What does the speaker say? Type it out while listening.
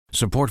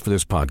Support for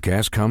this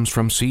podcast comes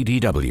from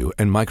CDW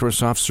and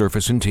Microsoft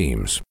Surface and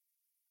Teams.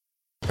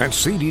 At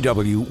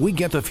CDW, we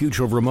get the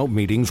future of remote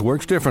meetings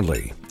works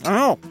differently.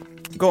 Oh,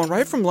 going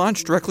right from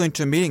lunch directly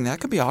into a meeting, that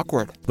could be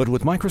awkward. But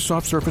with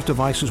Microsoft Surface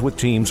devices with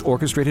Teams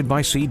orchestrated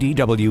by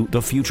CDW,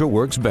 the future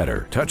works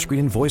better. Touchscreen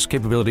and voice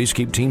capabilities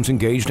keep teams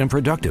engaged and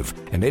productive,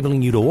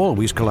 enabling you to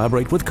always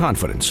collaborate with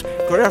confidence.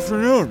 Good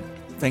afternoon.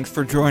 Thanks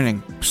for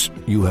joining.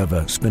 Psst, you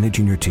have spinach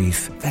in your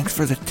teeth. Thanks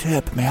for the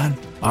tip, man.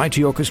 IT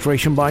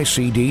orchestration by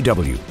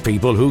CDW.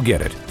 People who get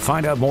it.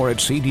 Find out more at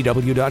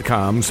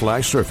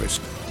cdw.com/surface.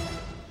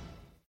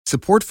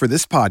 Support for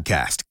this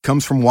podcast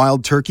comes from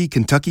Wild Turkey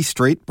Kentucky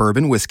Straight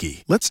Bourbon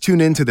Whiskey. Let's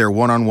tune in to their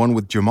one-on-one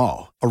with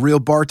Jamal, a real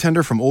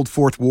bartender from Old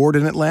Fourth Ward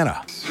in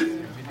Atlanta.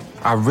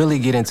 I really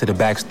get into the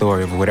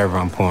backstory of whatever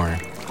I'm pouring,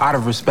 out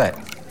of respect.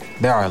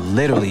 There are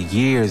literally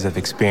years of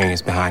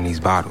experience behind these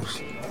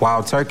bottles.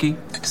 Wild Turkey,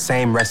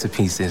 same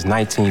recipe since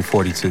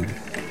 1942.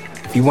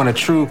 If you want a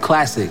true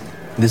classic,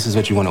 this is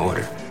what you want to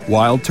order.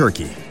 Wild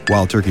Turkey.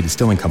 Wild Turkey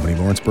Distilling Company,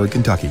 Lawrenceburg,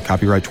 Kentucky.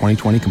 Copyright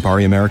 2020,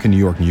 Campari America, New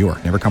York, New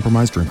York. Never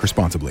compromise, drink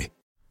responsibly.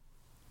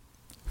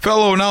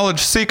 Fellow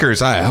knowledge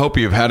seekers, I hope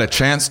you've had a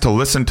chance to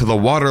listen to the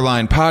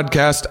Waterline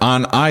podcast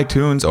on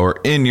iTunes or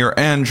in your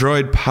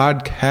Android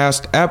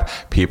podcast app.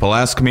 People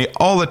ask me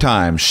all the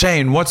time,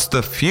 Shane, what's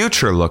the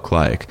future look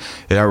like?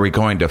 Are we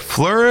going to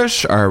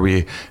flourish? Are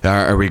we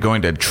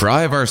going to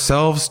drive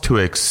ourselves to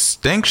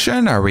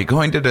extinction? Are we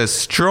going to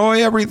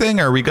destroy everything?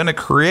 Are we going to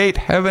create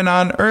heaven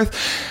on earth?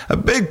 A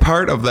big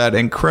part of that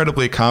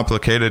incredibly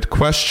complicated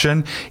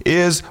question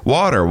is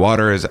water.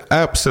 Water is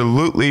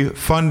absolutely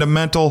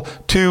fundamental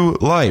to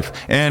life.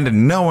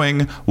 And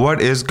knowing what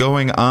is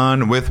going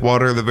on with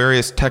water, the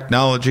various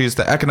technologies,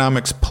 the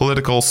economics,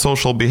 political,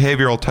 social,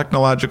 behavioral,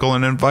 technological,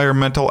 and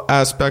environmental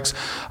aspects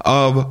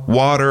of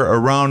water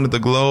around the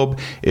globe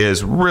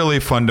is really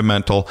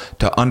fundamental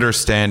to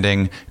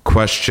understanding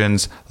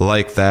questions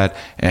like that.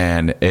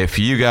 And if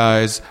you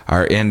guys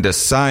are into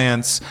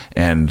science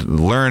and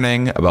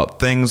learning about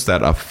things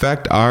that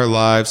affect our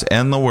lives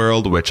and the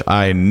world, which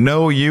I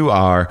know you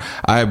are,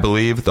 I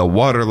believe the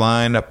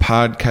Waterline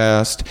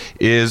podcast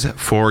is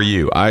for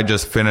you. I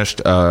just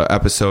finished an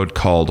episode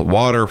called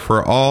Water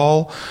for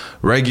All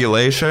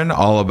Regulation,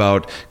 all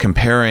about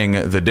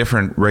comparing the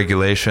different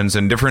regulations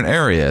in different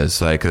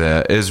areas, like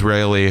the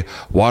Israeli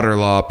water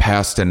law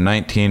passed in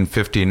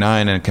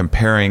 1959, and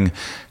comparing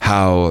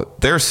how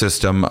their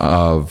system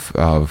of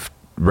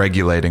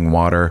regulating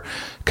water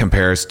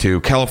compares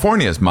to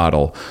California's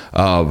model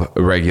of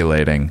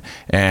regulating,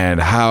 and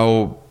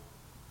how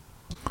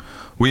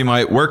we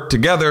might work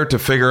together to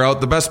figure out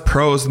the best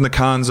pros and the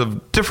cons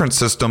of different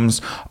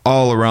systems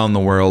all around the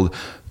world.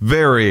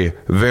 Very,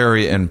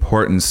 very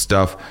important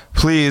stuff.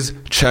 Please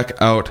check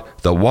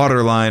out the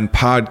Waterline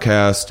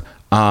podcast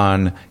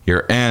on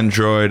your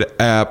Android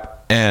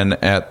app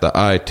and at the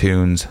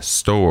iTunes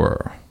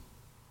store.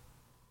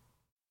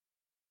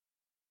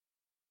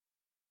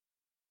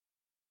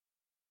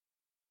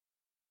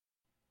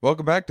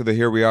 Welcome back to the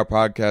Here We Are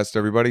podcast,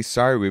 everybody.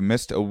 Sorry we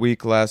missed a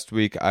week last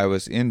week. I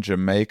was in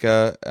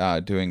Jamaica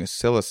doing a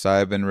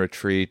psilocybin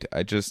retreat.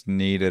 I just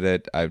needed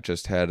it. I've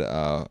just had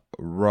a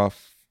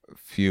rough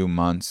few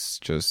months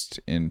just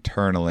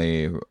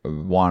internally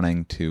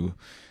wanting to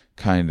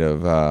kind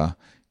of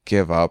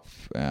give up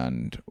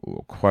and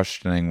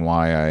questioning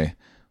why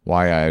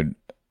I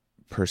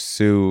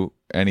pursue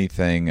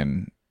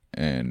anything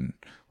and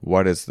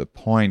what is the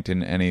point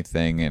in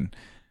anything, and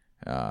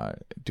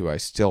do I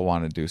still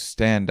want to do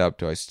stand-up?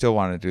 Do I still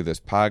want to do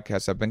this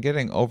podcast? I've been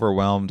getting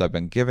overwhelmed. I've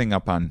been giving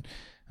up on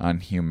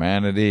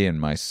humanity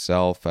and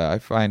myself. I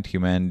find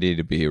humanity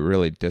to be a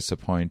really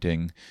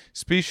disappointing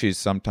species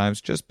sometimes,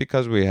 just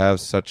because we have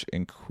such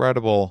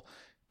incredible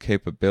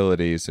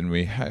capabilities, and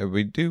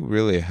we do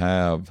really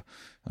have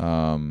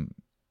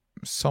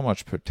so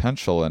much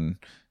potential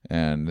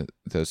and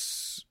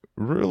this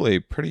really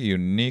pretty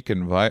unique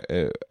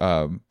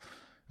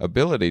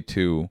ability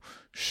to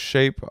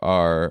shape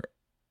our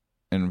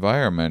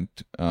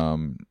environment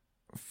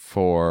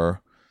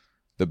for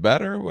the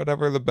better,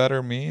 whatever the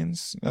better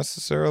means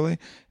necessarily.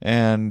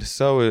 And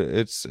so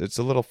it's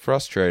a little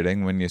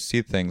frustrating when you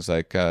see things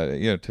like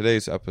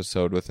today's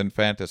episode with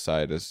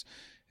infanticide is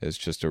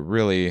just a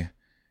really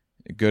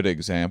good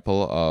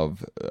example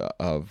of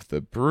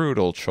the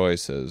brutal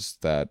choices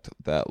that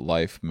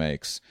life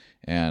makes,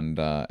 and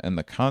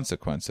the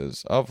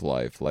consequences of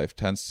life. Life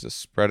tends to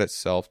spread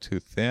itself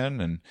too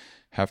thin and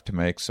have to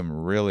make some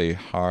really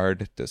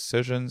hard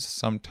decisions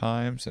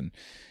sometimes,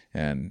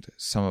 and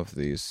some of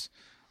these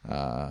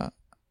the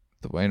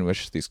way in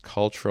which these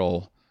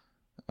cultural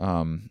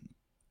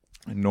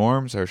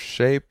norms are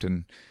shaped,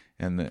 and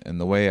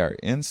the way our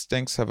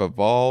instincts have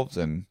evolved,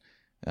 and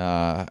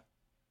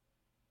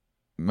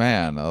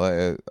man,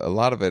 a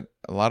lot of it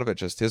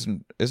just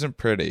isn't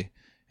pretty.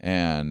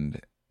 And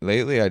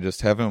lately I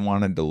just haven't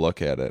wanted to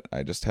look at it.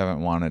 I just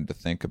haven't wanted to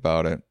think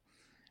about it.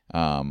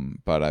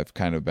 But I've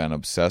kind of been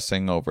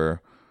obsessing over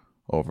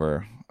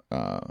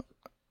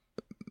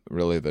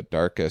really the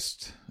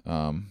darkest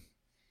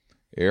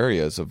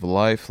areas of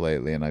life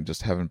lately, and I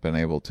just haven't been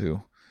able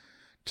to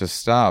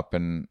stop.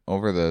 And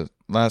over the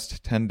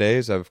last 10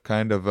 days, I've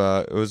kind of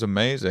it was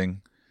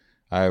amazing.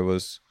 I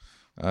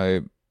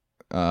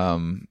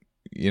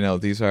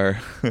these are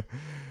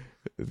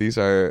these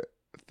are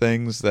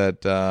things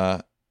that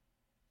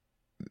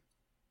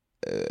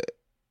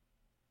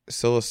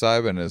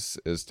psilocybin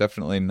is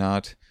definitely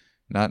not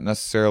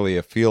necessarily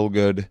a feel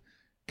good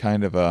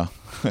kind of a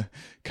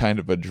kind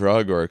of a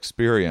drug or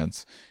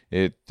experience.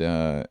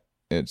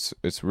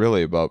 It's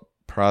really about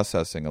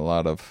processing a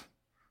lot of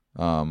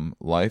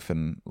life,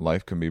 and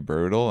life can be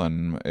brutal,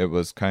 and it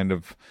was kind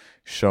of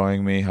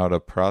showing me how to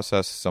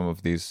process some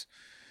of these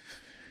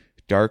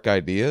dark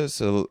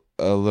ideas a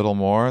little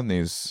more, in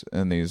these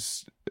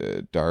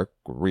dark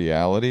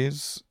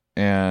realities.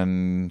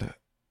 And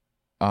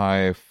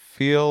I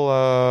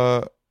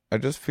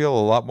just feel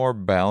a lot more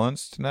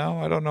balanced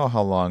now. I don't know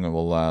how long it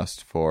will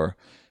last for,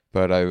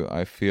 but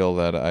I feel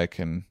that I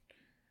can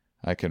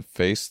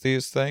face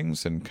these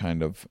things and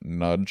kind of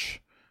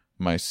nudge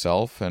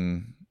myself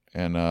in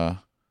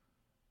a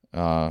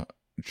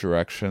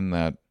direction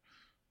that,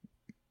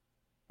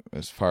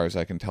 as far as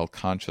I can tell,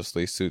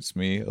 consciously suits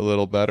me a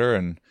little better.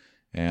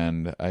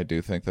 And I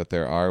do think that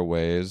there are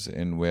ways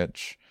in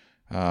which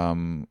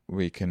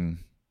we can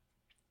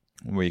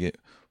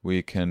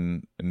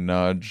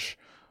nudge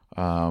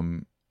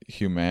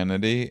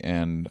humanity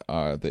and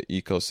the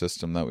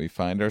ecosystem that we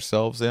find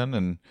ourselves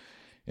in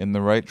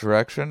the right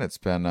direction. It's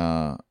been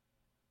a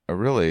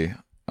really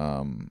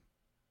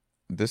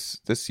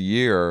this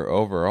year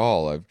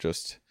overall, I've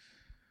just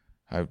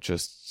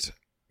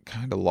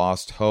kind of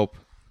lost hope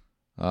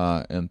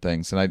in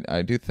things. And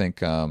I do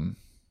think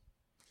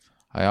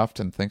I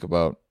often think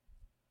about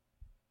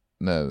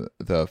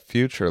the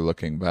future,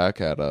 looking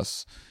back at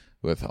us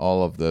with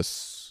all of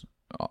these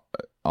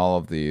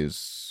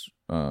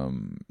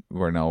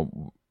we're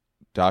now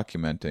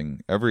documenting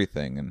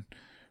everything and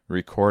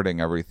recording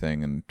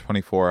everything, and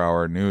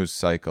 24-hour news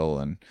cycle,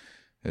 and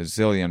a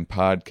zillion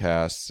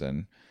podcasts,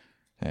 and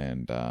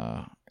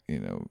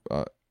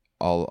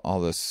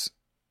all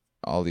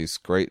these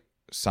great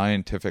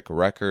scientific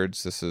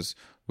records.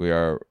 We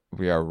are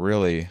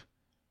really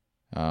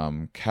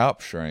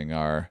capturing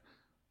our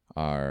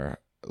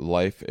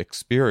life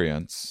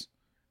experience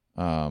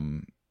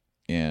in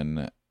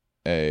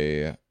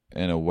a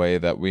way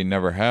that we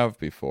never have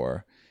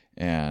before.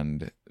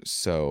 And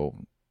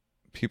so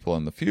people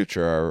in the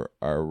future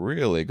are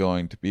really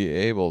going to be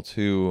able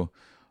to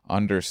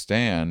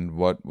understand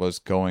what was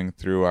going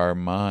through our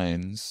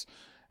minds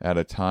at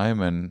a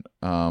time. And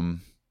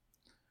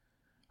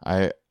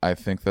I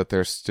think that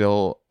there's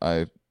still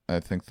I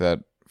think that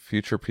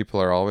future people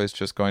are always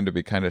just going to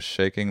be kind of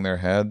shaking their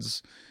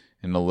heads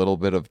in a little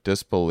bit of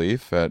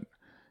disbelief at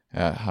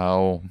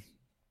how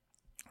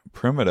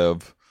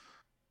primitive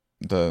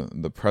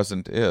the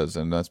present is.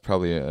 And that's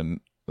probably a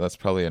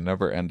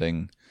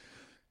never-ending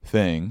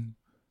thing.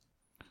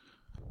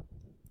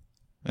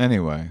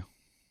 Anyway,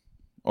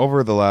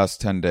 over the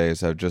last 10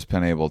 days, I've just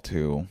been able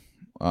to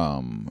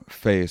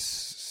face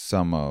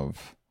some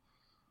of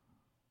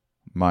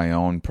my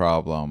own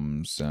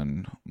problems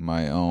and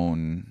my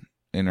own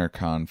inner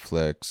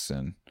conflicts,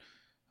 and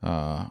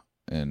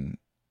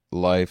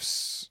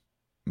life's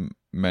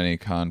many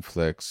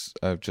conflicts.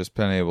 I've just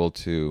been able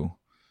to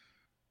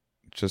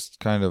just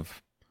kind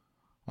of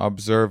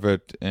observe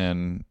it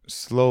and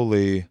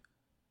slowly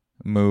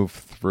move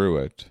through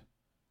it,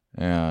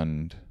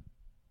 and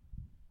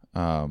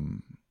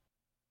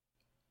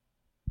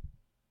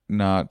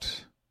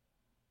not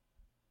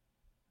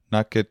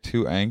get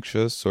too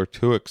anxious or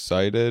too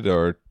excited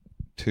or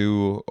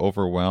too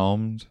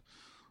overwhelmed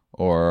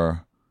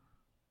or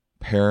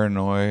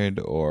paranoid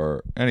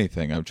or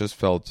anything. I've just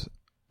felt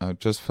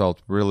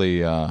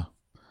really a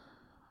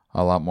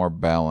lot more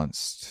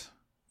balanced.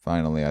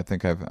 Finally, I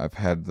think I've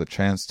had the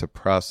chance to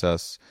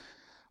process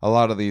a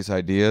lot of these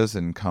ideas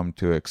and come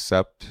to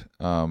accept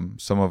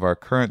some of our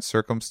current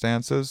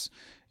circumstances,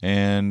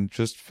 and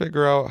just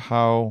figure out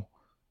how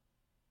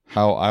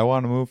I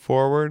want to move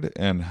forward,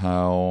 and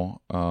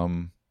how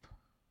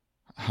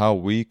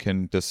we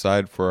can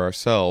decide for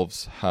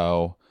ourselves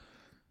how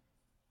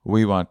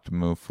we want to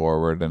move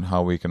forward, and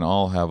how we can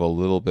all have a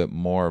little bit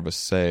more of a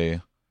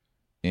say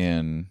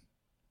in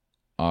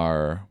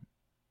our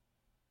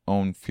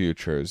own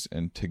futures,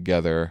 and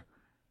together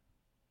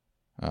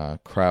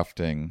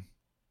crafting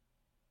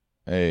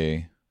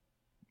a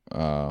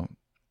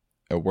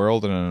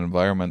world and an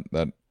environment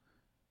that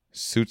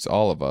suits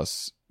all of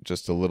us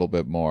just a little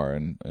bit more,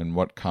 and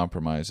what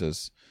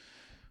compromises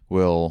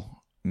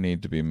will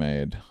need to be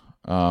made.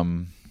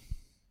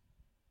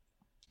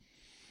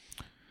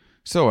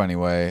 So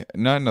anyway,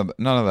 none of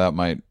that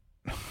might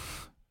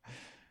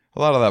a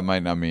lot of that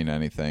might not mean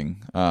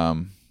anything.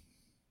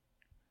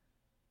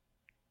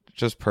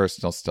 Just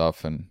personal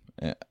stuff and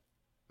that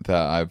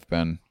I've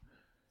been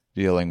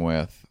dealing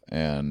with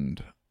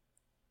and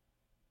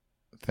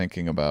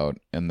thinking about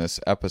in this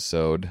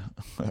episode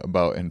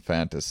about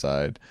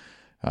infanticide.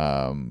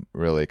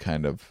 Really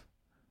kind of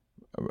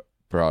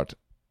brought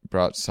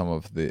brought some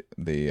of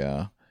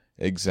the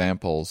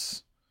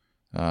examples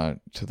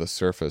to the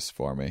surface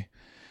for me.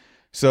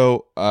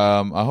 So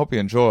I hope you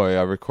enjoy.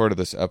 I recorded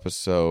this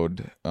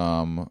episode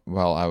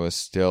while I was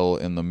still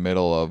in the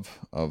middle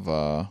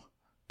of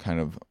kind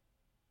of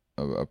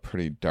a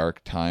pretty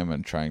dark time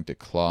and trying to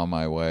claw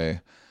my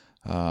way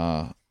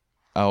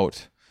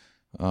out.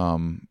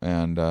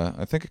 And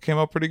I think it came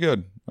out pretty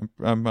good.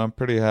 I'm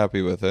pretty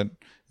happy with it.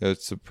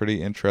 It's a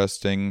pretty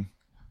interesting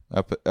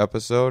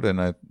episode,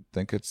 and I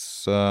think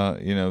it's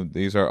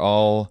these are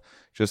all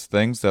just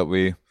things that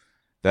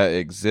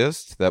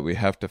exist that we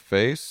have to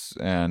face,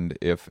 and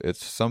if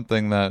it's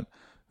something that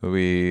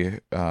we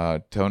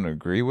don't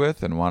agree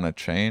with and want to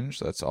change,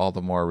 that's all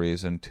the more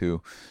reason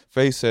to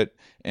face it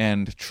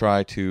and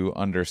try to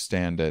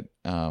understand it,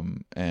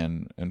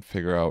 and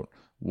figure out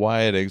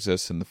why it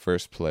exists in the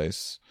first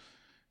place.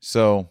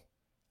 So,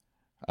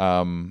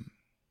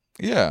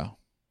 yeah,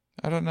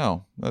 I don't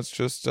know. That's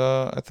just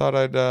I thought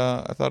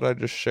I'd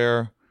just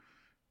share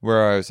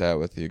where I was at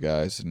with you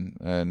guys,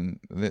 and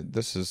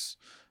this is,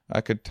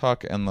 I could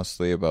talk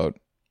endlessly about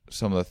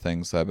some of the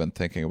things I've been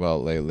thinking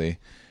about lately,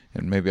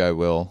 and maybe I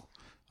will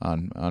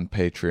on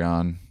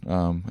Patreon,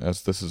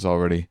 as this is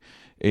already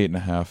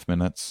 8.5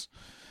 minutes.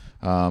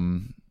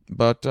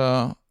 But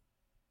I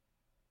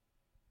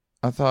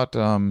thought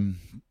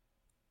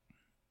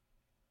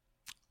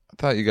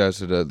you guys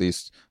would at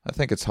least, I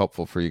think it's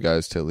helpful for you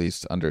guys to at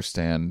least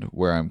understand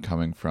where I'm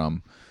coming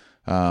from.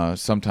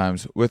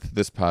 Sometimes with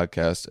this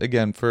podcast,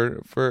 again,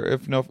 for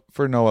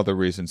no other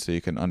reason, so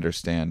you can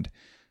understand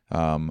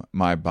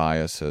my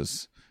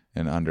biases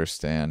and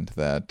understand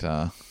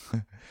that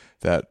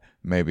that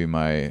maybe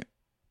my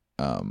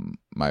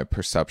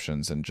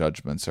perceptions and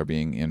judgments are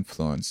being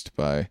influenced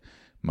by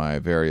my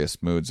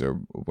various moods or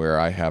where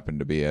I happen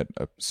to be at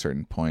a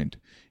certain point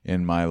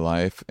in my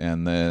life,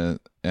 and the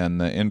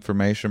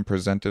information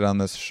presented on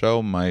this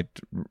show might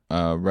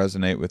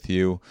resonate with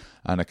you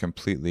on a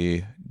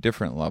completely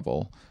different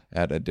level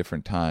at a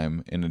different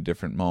time in a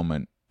different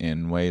moment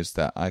in ways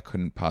that I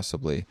couldn't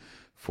possibly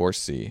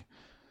foresee.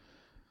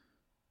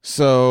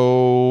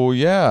 So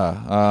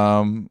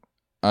yeah,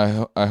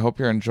 I hope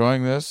you're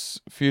enjoying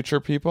this, future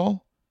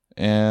people,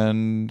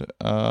 and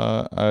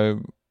I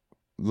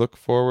look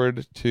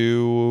forward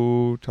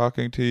to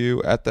talking to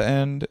you at the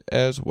end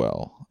as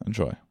well.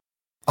 Enjoy.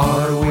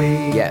 Are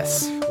we?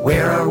 Yes.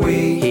 Where are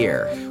we?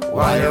 Here.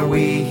 Why are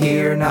we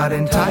here? Not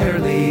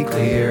entirely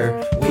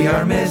clear. We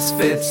are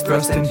misfits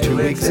thrust into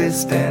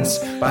existence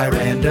by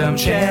random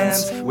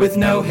chance, with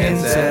no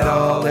hints at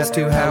all as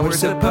to how we're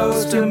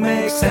supposed to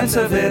make sense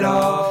of it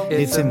all.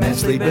 It's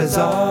immensely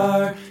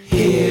bizarre.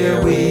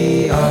 Here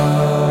we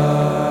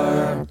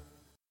are.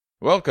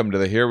 Welcome to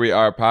the Here We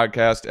Are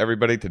podcast,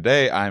 everybody.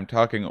 Today I'm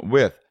talking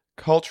with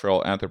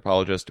cultural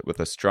anthropologist with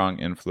a strong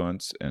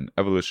influence in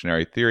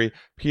evolutionary theory,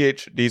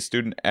 PhD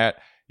student at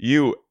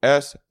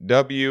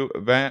WSU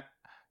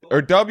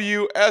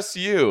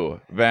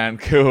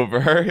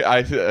Vancouver.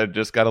 I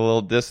just got a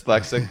little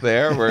dyslexic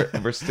there.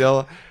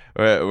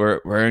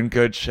 We're in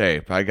good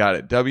shape. I got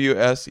it.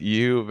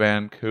 WSU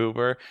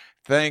Vancouver.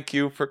 Thank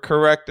you for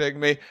correcting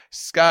me,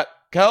 Scott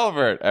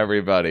Calvert,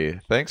 everybody.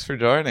 Thanks for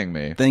joining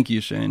me. Thank you,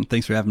 Shane.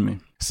 Thanks for having me.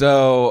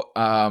 So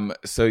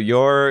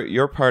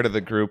you're part of the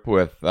group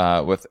with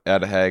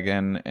Ed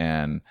Hagen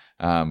and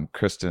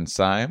Kristen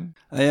Syme.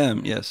 I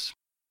am, yes.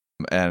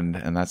 And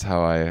that's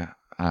how I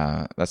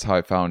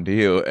found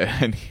you.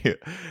 And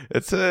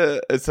it's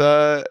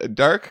a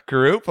dark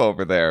group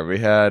over there. We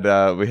had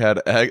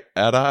Ed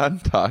on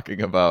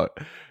talking about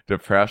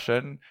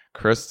depression,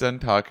 Kristen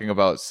talking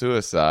about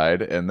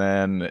suicide, and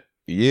then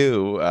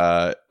you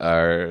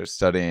are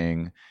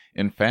studying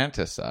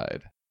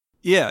infanticide.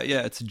 Yeah,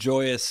 it's a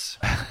joyous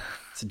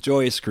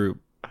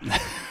group.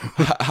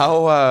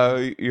 How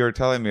you were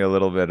telling me a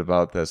little bit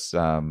about this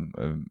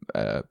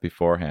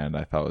beforehand.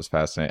 I thought it was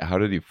fascinating. How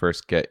did you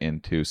first get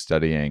into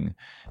studying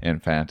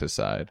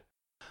infanticide?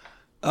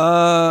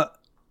 It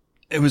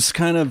was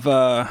kind of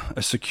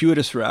a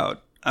circuitous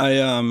route. I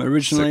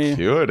originally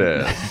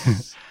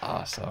circuitous.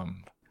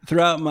 Awesome.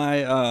 Throughout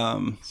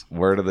my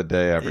word of the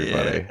day,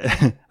 everybody.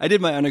 Yeah. I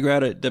did my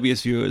undergrad at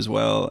WSU as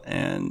well,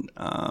 and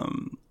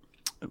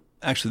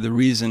actually the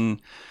reason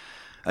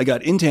I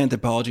got into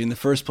anthropology in the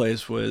first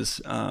place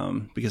was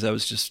because I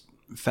was just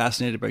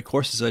fascinated by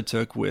courses I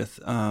took with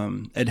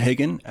Ed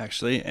Hagen,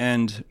 actually,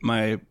 and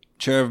my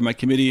chair of my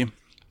committee,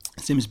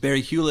 his name is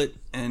Barry Hewlett,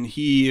 and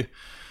he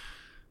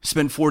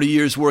spent 40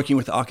 years working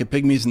with Aka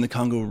pygmies in the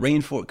Congo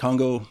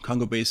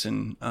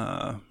Basin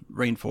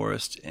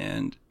rainforest,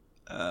 and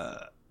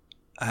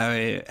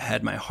I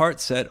had my heart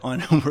set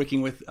on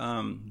working with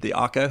the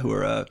Aka, who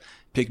are a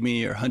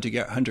pygmy or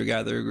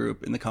hunter-gatherer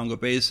group in the Congo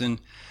Basin,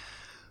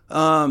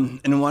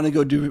 and had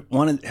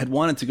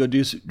wanted to go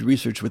do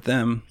research with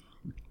them,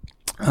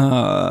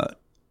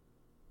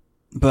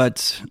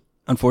 but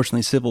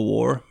unfortunately, civil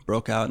war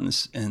broke out in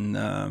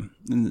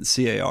the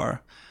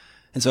CAR,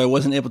 and so I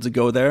wasn't able to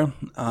go there.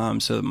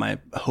 So my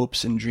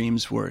hopes and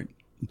dreams were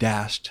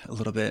dashed a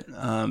little bit.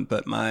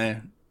 But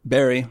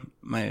Barry,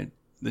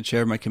 the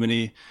chair of my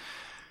committee,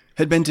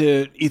 had been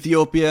to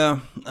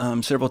Ethiopia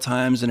several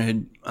times and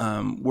had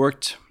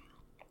worked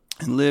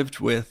and lived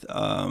with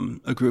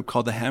a group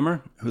called the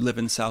Hammer, who live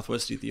in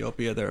southwest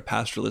Ethiopia. They're a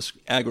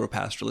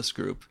agro-pastoralist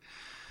group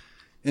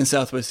in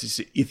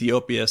southwest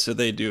Ethiopia. So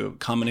they do a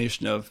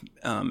combination of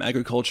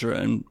agriculture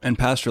and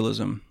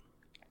pastoralism.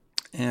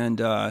 And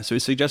so he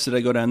suggested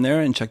I go down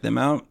there and check them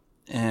out.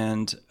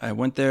 And I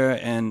went there,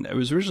 and I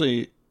was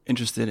originally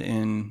interested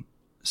in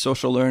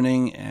social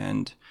learning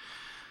and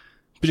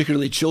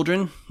particularly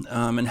children,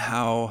 and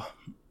how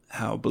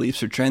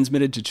beliefs are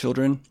transmitted to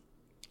children,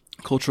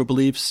 cultural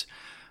beliefs.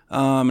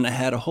 And I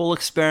had a whole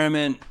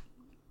experiment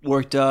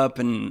worked up,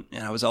 and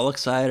I was all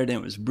excited, and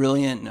it was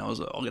brilliant, and I was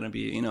all going to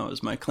be, it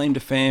was my claim to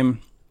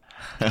fame.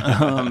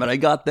 But I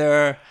got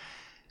there,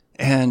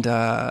 and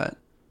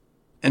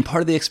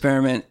part of the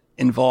experiment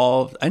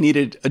involved, I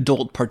needed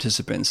adult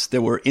participants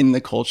that were in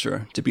the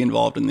culture to be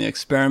involved in the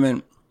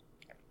experiment.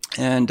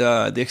 And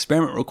the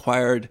experiment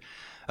required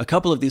a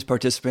couple of these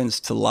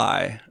participants to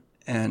lie.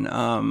 And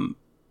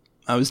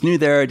I was new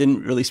there. I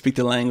didn't really speak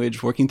the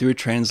language, working through a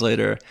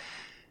translator.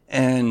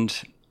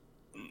 And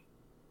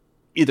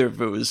either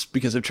of it was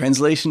because of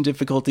translation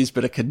difficulties,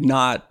 but I could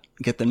not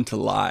get them to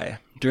lie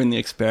during the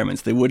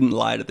experiments. They wouldn't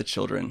lie to the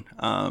children.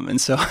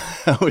 And so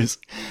I was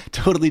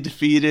totally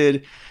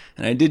defeated,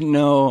 and I didn't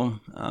know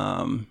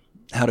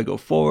how to go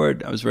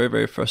forward. I was very,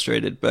 very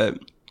frustrated. But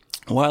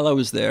while I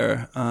was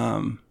there,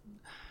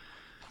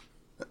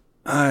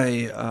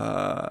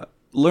 I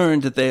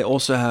learned that they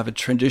also have a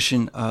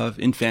tradition of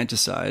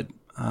infanticide,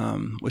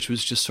 which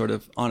was just sort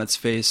of on its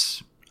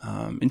face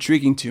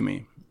intriguing to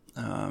me.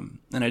 And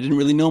I didn't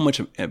really know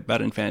much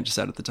about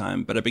infanticide at the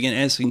time, but I began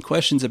asking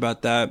questions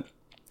about that,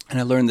 and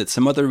I learned that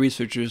some other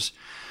researchers,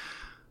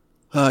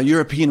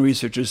 European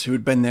researchers who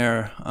had been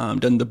there,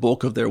 done the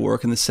bulk of their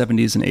work in the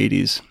 70s and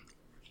 80s,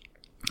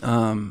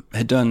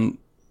 had done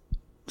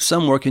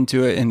some work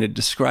into it and had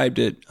described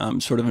it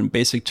sort of in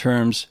basic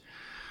terms.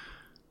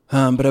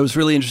 But I was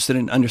really interested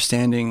in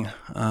understanding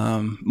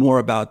more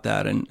about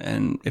that,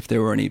 and if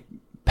there were any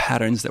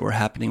patterns that were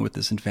happening with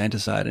this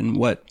infanticide, and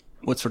what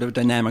sort of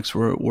dynamics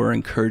were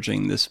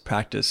encouraging this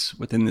practice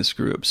within this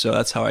group. So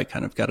that's how I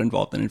kind of got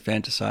involved in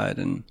infanticide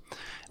and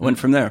went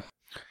from there.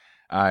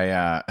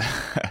 I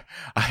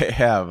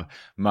have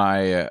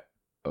my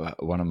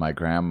one of my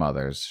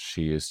grandmothers.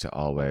 She used to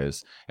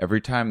always,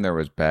 every time there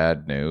was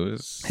bad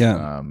news,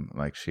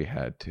 like she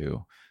had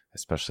to,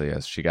 especially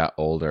as she got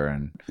older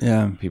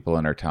and people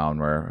in her town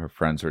where her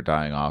friends were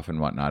dying off and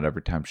whatnot,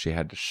 every time she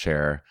had to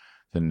share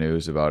the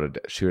news about it,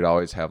 she would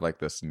always have like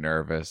this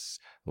nervous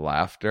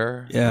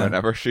laughter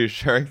whenever she's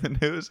sharing the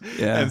news.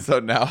 And so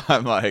now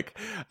I'm like,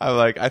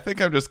 I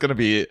think I'm just gonna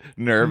be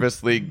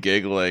nervously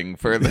giggling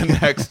for the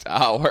next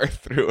hour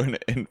through an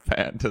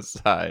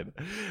infanticide.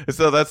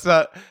 So that's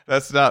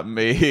not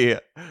me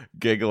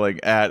giggling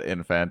at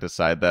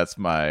infanticide. That's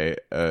my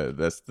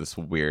this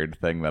weird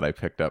thing that I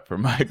picked up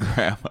from my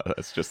grandma.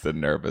 That's just a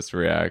nervous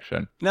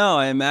reaction. No,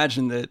 I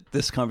imagine that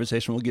this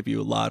conversation will give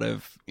you a lot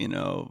of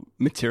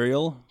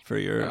material for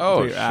your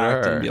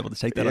act, and be able to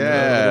take that on the road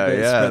a little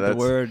bit, spread the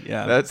word.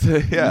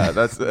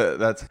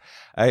 That's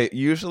I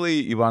usually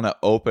you want to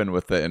open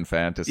with the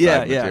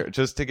infanticide material,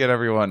 just to get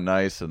everyone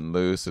nice and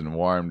loose and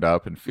warmed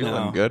up and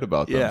feeling good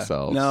about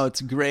themselves. No,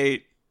 it's a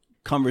great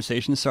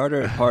conversation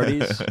starter at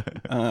parties.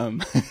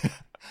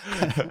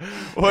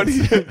 What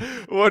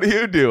do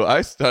you do?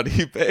 I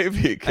study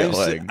baby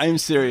killing. I'm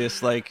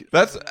serious. Like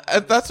that's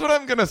what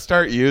I'm gonna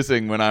start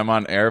using when I'm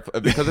on air,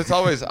 because it's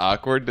always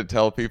awkward to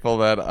tell people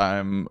that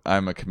I'm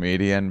a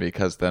comedian,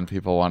 because then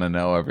people want to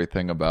know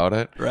everything about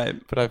it.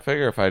 Right. But I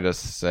figure if I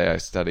just say I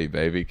study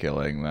baby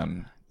killing,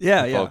 then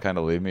people kind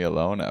of leave me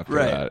alone after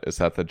that. Is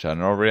that the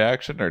general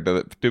reaction, or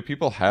do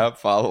people have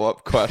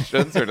follow-up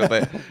questions, or do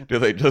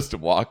they just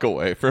walk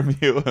away from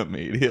you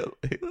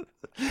immediately?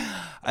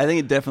 I think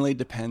it definitely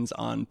depends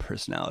on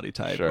personality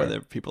type, whether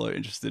people are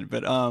interested.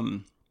 But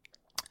I've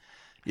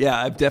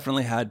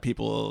definitely had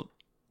people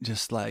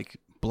just like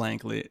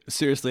blankly,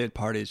 seriously at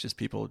parties, just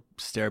people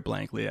stare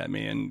blankly at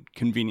me and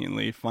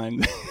conveniently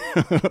find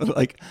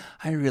like,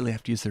 I really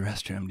have to use the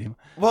restroom. Do you?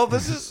 Well,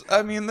 this is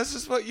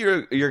what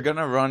you're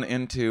gonna run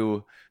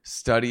into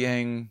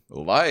studying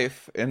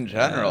life in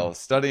general.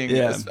 Studying,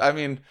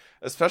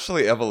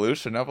 especially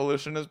evolution.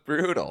 Evolution is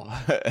brutal,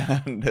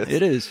 and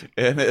it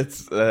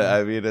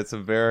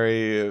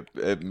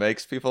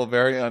makes people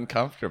very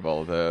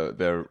uncomfortable.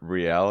 The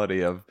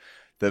reality of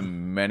the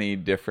many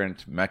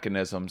different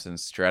mechanisms and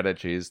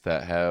strategies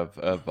that have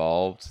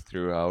evolved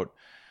throughout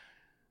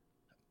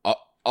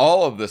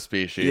all of the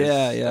species.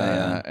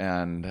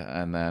 And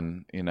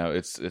then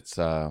it's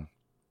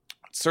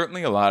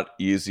certainly a lot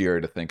easier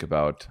to think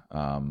about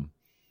a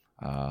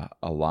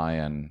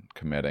lion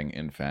committing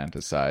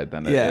infanticide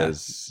than it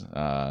is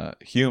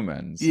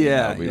humans.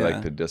 We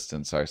like to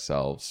distance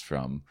ourselves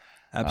from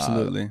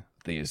absolutely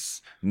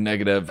these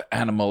negative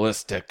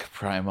animalistic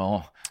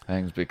primal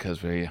things,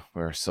 because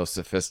we're so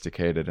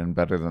sophisticated and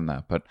better than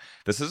that. But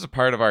this is a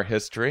part of our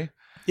history.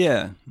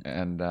 And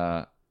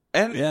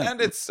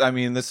it's,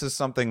 this is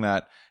something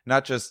that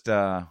not just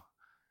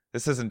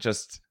this isn't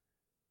just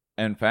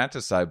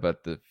infanticide,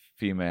 but the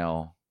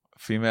female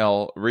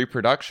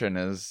reproduction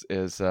is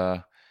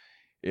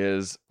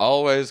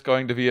always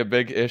going to be a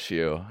big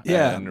issue.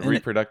 Yeah, and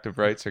reproductive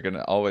rights are going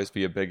to always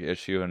be a big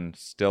issue, and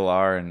still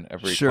are in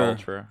every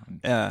culture.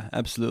 Yeah,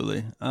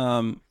 absolutely.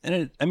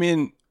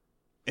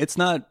 It's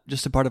not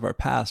just a part of our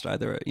past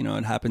either. You know,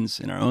 it happens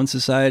in our own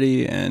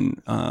society,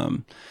 and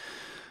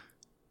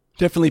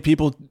definitely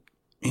people,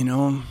 you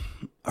know,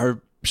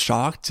 are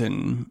shocked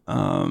and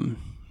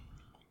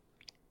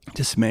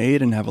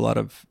dismayed and have a lot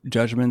of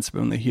judgments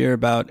when they hear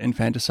about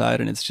infanticide,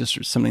 and it's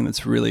just something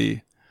that's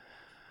really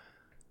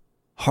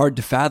hard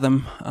to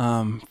fathom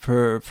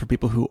for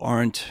people who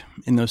aren't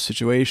in those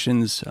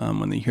situations.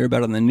 When they hear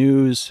about it on the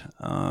news,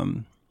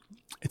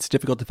 it's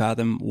difficult to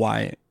fathom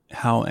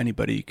how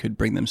anybody could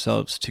bring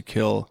themselves to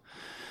kill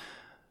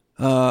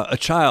a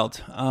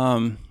child.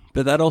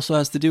 But that also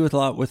has to do with a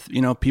lot with,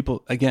 you know,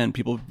 people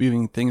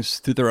viewing things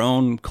through their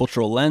own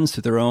cultural lens,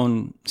 through their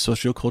own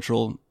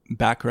sociocultural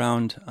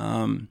background.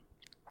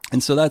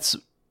 And so that's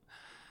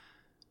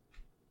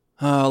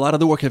a lot of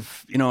the work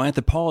of, you know,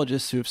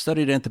 anthropologists who have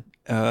studied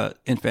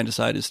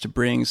infanticide is to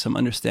bring some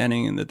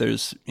understanding, and that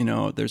there's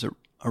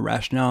a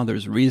rationale,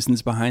 there's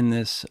reasons behind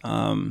this,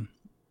 that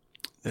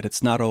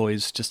it's not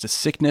always just a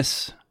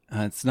sickness.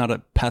 It's not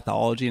a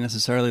pathology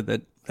necessarily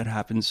that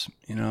happens,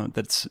 you know,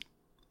 that's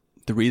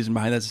the reason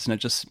behind this. It's not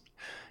just,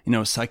 you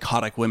know,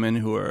 psychotic women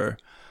who are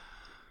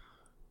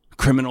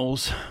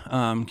criminals,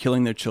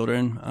 killing their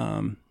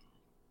children.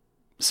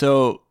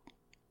 So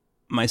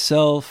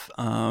myself,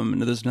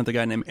 there's another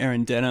guy named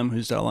Aaron Denham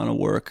who's done a lot of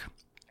work.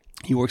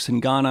 He works in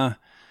Ghana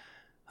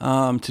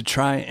to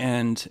try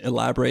and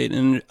elaborate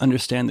and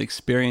understand the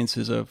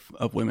experiences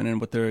of women and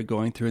what they're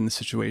going through in the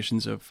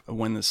situations of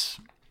when this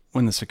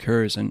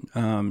occurs,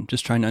 and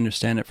just trying to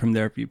understand it from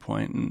their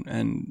viewpoint,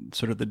 and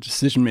sort of the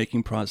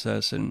decision-making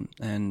process,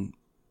 and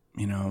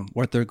you know,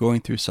 what they're going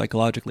through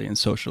psychologically and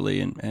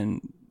socially,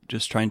 and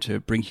just trying to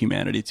bring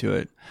humanity to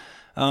it.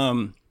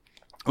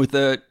 With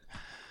the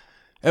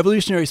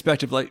evolutionary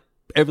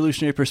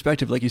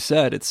perspective, like you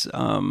said, it's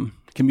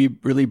can be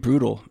really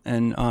brutal,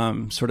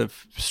 and sort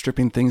of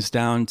stripping things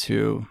down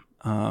to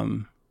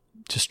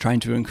just trying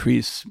to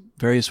increase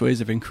various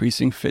ways of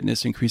increasing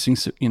fitness, increasing,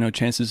 you know,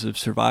 chances of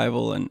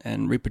survival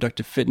and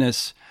reproductive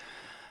fitness.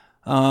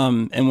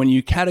 And when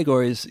you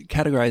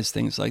categorize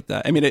things like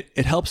that, I mean,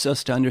 it helps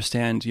us to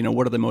understand, you know,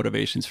 what are the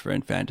motivations for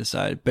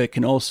infanticide, but it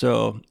can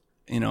also,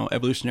 you know,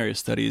 evolutionary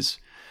studies,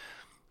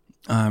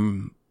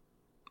 in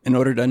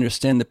order to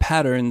understand the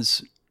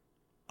patterns,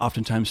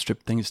 oftentimes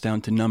strip things down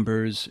to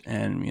numbers,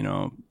 and, you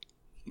know,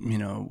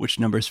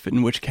 which numbers fit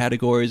in which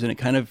categories, and it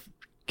kind of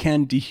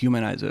can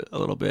dehumanize it a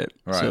little bit.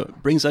 Right. So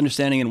it brings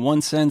understanding in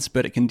one sense,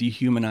 but it can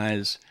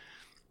dehumanize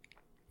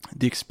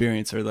the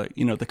experience, or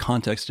the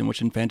context in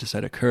which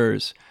infanticide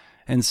occurs.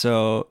 And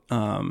so,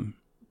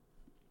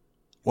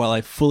 while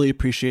I fully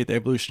appreciate the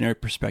evolutionary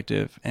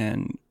perspective,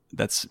 and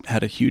that's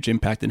had a huge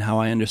impact in how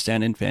I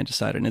understand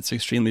infanticide, and it's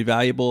extremely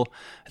valuable,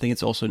 I think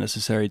it's also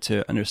necessary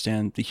to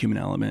understand the human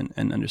element,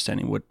 and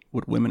understanding what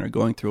women are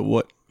going through,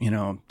 what, you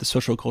know, the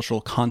social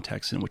cultural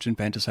context in which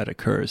infanticide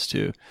occurs,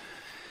 to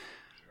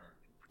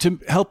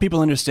help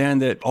people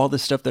understand that all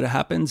this stuff that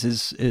happens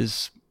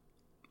is,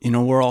 you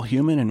know, we're all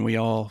human, and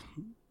we're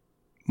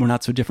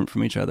not so different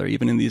from each other,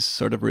 even in these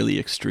sort of really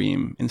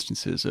extreme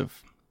instances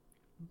of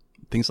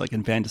things like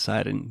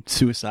infanticide and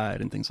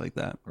suicide and things like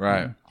that.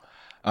 Right.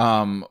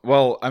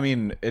 Well, I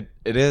mean,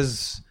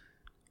 it's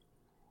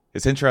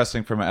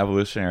interesting from an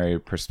evolutionary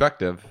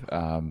perspective,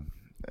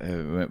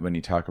 when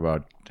you talk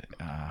about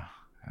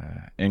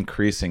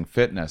increasing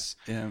fitness.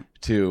 Yeah.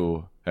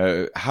 To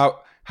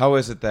how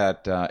is it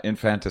that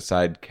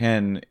infanticide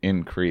can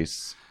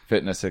increase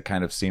fitness? It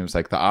kind of seems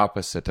like the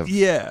opposite of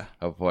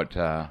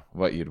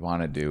what you'd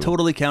want to do.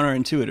 Totally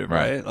counterintuitive,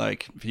 right?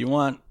 Like, if you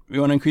want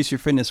to increase your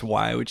fitness,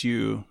 why would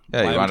you?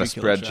 Yeah, you want to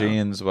spread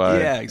genes. Why?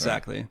 Yeah,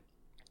 exactly.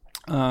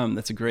 Right.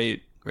 That's a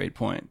great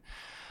point.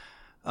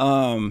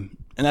 And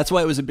that's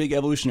why it was a big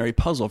evolutionary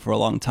puzzle for a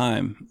long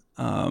time.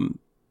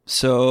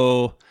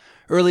 So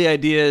early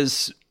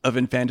ideas of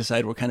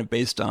infanticide were kind of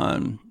based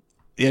on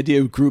the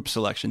idea of group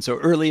selection. So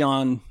early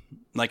on,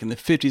 like in the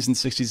 50s and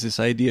 60s, this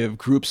idea of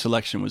group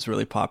selection was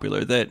really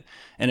popular.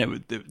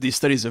 These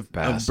studies of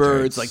birds,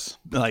 there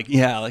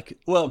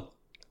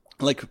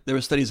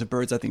were studies of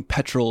birds, I think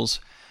petrels,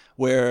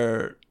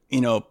 where,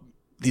 you know,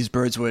 these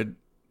birds would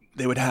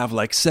have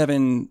like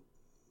seven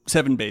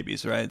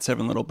babies, right?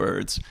 7 little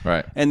birds.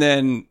 Right. And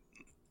then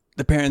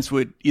the parents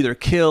would either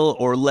kill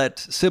or let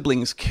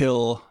siblings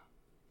kill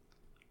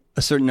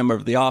a certain number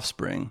of the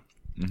offspring.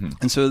 Mm-hmm.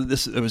 And so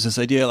there was this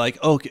idea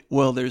like, okay,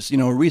 well, there's, you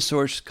know,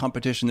 resource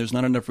competition. There's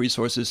not enough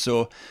resources.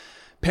 So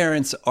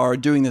parents are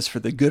doing this for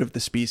the good of the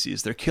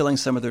species. They're killing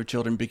some of their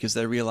children because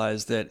they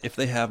realize that if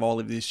they have all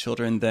of these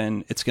children,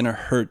 then it's going to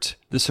hurt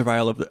the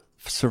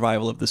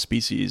survival of the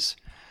species.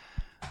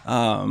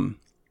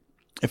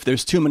 If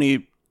there's too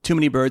many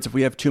birds, if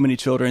we have too many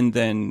children,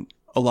 then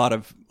a lot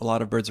of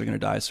birds are going to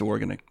die. So we're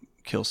going to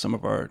kill some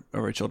of our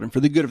children for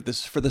the good of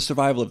this, for the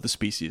survival of the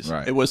species.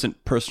 Right. It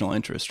wasn't personal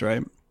interest,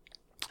 right?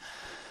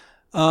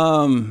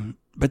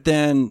 But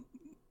then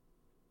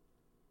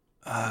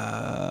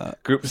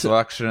group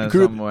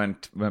selectionism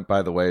went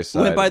by the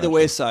wayside. Went by the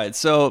wayside.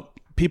 So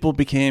people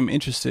became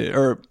interested,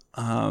 or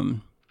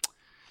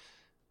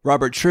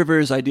Robert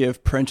Shriver's idea of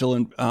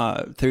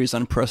theories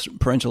on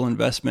parental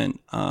investment,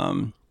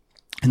 and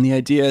the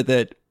idea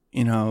that,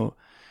 you know,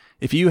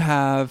 if you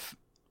have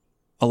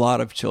a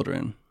lot of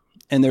children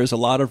and there's a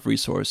lot of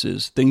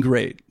resources, then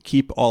great,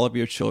 keep all of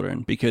your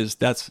children, because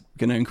that's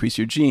going to increase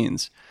your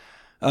genes,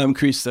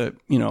 increase the,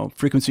 you know,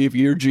 frequency of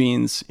your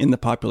genes in the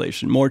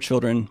population. More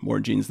children, more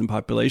genes than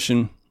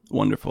population,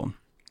 wonderful.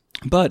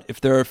 But if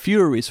there are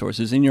fewer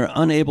resources and you're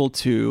unable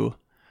to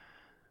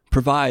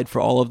provide for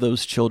all of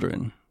those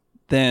children,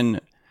 then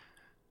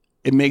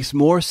it makes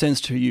more sense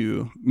to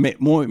you.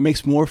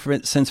 Makes more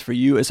sense for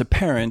you as a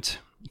parent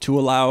to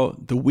allow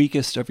the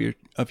weakest of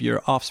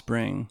your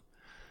offspring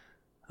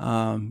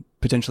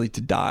potentially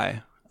to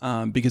die,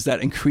 because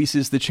that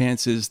increases the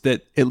chances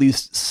that at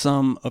least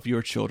some of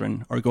your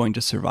children are going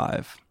to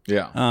survive.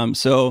 Yeah.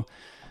 So.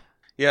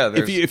 Yeah,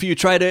 if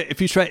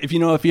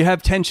you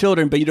have 10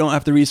 children but you don't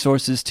have the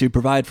resources to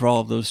provide for all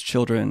of those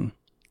children,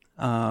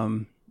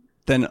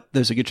 then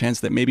there's a good chance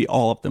that maybe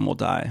all of them will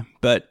die.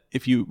 But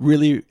if you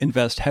really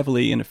invest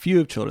heavily in a few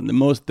of children,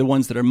 the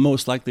ones that are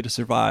most likely to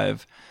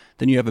survive,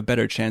 then you have a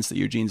better chance that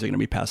your genes are going to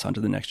be passed on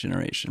to the next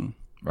generation.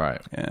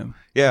 Right. Yeah.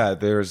 Yeah.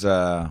 There's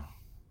a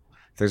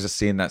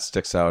scene that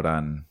sticks out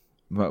on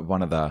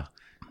one of the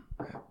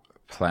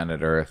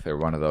Planet Earth or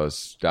one of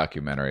those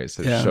documentaries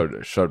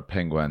that showed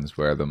penguins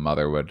where the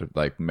mother would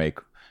like make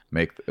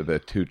the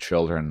two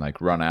children like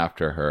run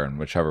after her, and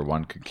whichever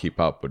one could keep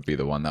up would be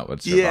the one that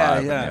would survive,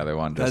 and the other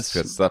one just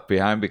gets left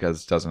behind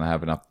because doesn't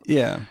have enough.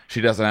 Yeah,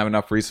 she doesn't have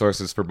enough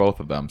resources for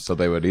both of them, so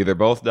they would either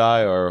both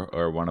die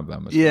or one of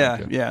them.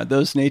 Yeah.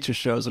 Those nature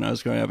shows when I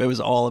was growing up, it was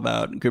all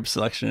about group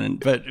selection.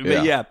 But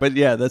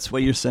that's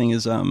what you're saying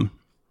is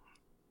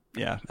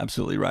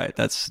absolutely right.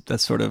 That's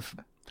sort of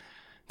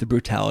the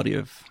brutality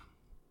of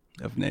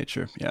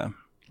nature. Yeah.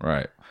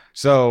 Right.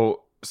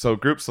 So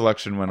group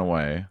selection went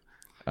away.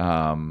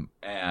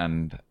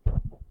 And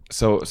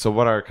so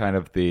what are kind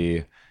of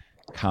the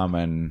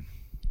common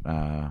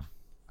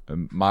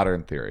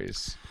modern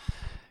theories?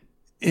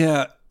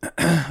 Yeah.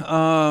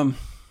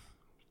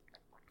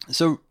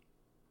 So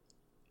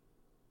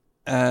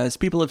as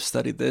people have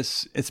studied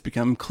this, it's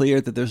become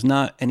clear that there's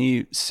not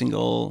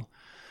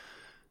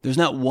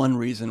one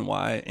reason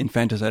why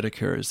infanticide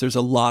occurs. There's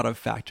a lot of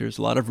factors,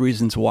 a lot of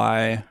reasons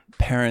why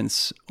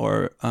parents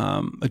or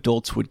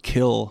adults would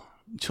kill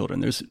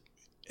children.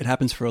 It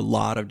happens for a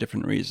lot of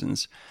different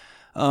reasons.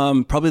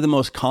 Probably the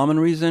most common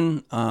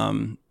reason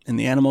in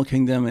the animal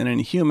kingdom and in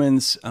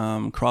humans,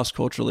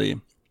 cross-culturally,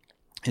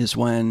 is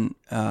when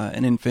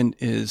an infant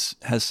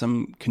has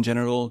some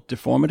congenital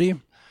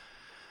deformity,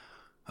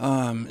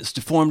 is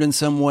deformed in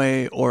some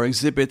way, or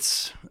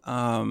exhibits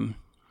some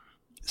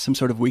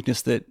sort of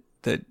weakness that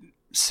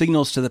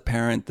signals to the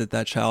parent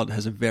that child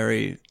has a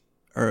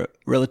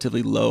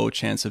relatively low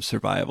chance of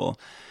survival.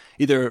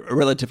 Either a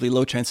relatively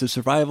low chance of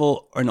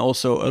survival, and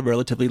also a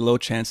relatively low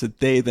chance that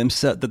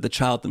that the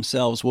child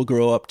themselves will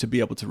grow up to be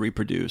able to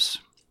reproduce.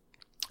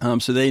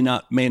 So they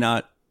may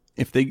not,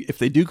 if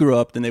they do grow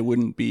up, then they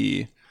wouldn't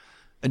be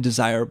a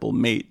desirable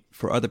mate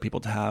for other people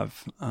to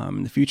have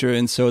in the future.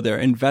 And so their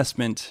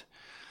investment,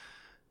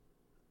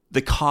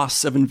 the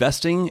costs of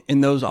investing in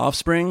those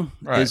offspring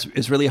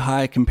is really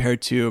high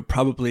compared to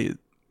probably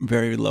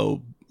very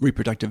low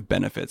reproductive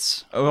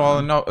benefits.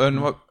 Well, no,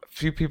 and what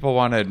few people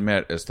want to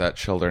admit is that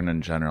children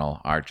in general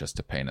are just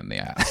a pain in the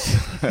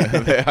ass.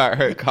 They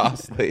are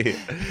costly.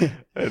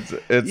 It's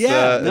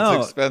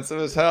expensive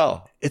as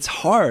hell. It's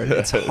hard.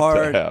 It's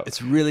hard.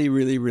 It's really,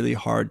 really, really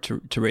hard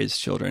to raise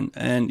children.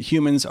 And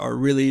humans are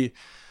really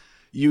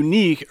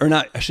unique, or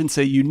not, I shouldn't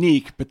say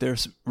unique, but they're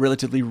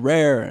relatively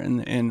rare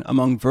in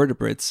among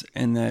vertebrates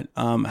in that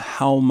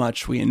how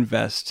much we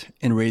invest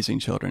in raising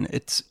children.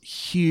 It's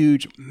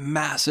huge,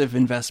 massive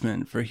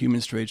investment for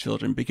humans to raise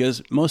children,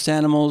 because most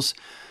animals,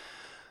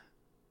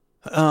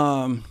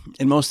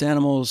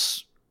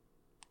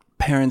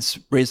 parents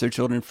raise their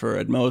children for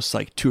at most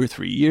like 2 or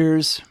 3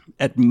 years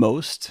at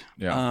most.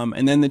 Yeah.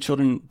 And then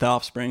the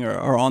offspring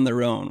are on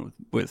their own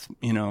with,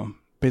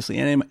 basically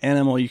any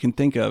animal you can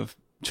think of.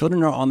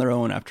 Children are on their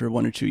own after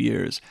 1 or 2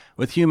 years.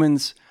 With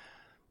humans,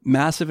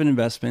 massive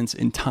investments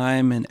in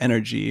time and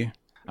energy.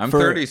 I'm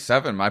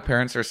 37. My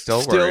parents are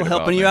still worried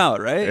helping you out,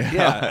 right?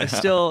 Yeah. I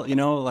still,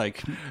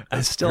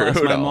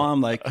 ask my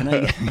mom, like, can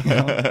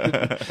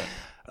I,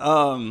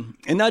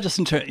 and not just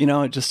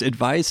just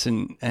advice,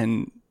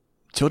 and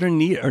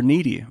children are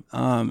needy.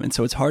 And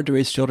so it's hard to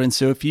raise children.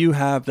 So if you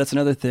have, that's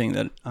another thing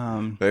that,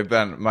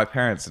 my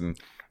parents, in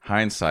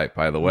hindsight,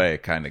 by the way,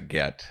 kind of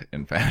get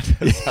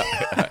infanticide.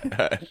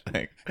 I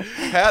think,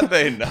 had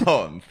they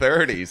known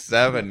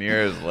 37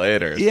 years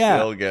later,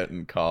 still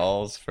getting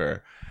calls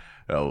for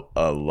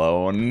a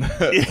loan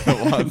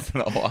once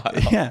in a while.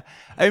 Yeah.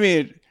 I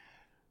mean,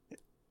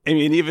 I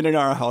mean, even in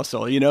our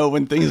household,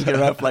 when things get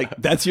rough, like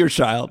that's your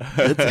child.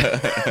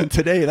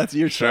 Today, that's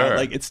your child. Sure.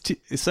 Like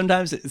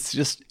sometimes it's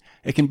just,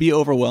 it can be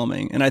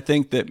overwhelming. And I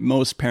think that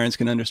most parents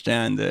can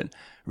understand that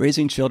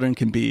raising children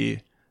can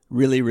be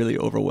really, really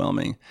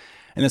overwhelming.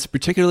 And that's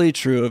particularly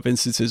true of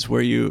instances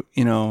where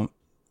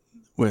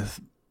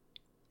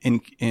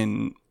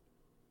in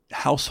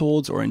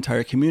households or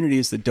entire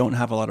communities that don't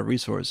have a lot of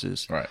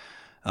resources. Right.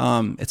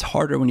 It's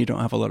harder when you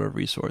don't have a lot of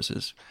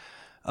resources.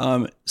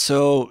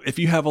 So if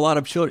you have a lot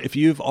of children, if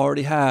you've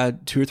already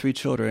had 2 or 3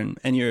 children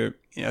and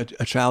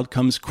a child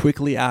comes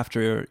quickly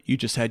after you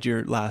just had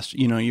your last,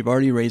 you've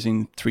already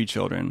raising 3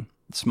 children,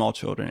 small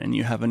children, and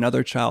you have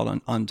another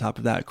child on top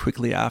of that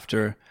quickly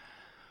after,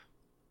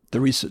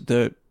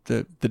 the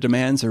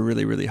demands are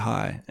really, really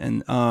high.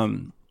 And,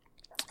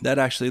 that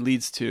actually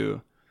leads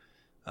to,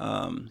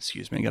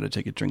 excuse me, I got to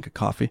take a drink of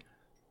coffee.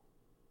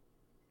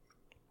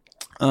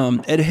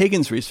 Ed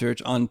Hagen's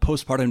research on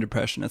postpartum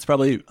depression, that's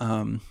probably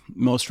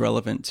most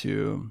relevant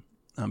to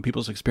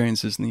people's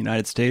experiences in the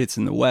United States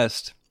and the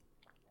West.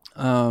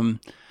 And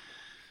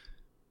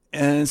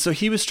so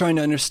he was trying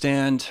to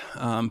understand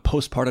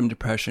postpartum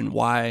depression.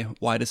 Why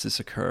does this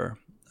occur?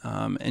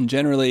 And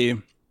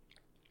generally,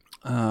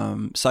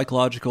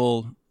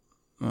 psychological,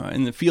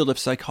 in the field of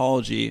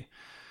psychology,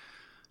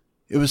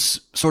 it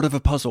was sort of a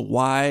puzzle.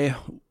 Why,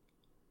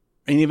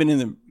 and even in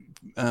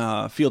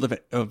the field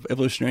of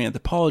evolutionary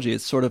anthropology,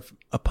 it's sort of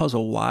a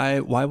puzzle. Why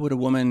would a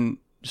woman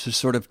just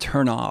sort of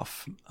turn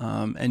off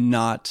and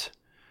not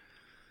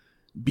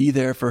be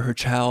there for her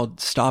child,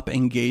 stop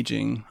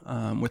engaging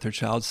with her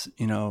child's,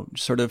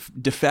 sort of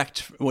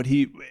defect?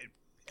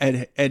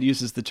 Ed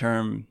uses the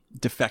term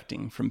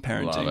defecting from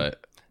parenting. Love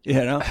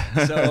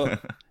it. So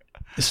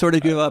sort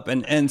of give up.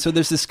 And so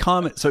there's this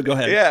comment. So go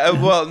ahead. Yeah.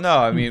 Well, no,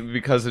 I mean,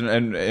 because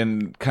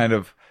in kind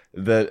of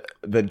the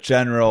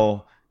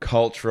general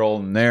cultural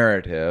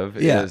narrative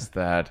is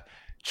that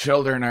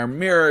children are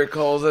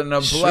miracles and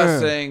a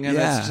blessing, and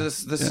it's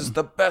just this is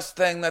the best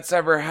thing that's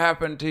ever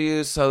happened to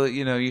you, so that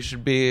you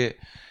should be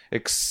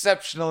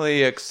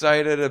exceptionally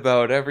excited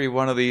about every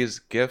one of these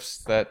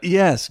gifts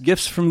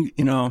gifts from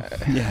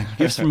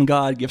gifts from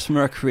God, gifts from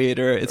our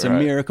Creator. It's a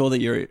miracle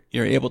that you're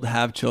able to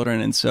have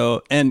children. And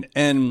so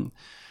and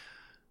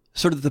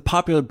sort of the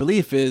popular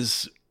belief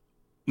is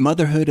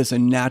motherhood is a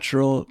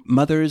natural.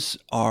 Mothers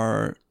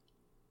are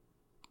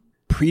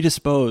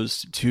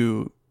predisposed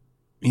to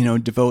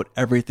devote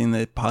everything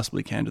they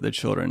possibly can to their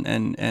children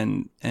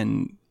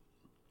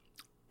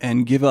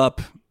and give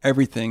up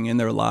everything in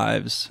their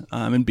lives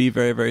and be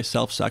very, very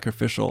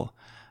self-sacrificial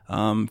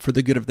for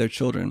the good of their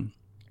children.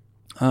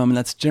 And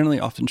that's generally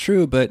often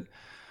true, but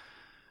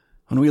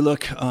when we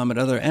look at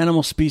other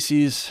animal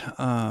species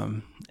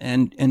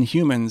and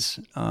humans,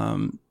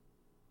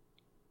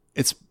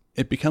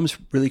 it becomes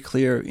really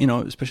clear,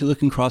 especially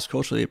looking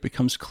cross-culturally, it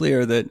becomes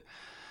clear that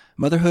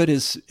motherhood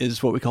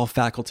is what we call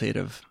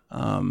facultative.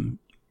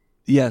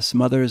 Yes,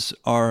 mothers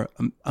are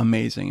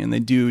amazing, and they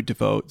do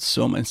devote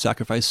so much and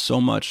sacrifice so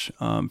much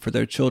for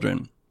their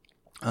children.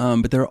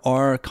 But there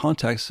are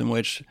contexts in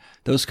which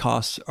those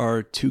costs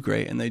are too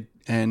great, and the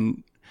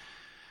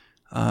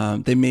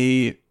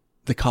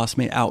cost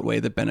may outweigh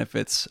the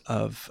benefits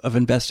of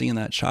investing in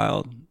that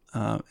child,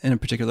 in a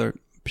particular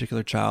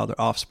child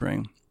or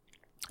offspring.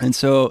 And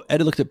so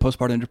Ed looked at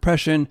postpartum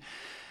depression.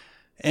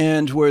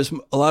 And whereas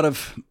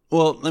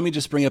let me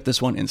just bring up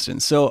this one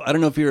instance. So I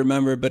don't know if you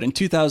remember, but in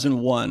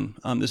 2001,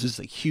 this is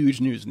like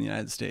huge news in the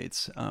United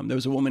States. There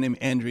was a woman named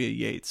Andrea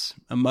Yates,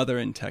 a mother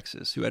in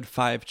Texas, who had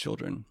 5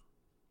 children.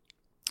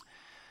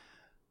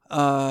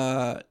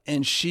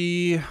 And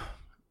she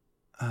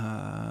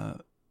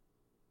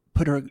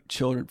put her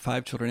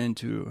 5 children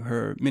into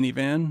her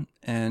minivan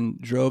and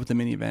drove the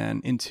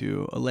minivan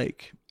into a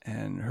lake,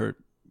 and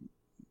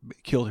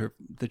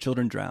the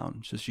children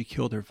drowned. So she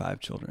killed her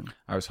 5 children.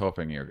 I was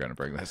hoping you were going to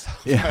bring this up.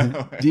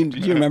 Yeah. Do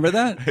you remember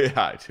that?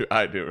 Yeah,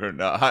 I do.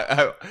 No,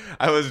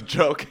 I was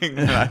joking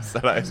when I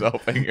said I was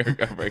hoping you were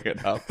going to bring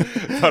it up,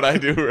 but I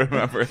do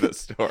remember the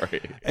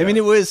story. I mean,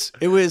 it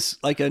was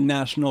like a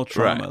national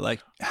trauma. Right.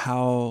 Like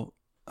how,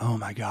 oh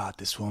my God,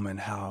 this woman,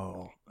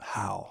 how,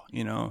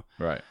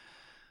 Right.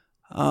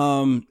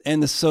 And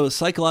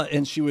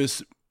and she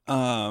was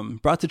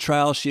brought to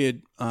trial. She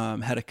had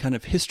had a kind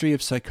of history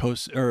of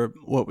psychosis, or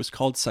what was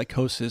called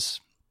psychosis,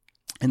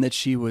 and that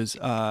she was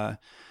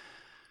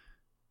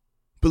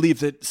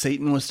believed that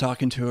Satan was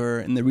talking to her,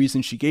 and the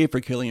reason she gave for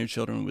killing her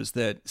children was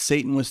that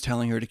Satan was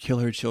telling her to kill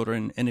her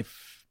children, and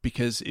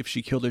because if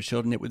she killed her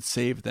children, it would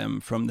save them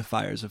from the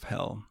fires of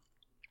hell.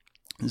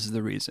 This is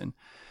the reason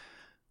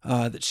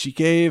that she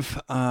gave,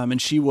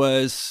 and she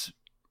was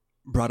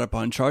brought up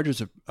on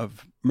charges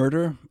of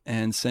murder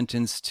and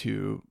sentenced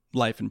to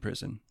life in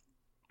prison.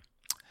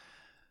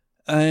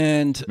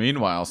 And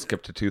meanwhile,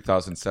 skip to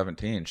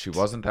 2017. She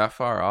wasn't that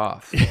far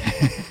off.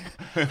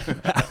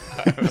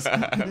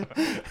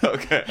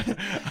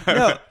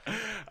 No.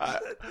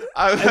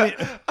 I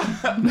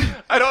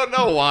don't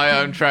know why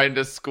I'm trying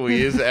to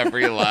squeeze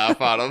every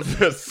laugh out of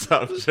this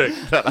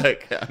subject that I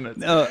can.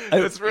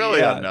 It's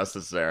really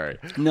unnecessary.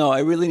 No,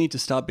 I really need to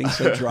stop being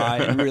so dry,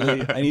 and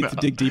really, I need to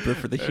dig deeper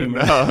for the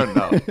humor.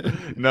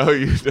 No,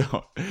 you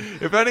don't.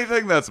 If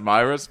anything, that's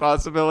my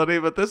responsibility.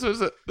 But this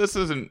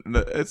isn't.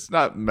 It's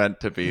not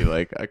meant to be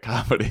like a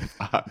comedy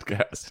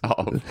podcast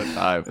all the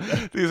time.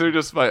 These are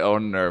just my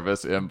own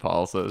nervous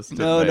impulses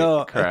to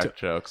make crack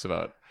jokes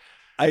about.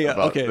 The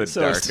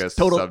darkest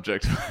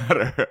subject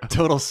matter.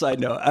 Total side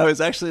note. I was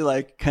actually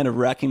like kind of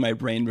racking my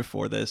brain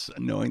before this,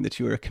 knowing that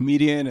you were a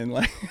comedian, and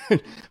like,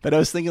 but I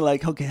was thinking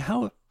like, okay,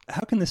 how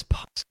can this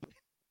possibly?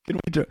 Can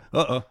we do?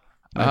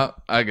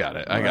 I got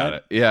it. I got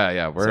it.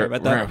 Yeah. Sorry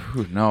about that.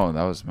 No,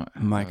 that was my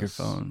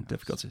microphone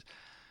difficulties.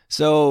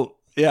 So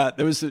yeah,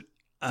 there was a.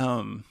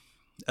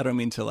 I don't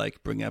mean to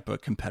like bring up a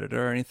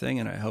competitor or anything,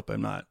 and I hope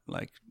I'm not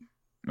like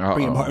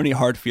bringing up any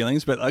hard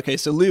feelings. But okay,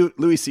 so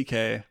Louis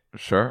C.K.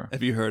 Sure.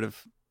 Have you heard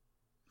of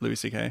Louis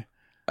C.K.?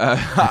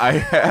 I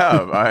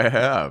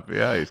have.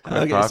 Yeah, he's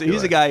quite popular. So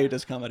he's a guy who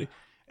does comedy.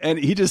 And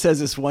he just has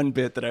this one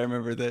bit that I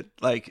remember that,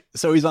 like,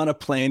 so he's on a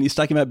plane. He's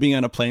talking about being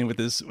on a plane with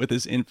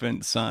his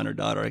infant son or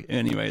daughter,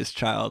 anyway, his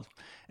child.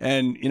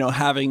 And, you know,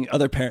 having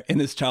other parents,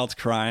 and his child's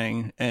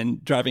crying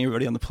and driving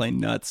everybody on the plane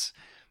nuts.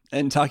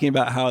 And talking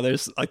about how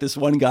there's, like, this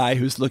one guy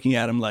who's looking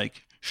at him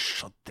like,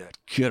 shut that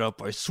kid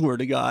up, I swear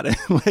to God.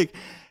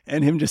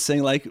 And him just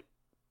saying, like,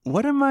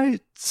 what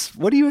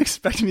do you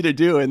expect me to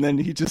do? And then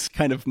he just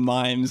kind of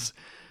mimes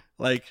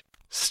like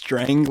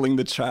strangling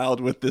the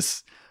child with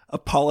this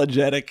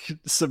apologetic,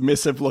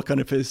 submissive look on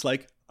his face,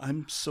 like,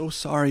 I'm so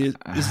sorry.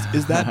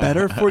 Is that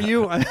better for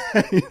you?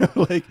 You know,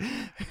 like,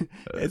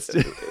 it's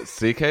just...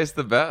 CK's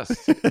the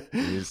best.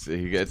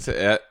 He gets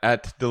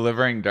at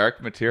delivering dark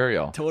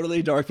material.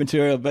 Totally dark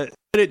material, but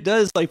it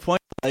does like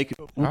point like.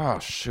 Oh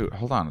shoot!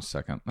 Hold on a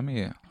second. Let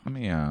me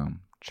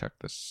check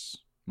this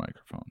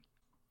microphone.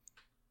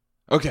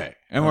 Okay,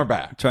 and we're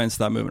back. Try and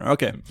stop moving.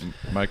 Okay.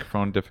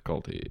 Microphone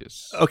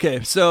difficulties.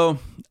 Okay, so,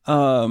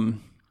 but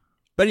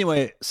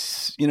anyway,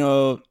 you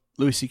know,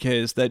 Louis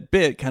C.K.'s that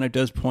bit kind of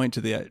does point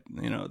to the,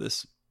 you know,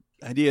 this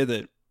idea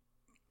that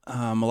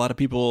a lot of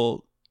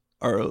people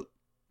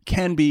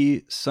can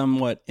be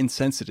somewhat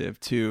insensitive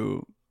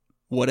to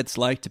what it's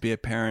like to be a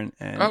parent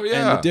and,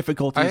 and the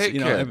difficulties. I hate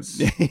kids.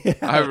 Yeah.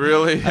 I'm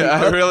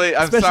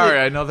sorry.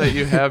 I know that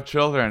you have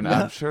children.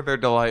 Yeah. I'm sure they're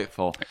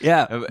delightful.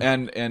 Yeah.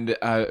 And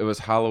it was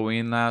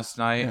Halloween last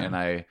night, and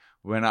I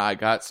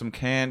got some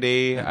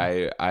candy.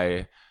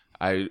 I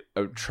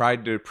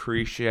tried to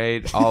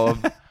appreciate all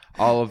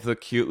of the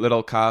cute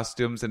little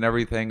costumes and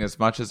everything as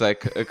much as I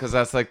could, because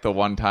that's like the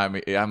one time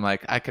I'm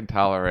like, I can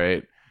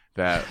tolerate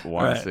that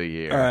once a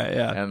year. All right,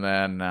 yeah. And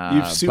then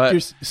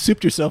you've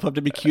souped yourself up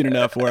to be cute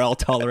enough where I'll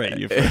tolerate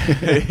you.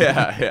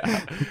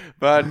 Yeah.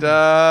 But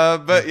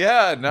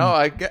yeah, no,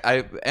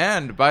 I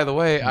and by the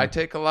way, I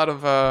take a lot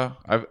of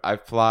I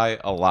fly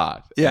a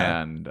lot.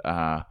 Yeah. And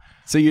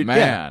so you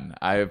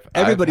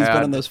everybody's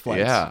been on those flights.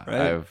 Yeah.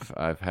 Right?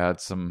 I've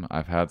had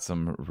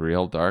some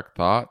real dark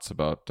thoughts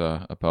about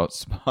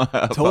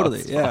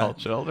small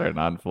children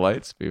on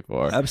flights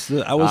before.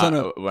 Absolutely. I was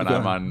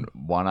I'm on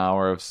 1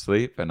 hour of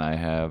sleep and I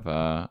have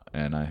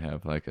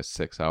like a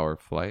 6-hour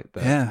flight.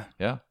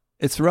 Yeah.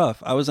 It's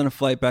rough. I was on a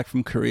flight back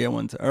from Korea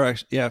once, or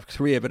actually,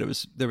 Korea, but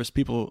there was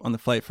people on the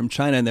flight from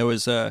China, and there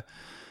was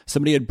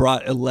somebody had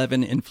brought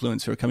 11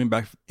 infants who were coming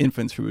back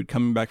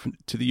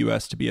to the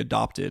U.S. to be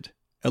adopted.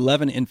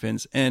 11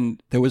 infants,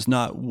 and there was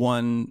not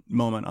one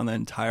moment on the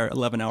entire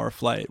 11-hour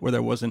flight where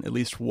there wasn't at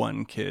least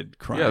one kid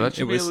crying. Yeah, that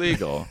should be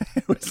illegal.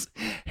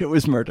 It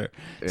was murder.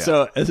 Yeah.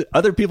 So as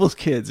other people's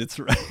kids, it's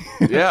right.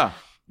 Yeah.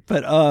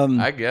 But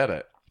I get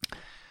it.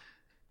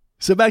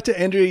 So back to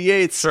Andrea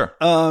Yates. Sure.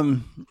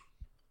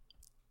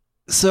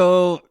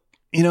 So,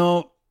 you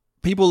know,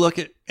 people look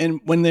at, and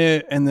when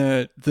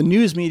the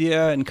news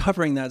media and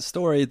covering that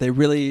story,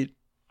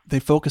 they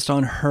focused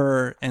on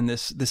her and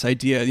this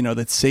idea, you know,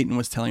 that Satan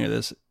was telling her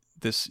this,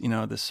 you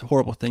know, this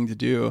horrible thing to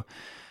do.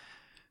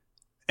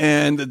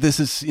 And this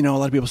is, you know, a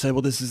lot of people say,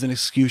 well, this is an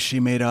excuse she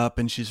made up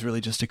and she's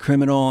really just a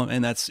criminal.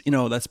 And that's, you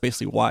know, that's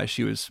basically why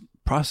she was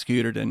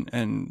prosecuted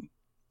and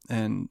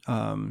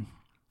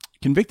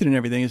convicted and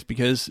everything, is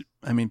because,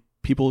 I mean,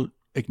 people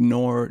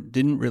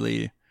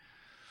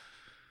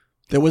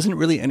there wasn't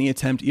really any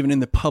attempt, even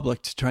in the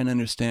public, to try and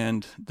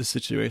understand the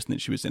situation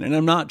that she was in. And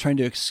I'm not trying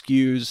to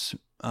excuse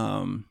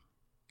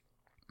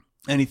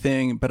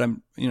anything, but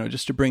I'm, you know,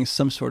 just to bring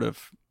some sort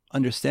of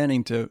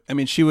understanding to, I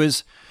mean, she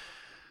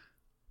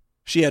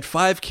had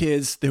 5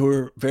 kids. They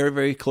were very,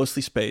 very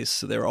closely spaced.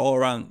 So they were all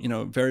around, you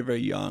know, very,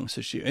 very young. So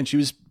she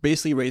was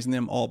basically raising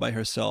them all by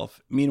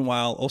herself.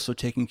 Meanwhile, also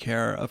taking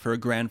care of her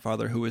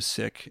grandfather who was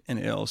sick and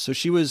ill. So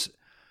she was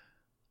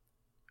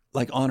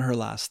like on her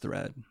last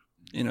thread,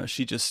 you know,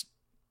 she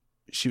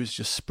was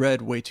just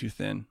spread way too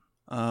thin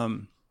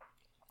in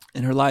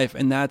her life.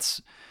 And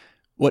that's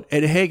what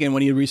Ed Hagen,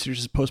 when he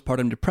researches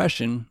postpartum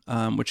depression,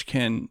 which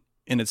can,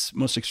 in its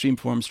most extreme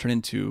forms, turn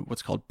into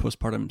what's called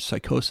postpartum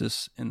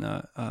psychosis in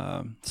the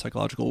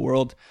psychological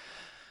world.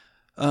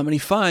 And he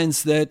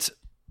finds that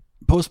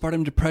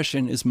postpartum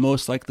depression is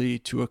most likely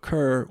to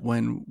occur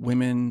when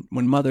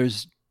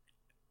mothers,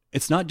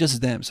 it's not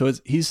just them. So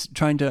he's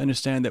trying to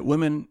understand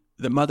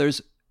that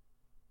mothers,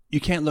 you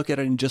can't look at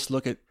it and just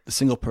look at the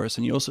single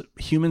person.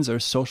 Humans are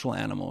social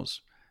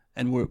animals.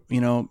 And we're,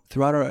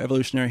 throughout our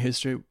evolutionary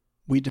history,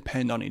 we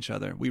depend on each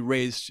other. We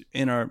raised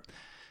in our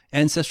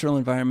ancestral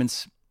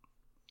environments,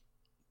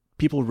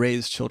 people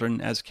raised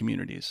children as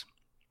communities.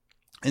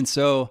 And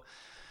so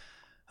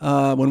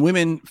when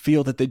women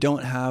feel that they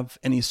don't have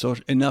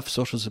enough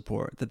social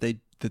support, that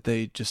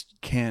they just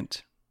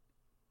can't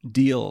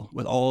deal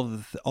with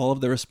all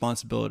of the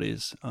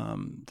responsibilities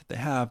that they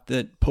have,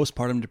 that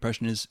postpartum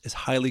depression is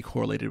highly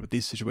correlated with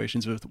these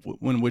situations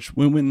which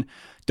women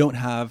don't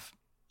have.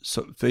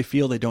 So they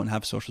feel they don't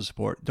have social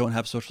support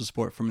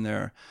from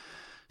their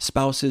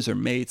spouses or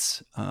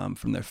mates,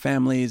 from their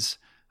families,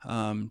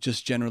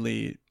 just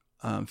generally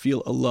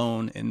feel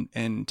alone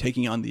and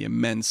taking on the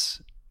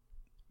immense,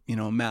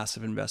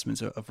 massive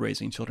investments of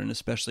raising children,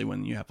 especially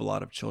when you have a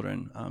lot of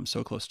children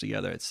so close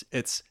together.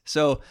 It's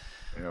so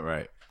yeah,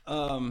 right.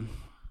 And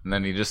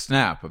then you just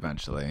snap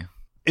eventually.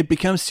 It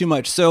becomes too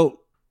much. So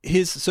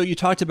you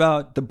talked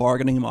about the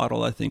bargaining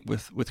model, I think,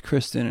 with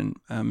Kristen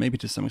and maybe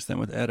to some extent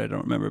with Ed. I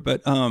don't remember,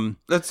 but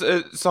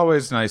it's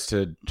always nice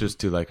to just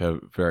do like a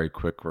very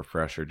quick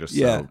refresher. Just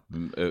so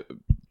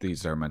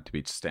these are meant to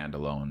be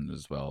standalone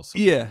as well. So.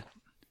 Yeah.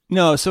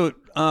 No, so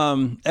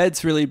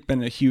Ed's really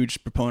been a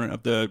huge proponent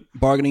of the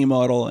bargaining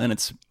model, and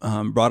it's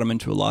brought him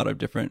into a lot of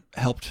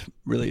helped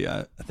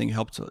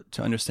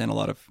to understand a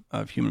lot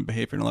of human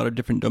behavior in a lot of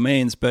different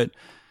domains, but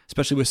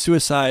especially with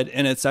suicide.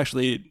 And it's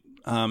actually,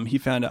 he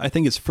found, I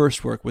think his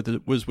first work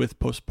was with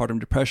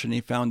postpartum depression.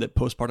 He found that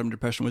postpartum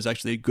depression was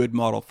actually a good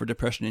model for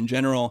depression in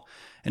general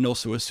and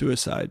also with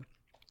suicide.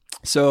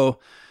 So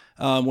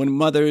when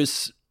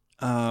mothers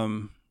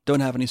don't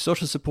have any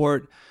social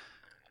support,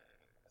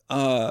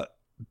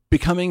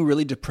 becoming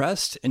really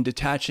depressed and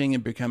detaching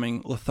and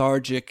becoming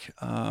lethargic,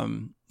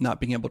 not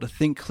being able to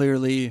think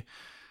clearly,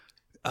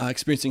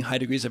 experiencing high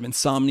degrees of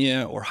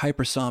insomnia or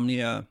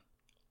hypersomnia,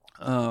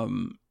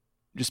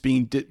 just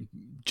being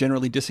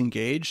generally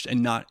disengaged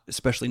and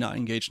especially not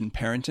engaged in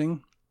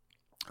parenting.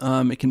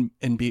 It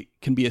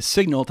can be a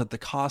signal that the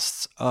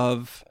costs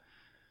of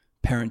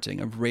parenting,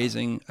 of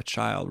raising a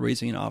child,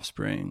 raising an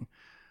offspring,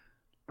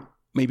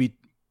 may be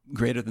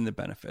greater than the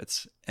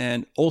benefits.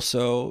 And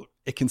also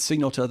it can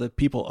signal to other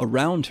people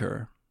around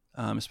her,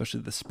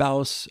 especially the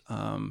spouse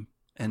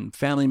and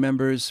family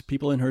members,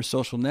 people in her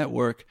social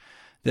network,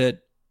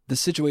 that the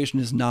situation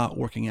is not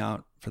working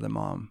out for the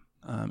mom.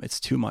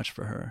 It's too much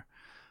for her.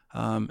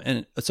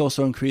 And it's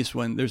also increased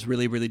when there's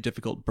really, really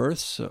difficult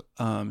births.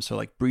 So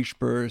like breech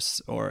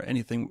births or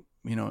anything,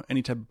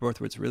 any type of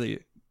birth where it's really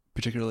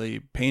particularly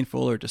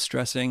painful or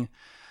distressing,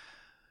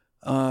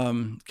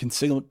 can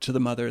signal to the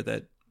mother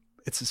that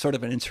it's a sort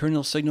of an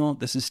internal signal.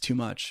 This is too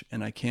much,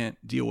 and I can't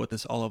deal with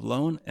this all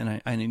alone,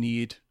 and I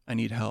need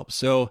help.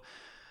 So,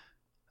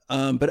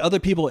 but other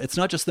people, it's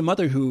not just the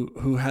mother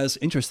who has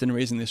interest in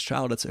raising this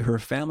child. It's her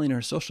family and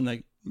her social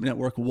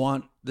network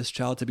want this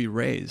child to be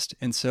raised.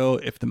 And so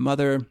if the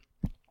mother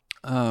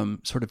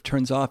sort of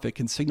turns off, it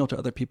can signal to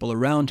other people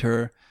around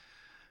her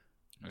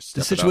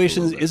the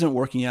situation isn't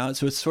working out.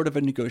 So it's sort of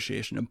a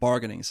negotiation, a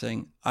bargaining,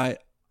 saying,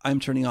 I'm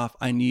turning off,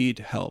 I need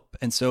help.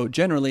 And so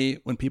generally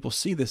when people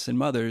see this in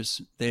mothers,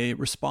 they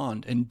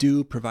respond and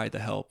do provide the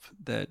help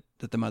that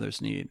the mothers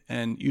need.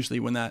 And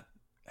usually when that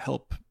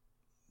help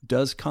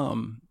does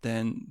come,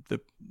 then the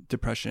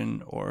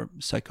depression or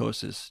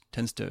psychosis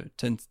tends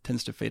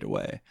to fade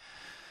away.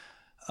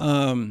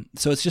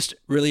 So it's just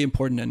really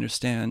important to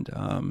understand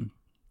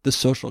the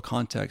social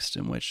context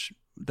in which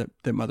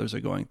the mothers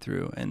are going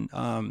through. And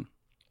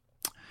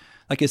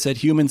like I said,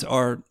 humans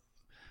are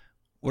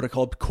what are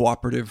called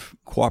cooperative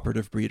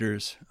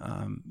breeders.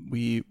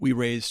 We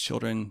raise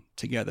children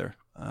together.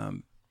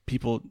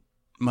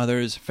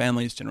 Mothers,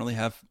 families generally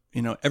have,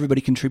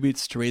 everybody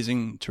contributes to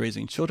raising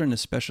children,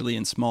 especially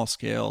in small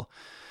scale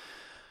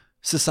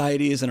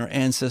societies and our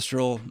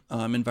ancestral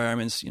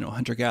environments,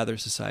 hunter-gatherer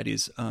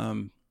societies.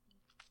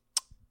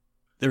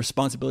 The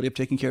responsibility of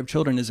taking care of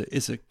children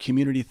is a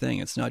community thing.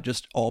 It's not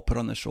just all put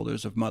on the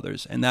shoulders of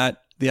mothers. And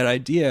that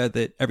idea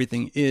that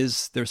everything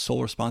is their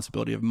sole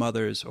responsibility of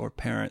mothers or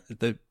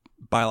the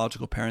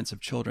biological parents of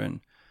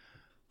children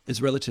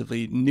is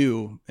relatively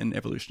new in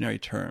evolutionary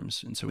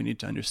terms. And so we need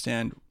to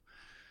understand,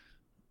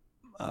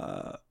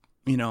 that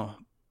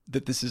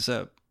this is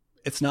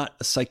it's not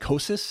a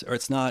psychosis, or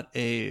it's not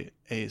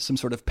some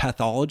sort of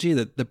pathology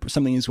that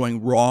something is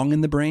going wrong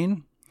in the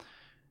brain.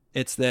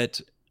 It's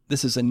that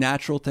this is a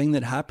natural thing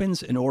that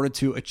happens in order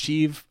to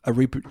achieve a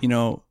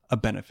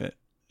benefit,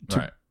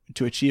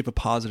 to achieve a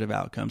positive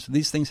outcome. So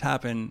these things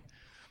happen.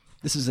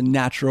 This is a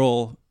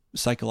natural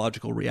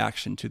psychological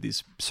reaction to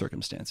these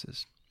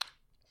circumstances.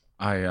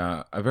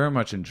 I very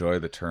much enjoy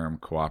the term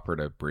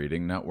cooperative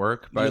breeding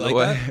network, by the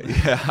way.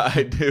 Yeah,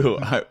 I do.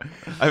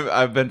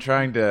 I've been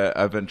trying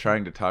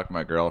to talk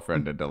my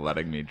girlfriend into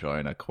letting me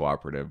join a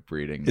cooperative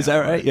breeding network. Is that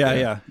right?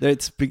 Yeah.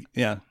 It's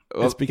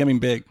becoming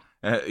big.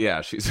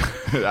 Yeah, she's.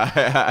 I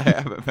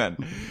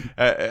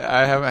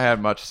haven't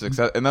had much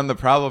success, and then the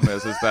problem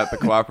is that the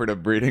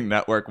cooperative breeding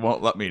network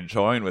won't let me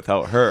join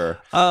without her.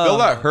 They'll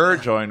let her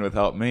join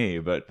without me,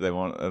 but they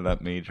won't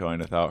let me join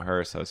without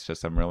her. So it's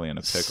just I'm really in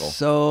a pickle.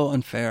 So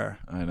unfair.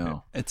 I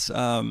know. It's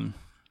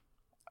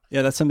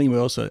yeah, that's something we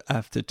also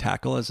have to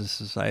tackle as a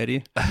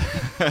society.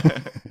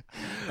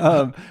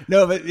 No,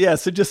 but yeah.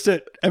 So just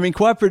to, I mean,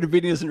 cooperative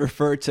breeding doesn't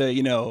refer to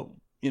you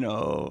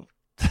know.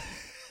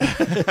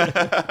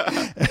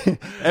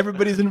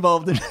 Everybody's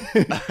involved in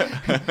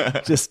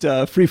just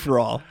free for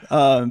all,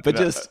 but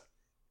just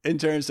in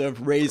terms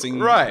of raising,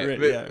 right?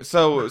 Yeah.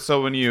 So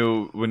when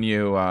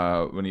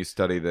you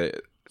study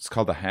it's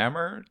called the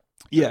hammer.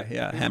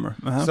 Yeah, hammer.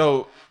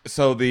 Uh-huh.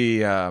 So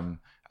the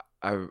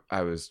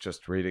I was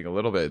just reading a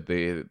little bit.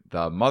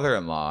 The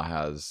mother-in-law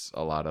has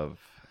a lot of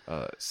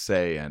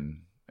say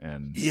in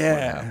what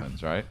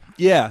happens, right?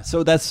 Yeah.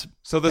 So this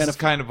is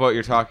kind of what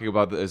you're talking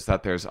about, is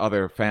that there's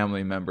other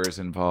family members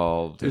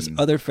involved. There's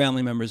other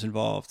family members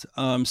involved.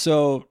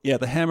 So yeah,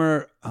 the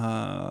hammer,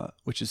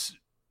 this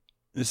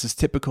is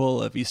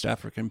typical of East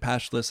African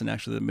pastoralists, and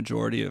actually the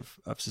majority of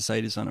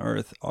societies on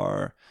Earth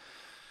are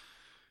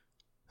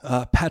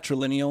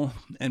patrilineal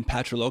and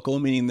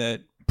patrilocal, meaning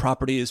that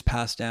property is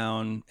passed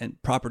down,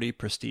 and property,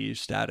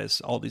 prestige,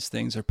 status, all these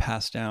things are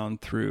passed down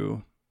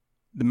through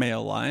the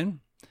male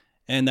line,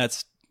 and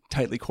that's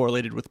tightly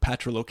correlated with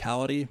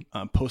patrilocality,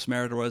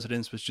 post-marital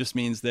residence, which just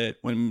means that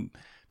when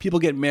people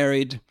get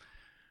married,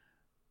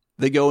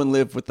 they go and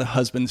live with the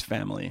husband's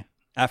family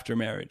after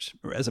marriage,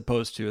 as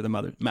opposed to the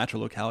mother.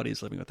 Matrilocality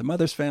is living with the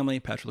mother's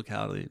family,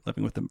 patrilocality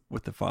living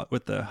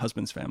with the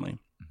husband's family.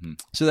 Mm-hmm.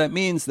 So that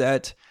means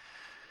that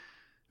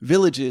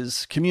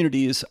villages,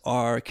 communities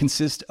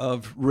consist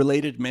of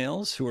related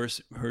males who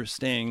are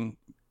staying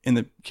in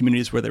the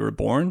communities where they were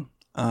born,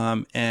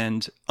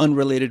 and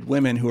unrelated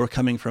women who are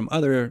coming from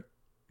other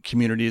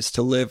communities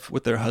to live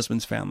with their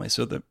husband's family.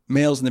 So the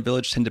males in the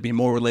village tend to be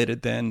more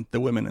related than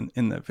the women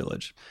in the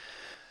village.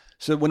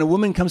 So when a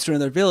woman comes to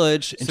another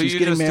village and she's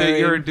getting married,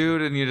 you're a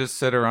dude and you just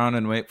sit around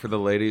and wait for the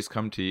ladies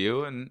come to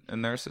you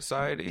in their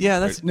society. Yeah,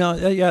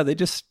 they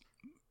just.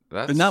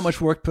 There's not much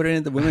work put in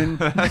it. The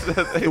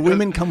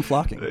women come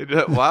flocking.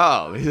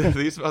 Wow,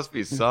 these must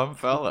be some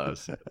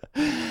fellas.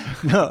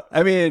 No,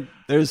 I mean,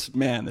 there's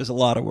a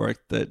lot of work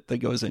that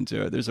goes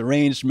into it. There's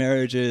arranged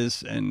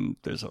marriages, and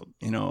there's a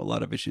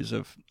lot of issues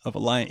of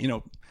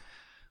alliance.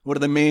 What are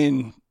the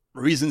main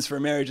reasons for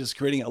marriage is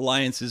creating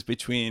alliances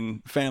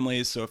between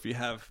families. So if you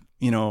have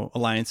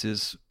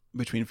alliances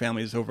between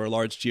families over a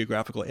large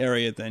geographical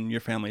area, then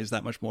your family is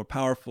that much more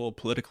powerful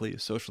politically,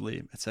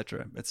 socially, et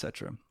cetera, et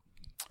cetera.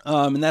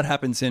 And that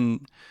happens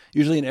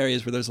usually in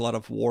areas where there's a lot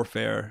of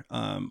warfare.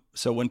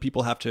 So when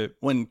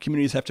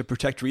communities have to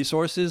protect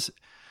resources, it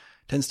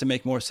tends to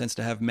make more sense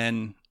to have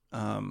men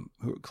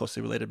who are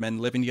closely related men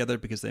living together,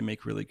 because they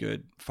make really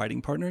good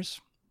fighting partners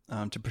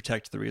to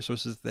protect the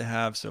resources that they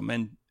have. So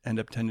men end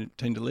up tending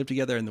to live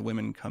together, and the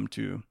women come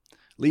to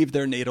leave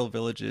their natal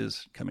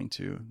villages, coming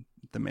to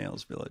the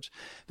male's village.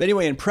 But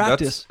anyway, in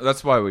practice,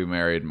 that's why we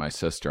married my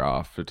sister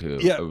off to.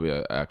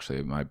 Yeah.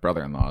 Actually, my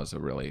brother-in-law is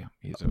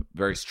he's a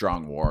very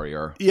strong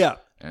warrior. Yeah,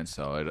 and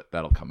so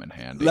that'll come in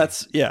handy.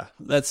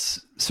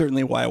 That's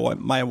certainly why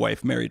my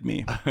wife married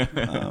me.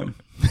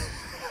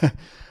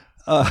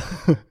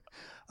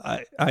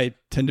 I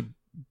tend to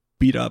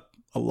beat up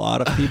a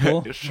lot of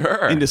people,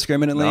 sure,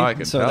 indiscriminately. No, I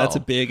can tell. That's a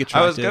big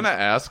attractive. I was gonna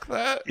ask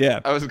that. Yeah,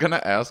 I was gonna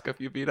ask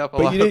if you beat up a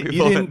lot of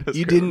people.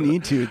 You didn't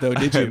need to, though,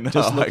 did you?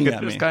 Just looking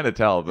at me, just kind of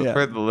tell. But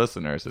for the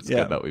listeners, it's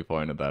good that we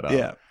pointed that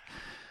out.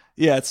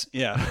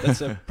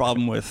 That's a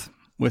problem with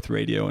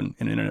radio and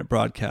internet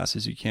broadcasts,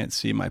 is you can't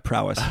see my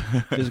prowess,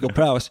 physical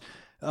prowess.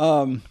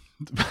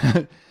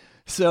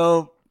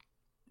 So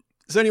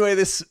anyway,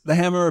 the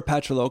hammer are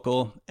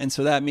patrilocal, and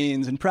so that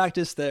means in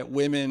practice that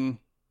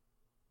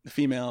the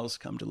females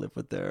come to live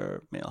with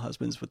their male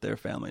husbands, with their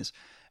families.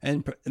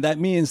 And that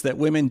means that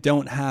women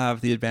don't have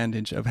the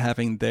advantage of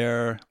having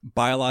their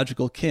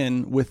biological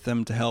kin with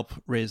them to help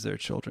raise their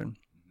children.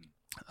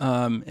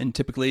 And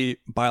typically,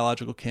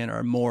 biological kin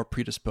are more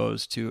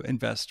predisposed to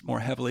invest more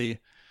heavily.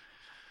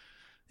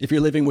 If you're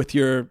living with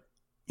your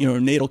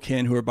natal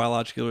kin who are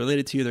biologically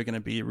related to you, they're going to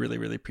be really,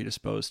 really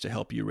predisposed to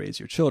help you raise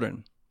your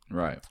children.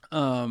 Right.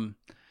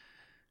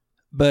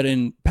 But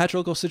in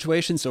patriarchal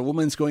situations, so a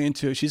woman's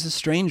she's a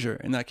stranger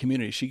in that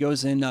community. She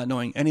goes in not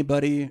knowing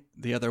anybody,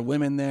 the other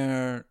women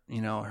there,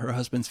 her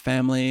husband's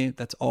family,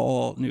 that's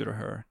all new to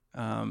her.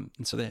 And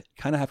so they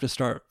kind of have to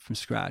start from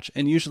scratch.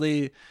 And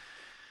usually,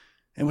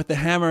 and with the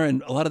hammer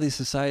and a lot of these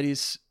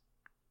societies,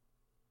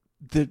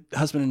 the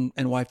husband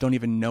and wife don't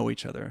even know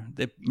each other.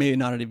 They may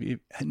not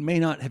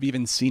have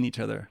even seen each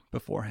other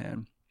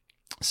beforehand.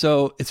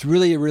 So it's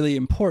really, really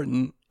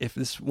important if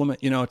this woman,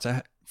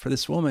 for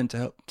this woman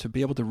to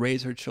be able to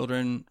raise her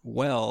children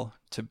well,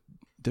 to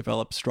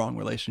develop strong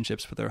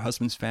relationships with her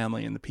husband's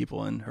family and the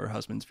people in her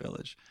husband's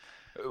village.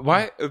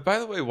 By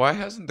the way, why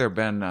hasn't there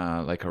been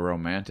like a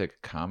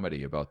romantic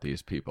comedy about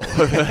these people?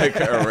 Like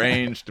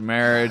arranged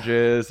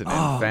marriages and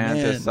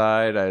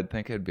infanticide. I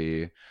think it'd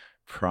be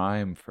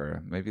prime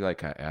for maybe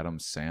like a Adam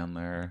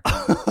Sandler.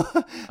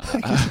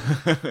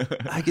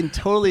 I can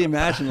totally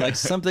imagine like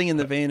something in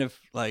the vein of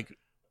like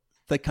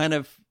the kind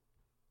of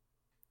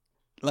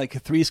like a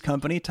Three's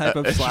Company type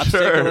of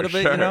slapstick a little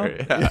bit, you know?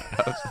 Yeah,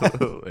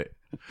 absolutely.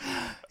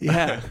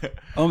 Yeah.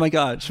 Oh my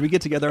God. Should we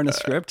get together on a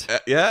script?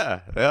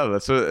 Yeah.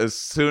 That's what, as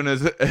soon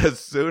as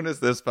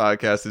this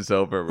podcast is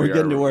over, we're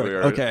getting to work.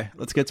 Okay,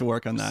 let's get to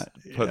work on that.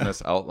 Putting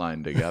this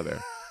outline together.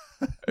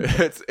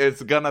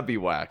 It's gonna be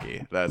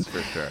wacky, that's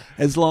for sure.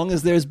 As long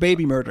as there's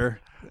baby murder.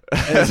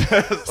 That's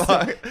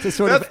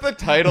the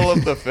title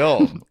of the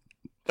film.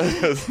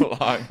 As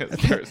long as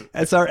there's...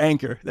 That's our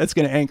anchor. That's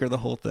going to anchor the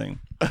whole thing.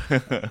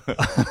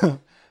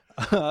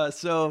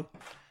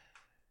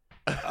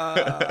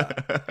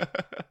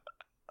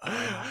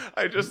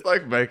 I just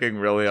like making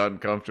really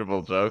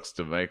uncomfortable jokes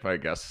to make my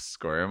guests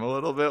squirm a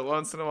little bit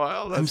once in a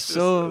while.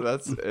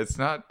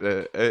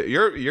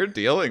 You're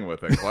dealing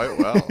with it quite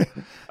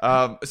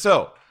well.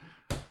 So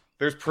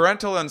there's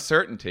parental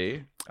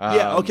uncertainty.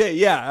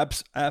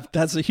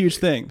 That's a huge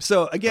thing.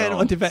 So again,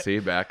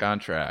 back on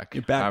track.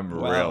 You're back. I'm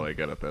really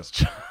good at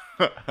this.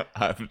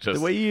 I'm just the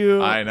way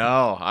you. I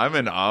know. I'm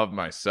in awe of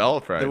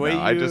myself right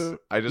now. I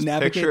just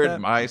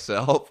pictured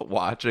myself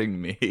watching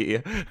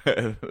me.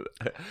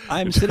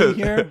 I'm sitting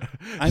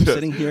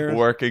here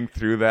working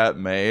through that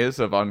maze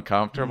of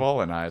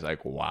uncomfortable, and I was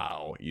like,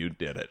 "Wow, you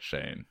did it,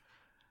 Shane."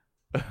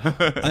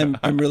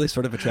 I'm really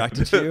sort of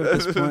attracted to you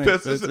at this point.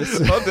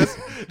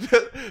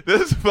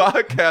 This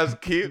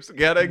podcast keeps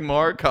getting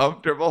more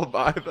comfortable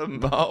by the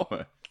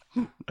moment.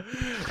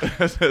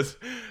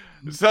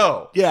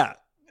 Yeah.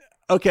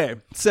 Okay,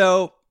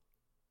 so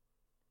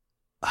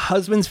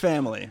husband's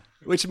family,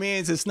 which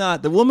means it's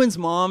not the woman's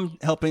mom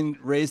helping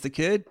raise the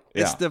kid.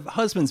 It's the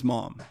husband's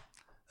mom,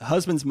 the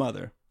husband's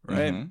mother,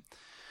 right? Mm-hmm.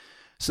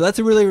 So that's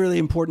a really, really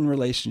important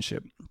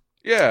relationship.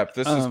 Yeah, if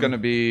this is going to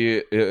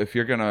be, if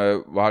you're going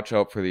to watch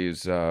out for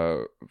these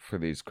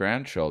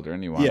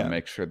grandchildren, you want to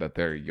make sure that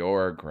they're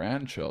your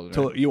grandchildren.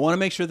 So you want to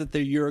make sure that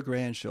they're your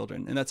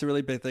grandchildren, and that's a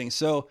really big thing.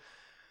 So,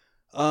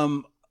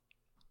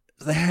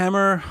 the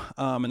Hammer,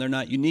 and they're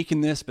not unique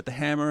in this, but the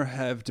Hammer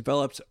have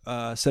developed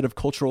a set of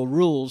cultural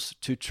rules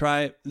to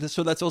try.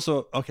 So that's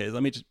also, okay,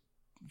 let me just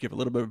give a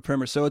little bit of a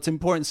primer. So it's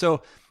important.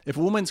 So if a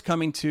woman's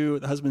coming to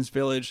the husband's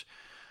village,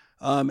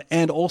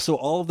 and also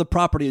all of the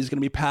property is going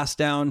to be passed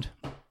down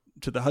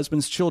to the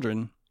husband's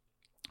children,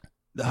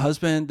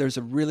 there's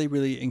a really,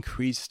 really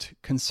increased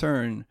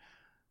concern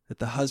that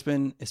the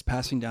husband is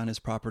passing down his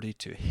property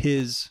to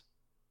his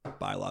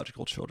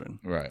biological children,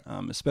 right?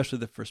 Especially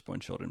the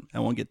firstborn children. I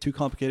won't get too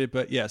complicated,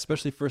 but yeah,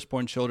 especially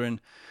firstborn children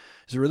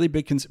is a really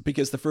big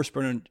because the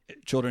firstborn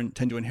children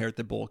tend to inherit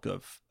the bulk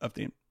of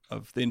the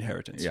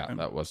inheritance. Yeah,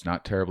 that was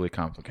not terribly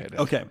complicated.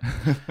 Okay,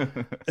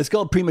 it's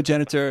called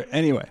primogeniture.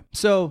 Anyway,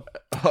 so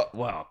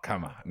well,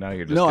 come on, now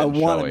you're just no. I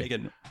want to make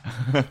it.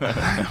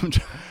 I'm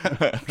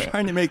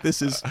trying to make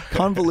this as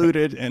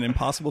convoluted and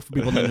impossible for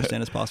people to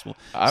understand as possible.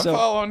 I'm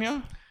following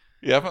you.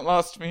 You haven't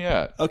lost me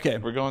yet. Okay.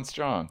 We're going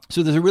strong.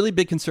 So there's a really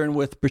big concern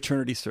with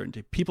paternity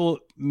certainty.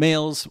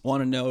 Males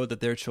want to know that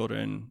their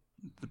children,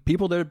 the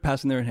people they're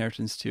passing their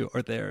inheritance to,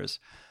 are theirs.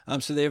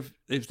 So they've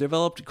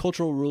developed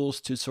cultural rules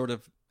to sort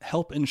of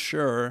help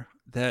ensure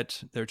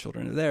that their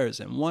children are theirs.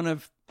 And one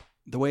of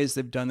the ways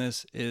they've done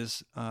this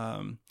is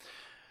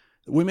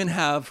women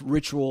have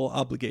ritual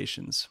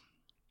obligations.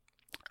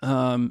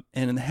 And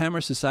in the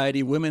Hammer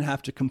Society, women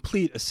have to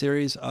complete a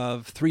series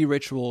of 3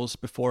 rituals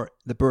before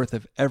the birth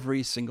of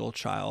every single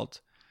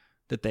child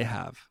that they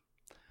have.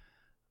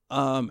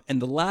 And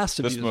the last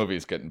of this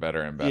movie's getting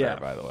better and better,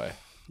 by the way.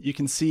 You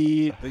can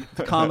see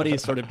the comedy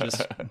sort of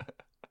just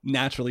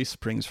naturally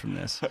springs from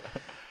this.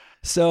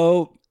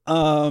 So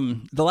the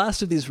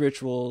last of these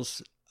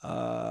rituals.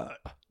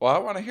 Well, I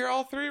want to hear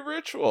all 3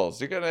 rituals.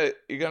 You're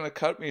gonna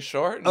cut me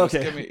short and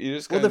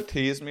just gonna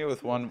tease me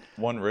with one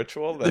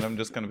ritual. Then I'm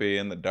just gonna be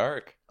in the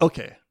dark.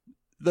 Okay,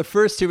 the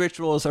first 2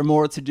 rituals are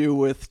more to do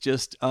with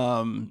just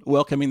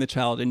welcoming the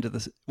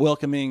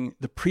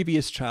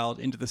previous child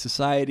into the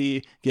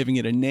society, giving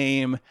it a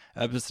name.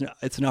 It's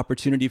an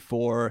opportunity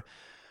for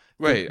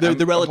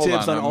the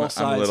relatives on all sides.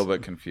 I'm a little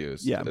bit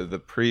confused. Yeah, the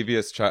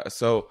previous child.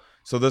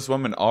 So this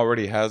woman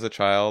already has a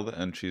child,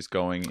 and she's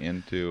going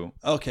into...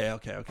 Okay.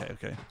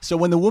 So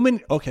when the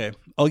woman... Okay,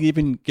 I'll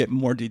even get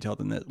more detailed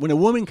than this. When a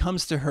woman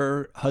comes to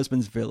her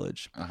husband's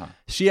village,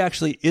 she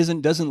actually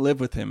doesn't live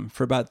with him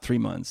for about 3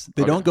 months.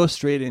 They don't go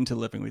straight into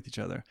living with each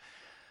other.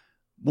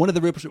 One of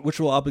the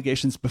ritual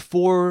obligations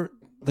before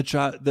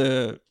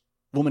the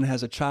woman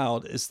has a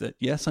child is that,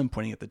 yes, I'm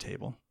pointing at the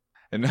table.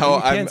 And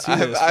now I'm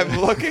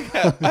looking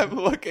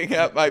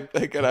at my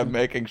thing, and I'm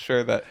making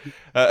sure that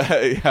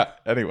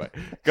anyway,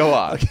 go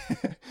on.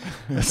 Okay.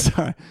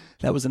 Sorry,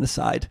 that was an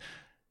aside.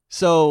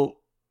 So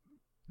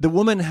the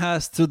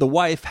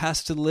wife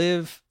has to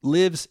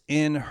lives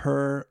in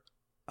her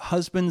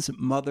husband's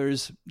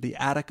mother's, the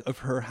attic of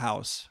her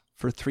house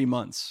for 3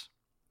 months.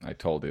 I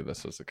told you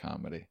this was a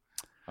comedy.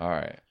 All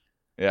right.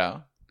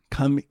 Yeah.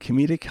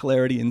 Comedic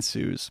hilarity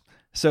ensues.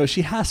 So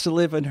she has to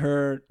live in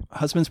her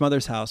husband's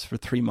mother's house for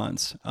 3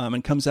 months,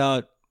 and comes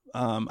out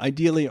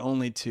ideally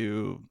only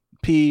to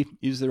pee,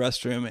 use the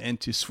restroom, and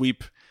to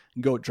sweep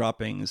goat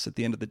droppings at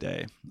the end of the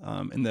day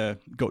in the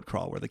goat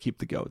crawl where they keep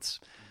the goats.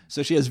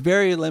 So she has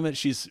very limited.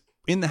 She's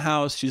in the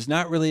house. She's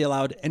not really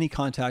allowed any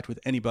contact with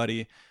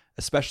anybody,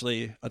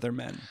 especially other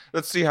men.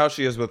 Let's see how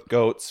she is with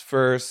goats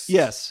first.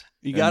 Yes,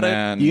 you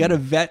gotta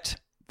vet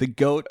the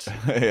goat.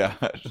 Yeah,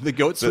 the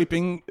goat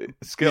sweeping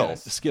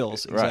skills.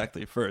 Skills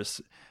exactly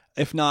first.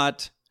 If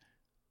not,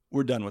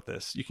 we're done with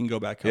this. You can go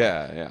back home.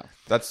 Yeah.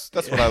 That's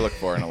what I look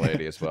for in a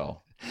lady as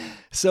well.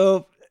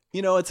 So,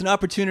 it's an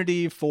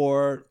opportunity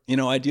for,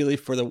 ideally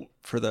for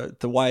the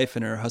wife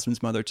and her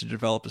husband's mother to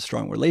develop a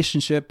strong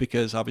relationship,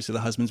 because obviously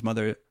the husband's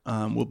mother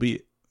will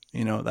be,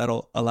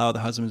 that'll allow the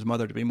husband's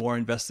mother to be more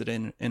invested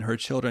in her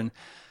children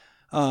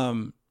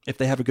if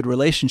they have a good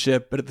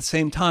relationship. But at the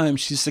same time,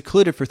 she's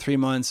secluded for 3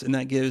 months, and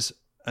that gives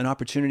an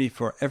opportunity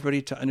for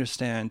everybody to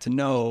understand, to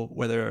know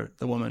whether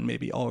the woman may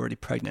be already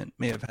pregnant,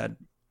 may have had,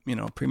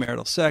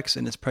 premarital sex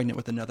and is pregnant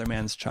with another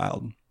man's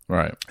child.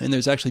 Right. And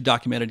there's actually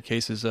documented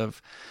cases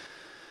of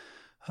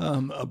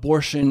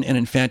abortion and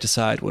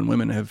infanticide when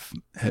women have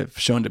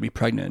shown to be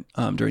pregnant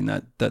during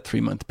that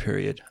 3-month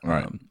period.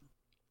 Right.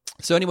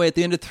 So anyway, at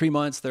the end of 3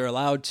 months, they're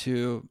allowed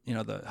to,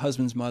 the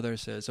husband's mother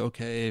says,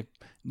 okay,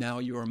 now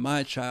you are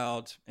my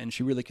child. And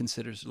she really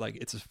considers like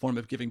it's a form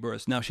of giving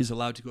birth. Now she's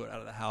allowed to go out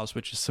of the house,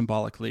 which is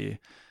symbolically,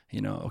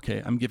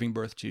 okay, I'm giving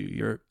birth to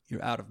you.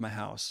 You're out of my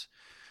house.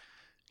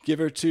 Give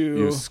her to...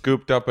 You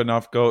scooped up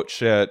enough goat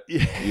shit.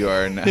 You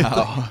are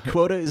now...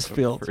 Quota is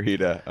filled.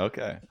 Frida.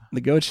 Okay.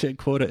 The goat shit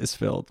quota is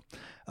filled.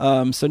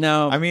 So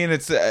now... I mean,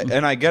 it's...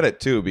 And I get it,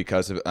 too,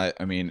 because,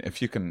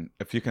 if you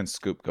can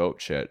scoop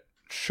goat shit,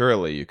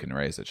 surely you can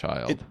raise a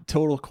child.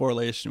 Total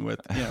correlation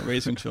with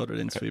raising children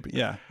and sweeping.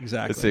 Yeah,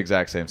 exactly. It's the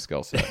exact same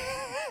skill set.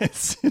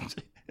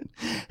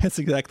 That's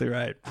exactly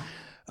right.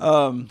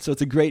 So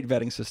it's a great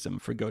vetting system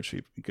for goat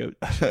sweeping skills.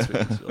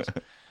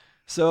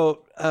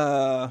 So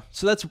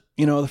that's,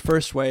 the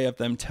first way of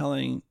them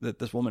telling that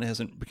this woman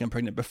hasn't become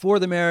pregnant before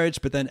the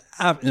marriage, but then,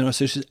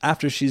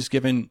 after she's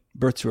given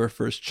birth to her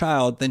first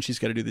child, then she's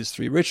got to do these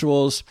 3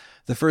 rituals,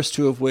 the first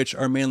 2 of which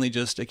are mainly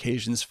just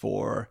occasions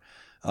for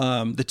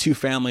the 2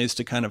 families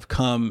to kind of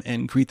come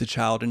and greet the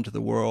child into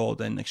the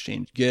world and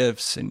exchange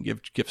gifts and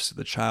give gifts to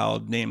the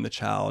child, name the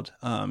child.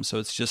 So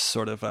it's just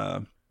sort of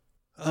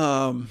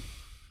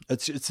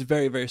it's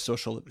very, very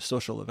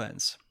social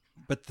events.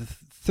 But the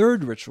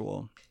 3rd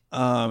ritual,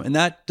 and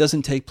that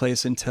doesn't take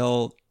place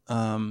until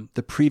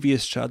the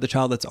previous child, the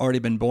child that's already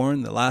been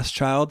born, the last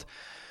child.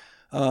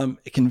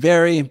 It can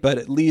vary, but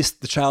at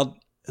least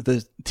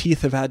the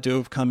teeth have had to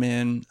have come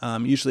in.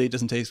 Usually it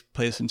doesn't take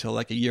place until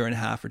like 1.5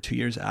 years or 2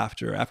 years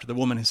after the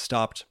woman has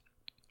stopped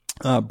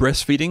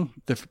breastfeeding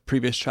the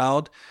previous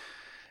child.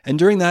 And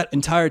during that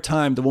entire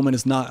time, the woman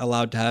is not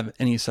allowed to have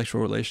any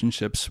sexual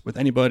relationships with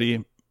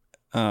anybody,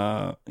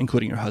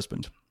 including her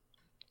husband.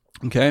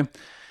 Okay?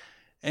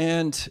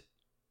 And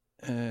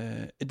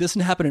it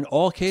doesn't happen in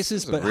all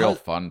cases, but it's a real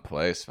fun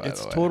place, by the way.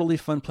 It's a totally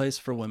fun place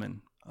for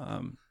women.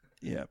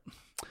 Yeah.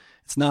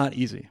 It's not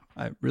easy.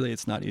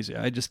 It's not easy.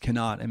 I just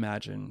cannot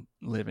imagine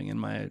living in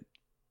my...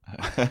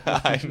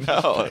 I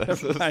know.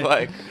 This is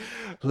like...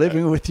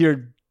 living with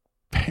your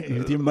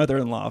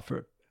mother-in-law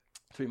for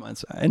 3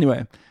 months.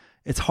 Anyway,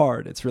 it's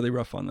hard. It's really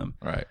rough on them.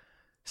 Right.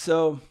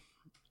 So...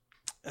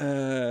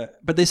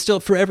 but they still,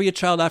 for every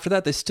child after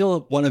that, they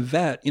still want to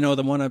vet, they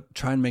want to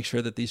try and make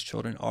sure that these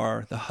children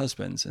are the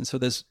husbands. And so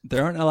they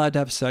aren't allowed to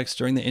have sex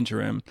during the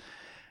interim.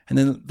 And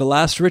then the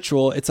last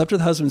ritual, it's up to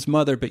the husband's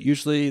mother, but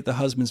usually the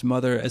husband's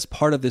mother, as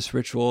part of this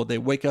ritual, they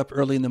wake up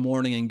early in the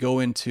morning and go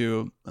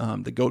into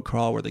the goat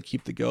crawl where they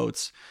keep the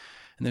goats.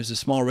 And there's a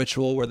small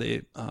ritual where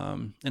they,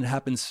 and it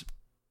happens,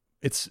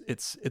 it's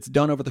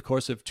done over the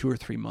course of 2 or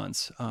 3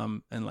 months.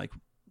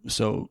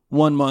 So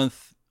 1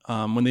 month,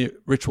 when the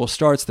ritual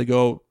starts, they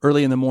go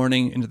early in the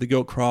morning into the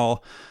goat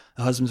crawl.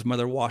 The husband's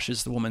mother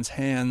washes the woman's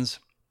hands,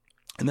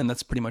 and then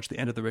that's pretty much the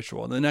end of the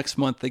ritual. And the next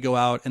month they go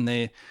out and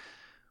they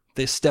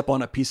step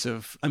on a piece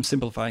of, I'm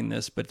simplifying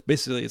this, but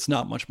basically it's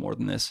not much more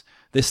than this.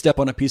 They step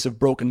on a piece of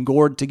broken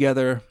gourd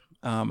together,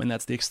 and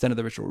that's the extent of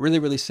the ritual. Really,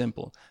 really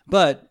simple.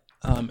 But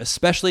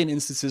especially in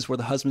instances where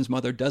the husband's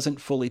mother doesn't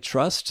fully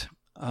trust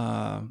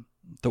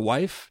the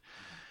wife,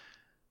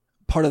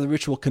 part of the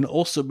ritual can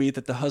also be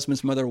that the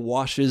husband's mother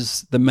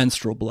washes the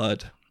menstrual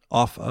blood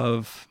off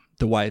of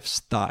the wife's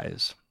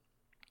thighs.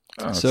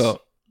 Oh,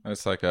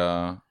 it's like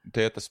a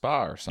day at the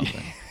spa or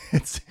something.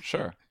 It's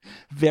sure.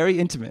 Very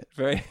intimate.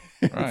 Very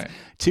right.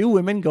 2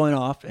 women going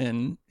off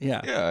and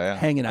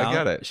hanging out. I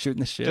get it. Shooting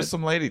the shit. Just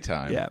some lady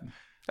time. Yeah.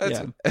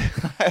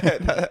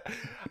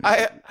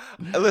 I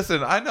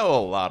listen. I know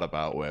a lot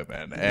about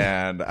women,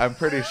 and I'm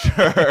pretty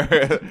sure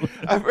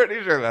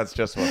that's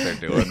just what they're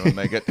doing when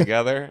they get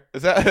together.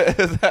 Is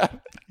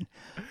that?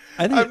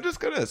 I'm just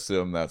gonna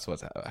assume that's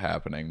what's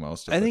happening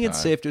most of the time. I think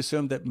it's safe to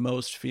assume that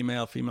most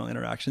female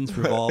interactions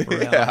revolve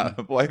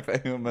around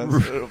wiping the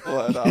menstrual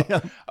blood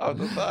off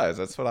the thighs.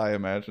 That's what I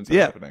imagine is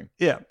happening.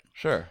 Yeah.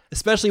 Sure.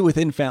 Especially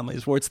within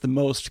families where it's the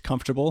most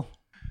comfortable.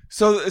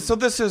 So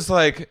this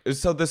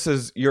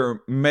is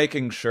you're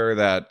making sure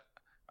that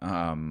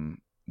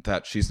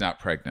that she's not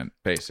pregnant,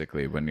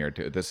 basically, when you're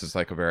this is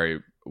like a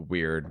very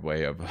weird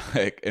way of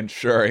like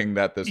ensuring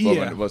that this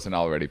woman wasn't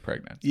already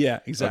pregnant. Yeah,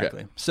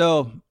 exactly. Okay.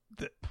 So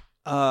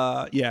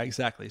yeah,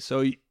 exactly.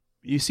 So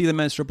you see the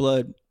menstrual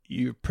blood,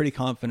 you're pretty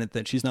confident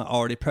that she's not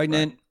already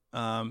pregnant.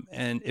 Right.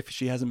 And if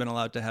she hasn't been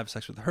allowed to have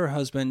sex with her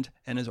husband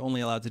and is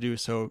only allowed to do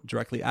so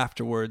directly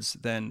afterwards,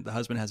 then the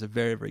husband has a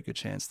very, very good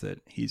chance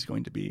that he's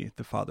going to be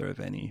the father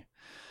of any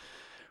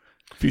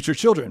future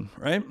children,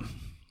 right?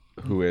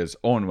 Who is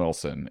Owen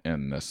Wilson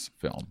in this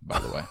film, by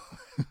the way.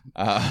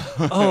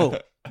 Oh,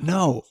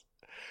 no.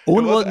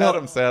 Owen Wilson.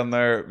 Adam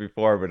Sandler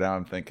before, but now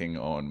I'm thinking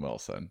Owen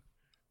Wilson.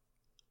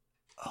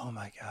 Oh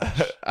my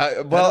gosh.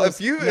 If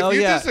you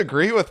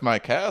disagree with my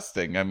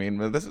casting, I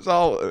mean, this is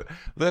all.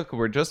 Look,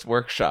 we're just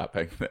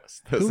workshopping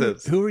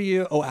this. Who are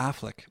you? Oh,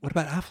 Affleck. What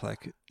about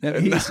Affleck?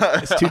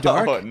 It's too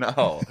dark. Oh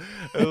no!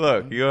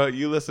 Look,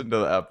 you listened to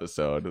the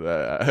episode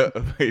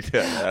that we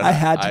did. I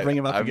had to bring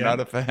him up again. I'm not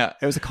a fan.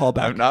 It was a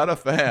callback. I'm not a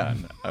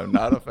fan. I'm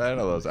not a fan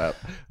of those apps.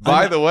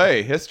 By the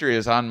way, history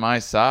is on my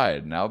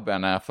side now.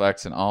 Ben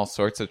Affleck's in all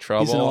sorts of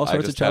trouble. He's in all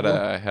sorts of trouble.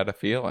 I had a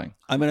feeling.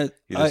 He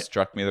just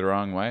struck me the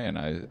wrong way, and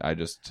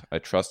I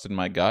trusted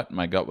my gut.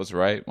 My gut was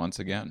right once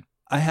again.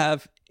 I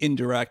have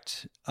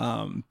indirect,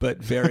 but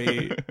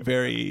very,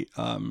 very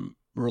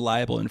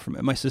reliable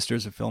information. My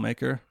sister's a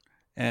filmmaker,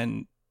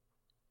 and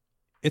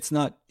it's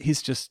not.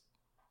 He's just.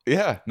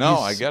 Yeah. No,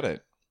 I get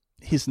it.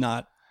 He's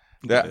not.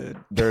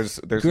 There's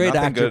great nothing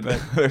actor, good.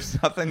 but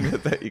There's nothing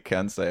good that you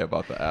can say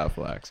about the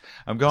Afflecks.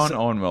 I'm going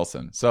Owen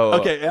Wilson. So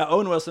okay, yeah,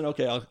 Owen Wilson.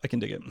 Okay, I can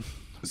dig it.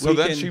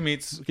 She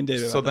meets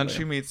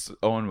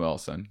Owen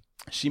Wilson.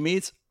 She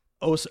meets.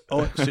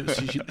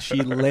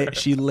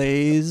 She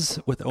lays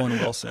with Owen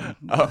Wilson.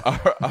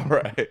 All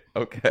right.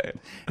 Okay.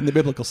 In the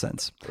biblical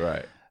sense.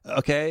 Right.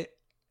 Okay.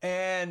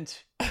 And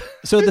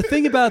so the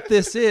thing about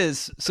this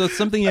is, so it's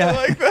something I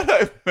like that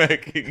I'm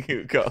making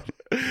you go.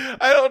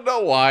 I don't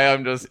know why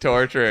I'm just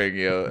torturing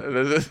you.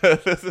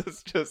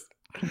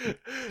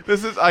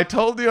 This is. I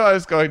told you I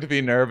was going to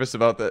be nervous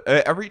about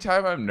every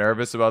time I'm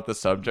nervous about the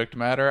subject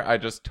matter, I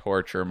just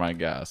torture my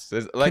guests.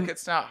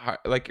 It's not hard.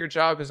 Like, your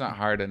job is not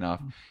hard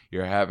enough.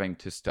 You're having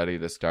to study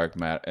this dark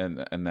matter,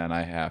 and then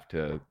I have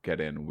to get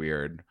in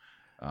weird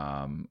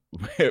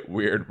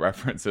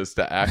references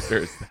to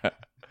actors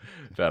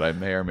that I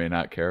may or may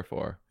not care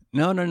for.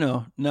 No.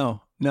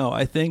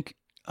 I think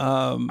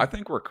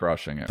we're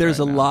crushing it. There's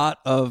right a now. lot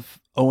of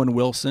Owen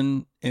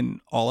Wilson in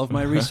all of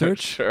my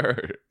research. Sure.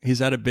 He's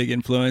had a big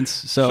influence.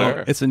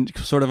 So It's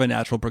sort of a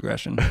natural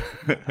progression.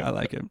 I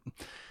like it.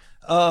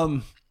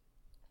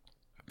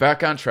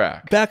 Back on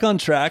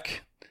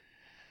track.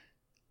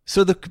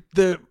 So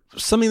the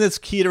something that's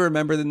key to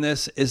remember in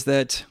this is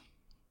that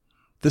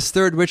this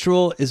third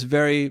ritual is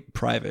very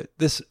private.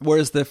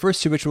 Whereas the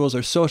first two rituals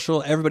are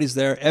social, everybody's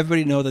there,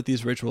 everybody knows that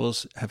these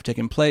rituals have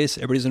taken place,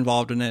 everybody's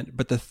involved in it.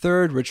 But the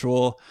third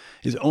ritual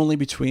is only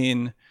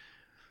between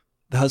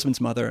the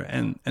husband's mother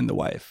and the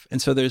wife. And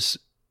so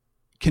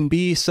can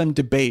be some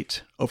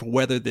debate over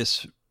whether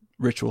this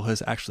ritual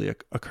has actually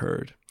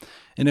occurred.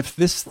 And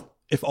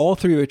if all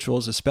three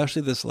rituals,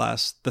 especially the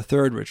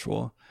third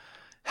ritual,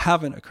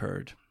 haven't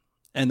occurred,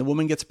 and the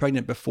woman gets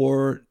pregnant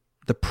before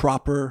the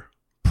proper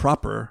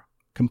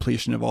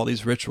completion of all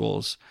these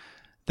rituals,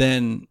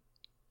 then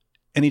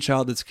any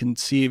child that's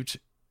conceived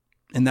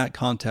in that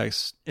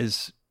context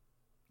is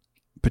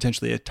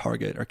potentially a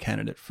target or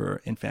candidate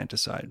for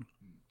infanticide.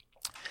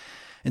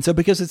 And so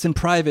because it's in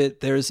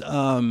private, there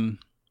can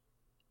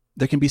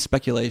be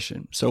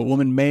speculation. So a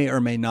woman may or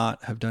may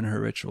not have done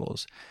her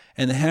rituals.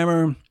 And the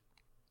hammer,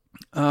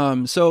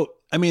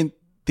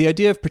 the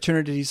idea of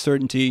paternity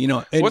certainty,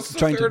 what's the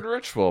third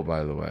ritual,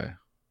 by the way?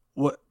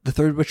 What the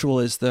third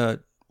ritual is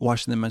the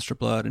washing the menstrual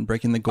blood and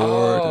breaking the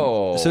gourd.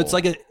 Oh. So it's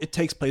like it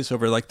takes place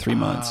over like 3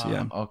 months.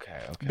 Yeah. Okay.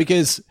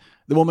 Because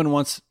the woman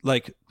wants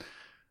like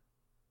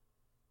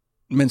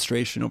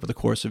menstruation over the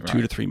course of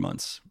 2 to 3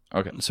 months.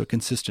 Okay. So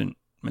consistent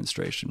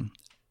menstruation.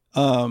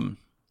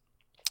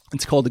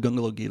 It's called the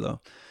Gungalo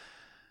Gilo.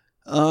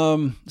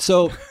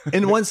 So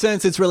in one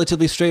sense, it's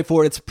relatively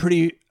straightforward. It's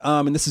pretty,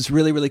 and this is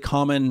really, really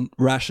common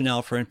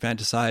rationale for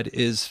infanticide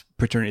is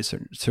paternity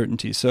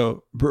certainty.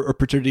 So, or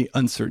paternity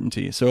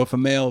uncertainty. So if a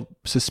male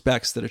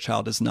suspects that a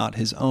child is not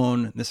his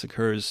own, this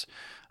occurs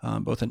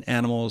both in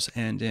animals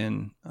and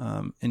in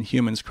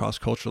humans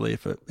cross-culturally.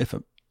 If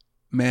a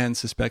man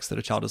suspects that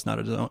a child is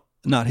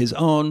not his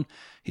own,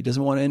 he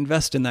doesn't want to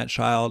invest in that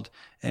child,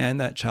 and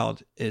that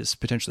child is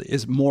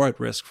more at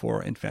risk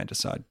for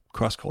infanticide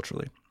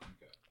cross-culturally.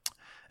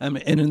 And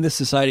in this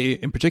society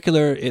in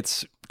particular,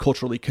 it's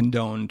culturally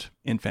condoned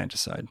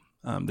infanticide.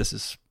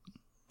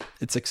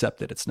 It's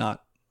accepted. It's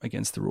not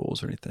against the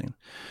rules or anything.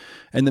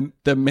 And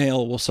the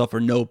male will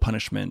suffer no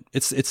punishment.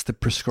 It's the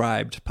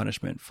prescribed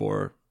punishment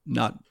for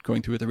not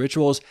going through with the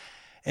rituals.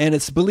 And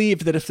it's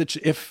believed that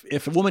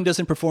if a woman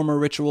doesn't perform her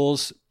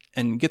rituals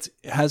and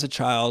has a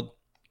child,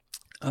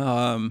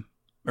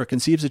 or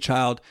conceives a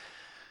child,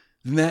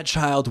 then that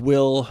child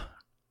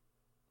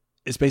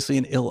is basically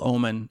an ill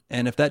omen.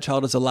 And if that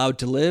child is allowed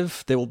to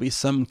live, there will be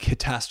some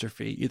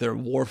catastrophe, either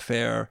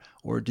warfare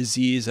or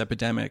disease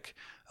epidemic,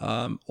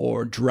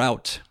 or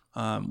drought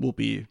will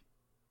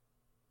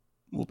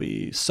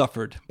be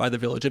suffered by the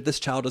village. If this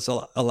child is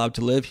allowed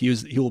to live,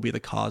 he will be the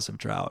cause of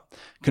drought.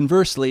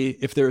 Conversely,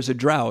 if there is a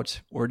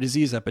drought or a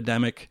disease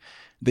epidemic,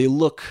 they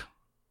look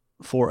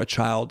for a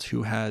child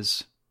who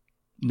has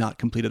not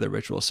completed their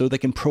rituals. So they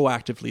can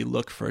proactively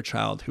look for a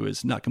child who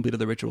has not completed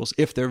their rituals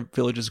if their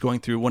village is going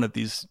through one of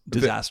these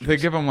disasters. They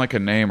give them like a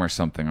name or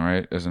something,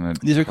 right? Isn't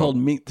it? These are called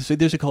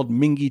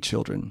Mingi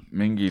children.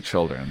 Mingi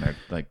children. They're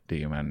like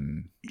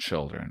demon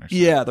children or something.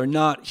 Yeah, they're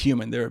not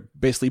human.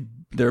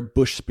 They're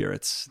bush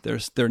spirits. They're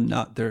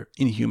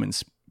inhuman.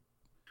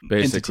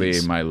 Basically,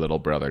 entities. my little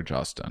brother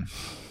Justin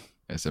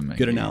is a Mingi.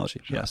 Good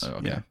analogy. child. Yes.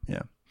 Okay.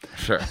 Yeah.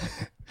 Sure.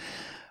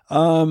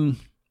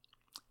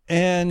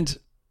 And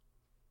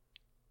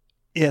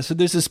yeah, so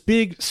there's this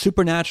big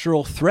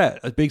supernatural threat,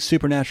 a big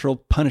supernatural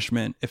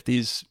punishment if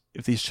these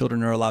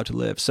children are allowed to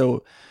live.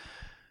 So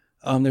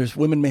there's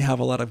women may have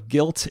a lot of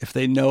guilt if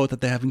they know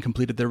that they haven't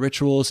completed their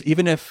rituals.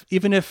 Even if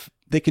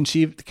they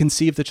conceive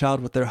the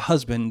child with their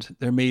husband,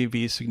 there may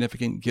be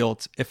significant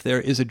guilt if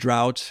there is a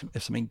drought,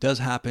 if something does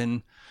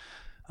happen.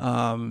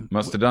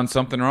 Must have done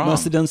something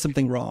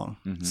wrong.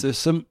 Mm-hmm. So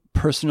some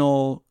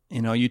personal,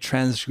 you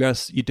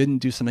transgress, you didn't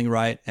do something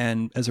right,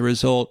 and as a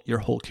result, your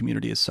whole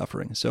community is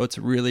suffering. So it's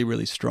a really,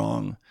 really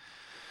strong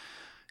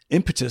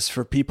impetus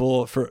for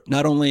people, for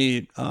not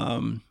only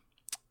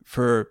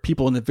for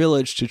people in the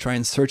village to try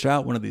and search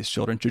out one of these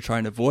children, to try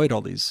and avoid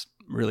all these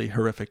really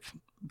horrific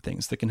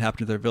things that can happen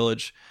to their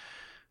village,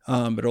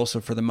 but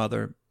also for the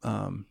mother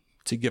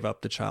to give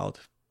up the child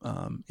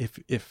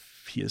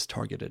if he is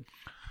targeted.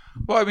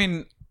 Well, I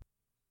mean,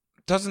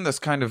 doesn't this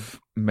kind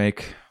of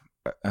make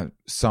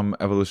some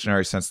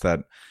evolutionary sense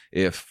that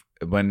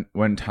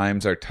when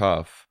times are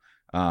tough,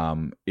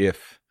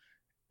 if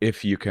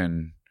you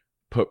can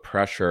put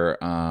pressure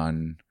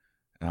on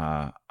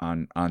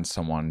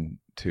someone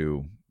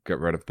to get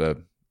rid of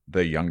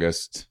the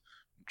youngest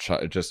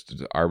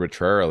just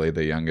arbitrarily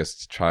the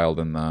youngest child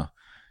in the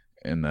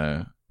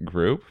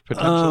group,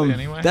 potentially,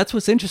 anyway? That's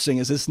what's interesting,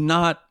 is it's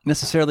not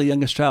necessarily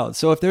youngest child.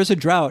 So if there's a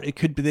drought,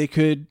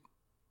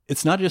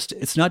 it's not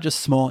just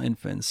small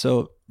infants.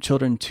 So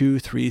children 2,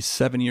 3,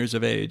 7 years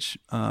of age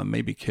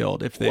may be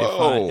killed if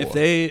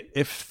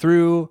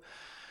through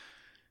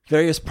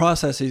various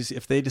processes,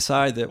 if they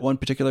decide that one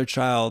particular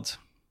child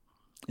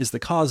is the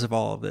cause of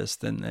all of this,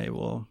 then they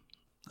will,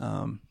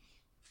 or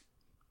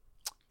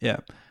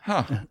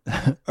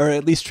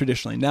at least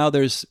traditionally. Now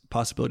there's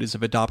possibilities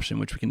of adoption,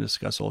 which we can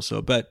discuss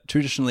also, but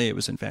traditionally it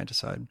was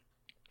infanticide.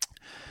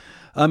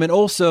 And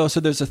also, so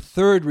there's a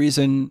third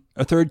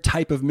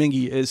type of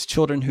Mingi is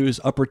children whose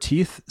upper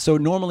teeth. So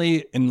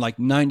normally in like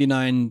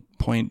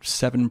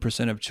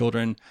 99.7% of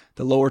children,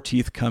 the lower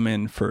teeth come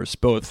in first,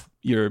 both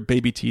your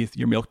baby teeth,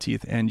 your milk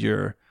teeth, and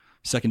your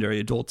secondary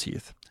adult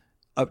teeth.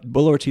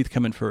 Lower teeth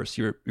come in first,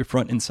 your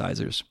front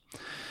incisors.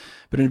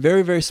 But in a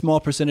very, very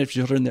small percentage of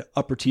children, the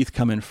upper teeth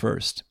come in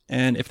first.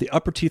 And if the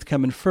upper teeth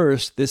come in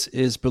first, this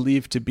is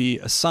believed to be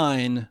a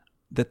sign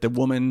that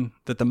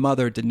the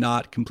mother did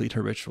not complete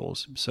her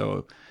rituals.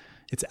 So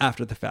it's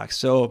after the fact.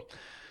 So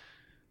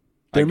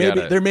there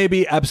may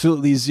be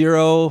absolutely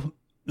zero,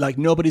 like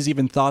nobody's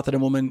even thought that a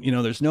woman,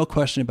 there's no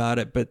question about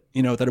it, but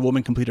that a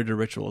woman completed her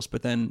rituals,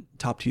 but then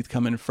top teeth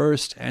come in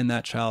first and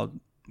that child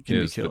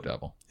can be killed. The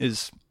devil.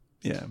 Is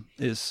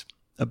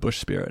a bush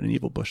spirit, an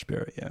evil bush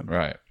spirit. Yeah.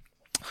 Right.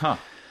 Huh.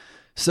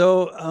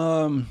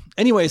 So,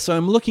 anyway, so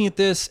I'm looking at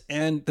this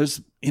and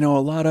there's,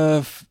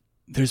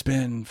 there's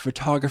been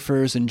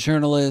photographers and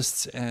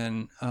journalists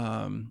and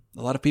a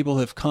lot of people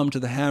have come to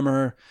the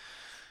Hammer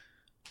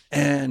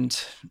and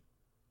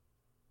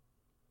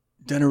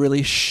done a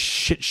really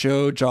shit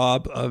show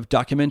job of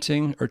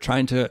documenting or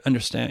trying to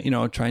understand,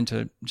 trying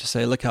to just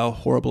say, look how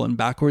horrible and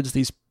backwards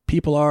these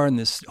people are and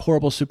this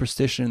horrible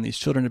superstition and these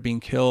children are being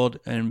killed,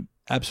 and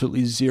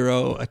absolutely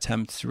zero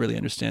attempt to really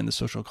understand the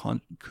social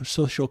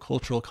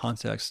cultural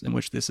context in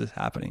which this is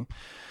happening.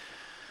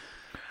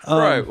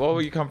 Right.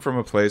 Well, you come from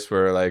a place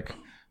where like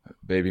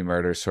baby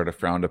murder is sort of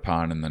frowned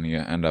upon, and then you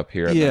end up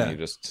here, and then you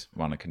just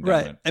want to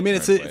condemn it. I mean,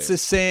 it's the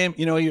same.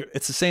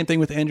 It's the same thing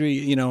with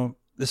Andrew.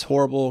 This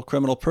horrible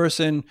criminal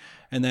person,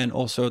 and then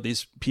also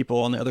these people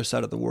on the other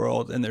side of the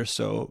world, and they're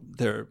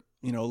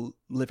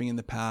living in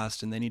the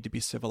past, and they need to be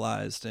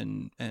civilized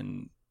and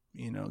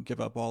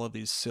give up all of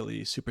these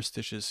silly,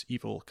 superstitious,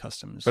 evil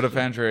customs. But if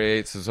Andrea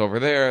Yates is over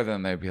there,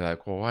 then they'd be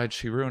like, well, why'd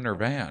she ruin her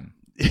van?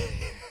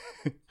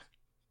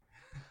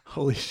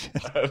 Holy shit.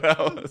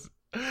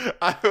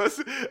 I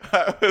was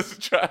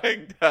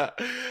trying to,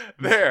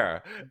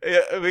 there.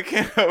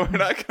 We're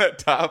not going to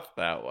top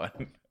that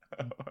one.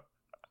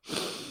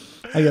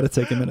 I got to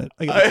take a minute.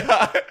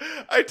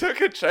 I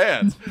took a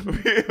chance.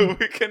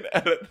 We can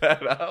edit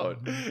that out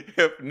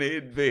if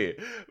need be.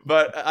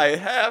 But I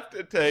have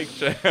to take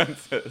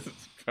chances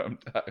from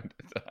time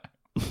to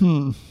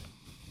time.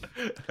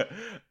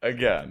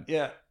 again.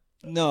 Yeah.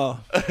 No.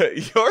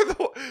 You're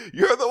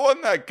the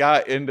one that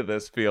got into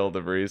this field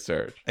of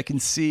research. I can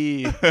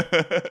see where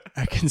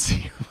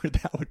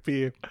that would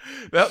be.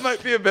 That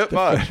might be a bit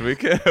much. We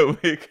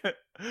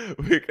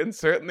can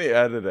certainly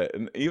edit it,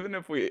 and even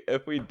if we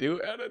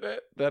do edit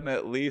it, then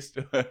at least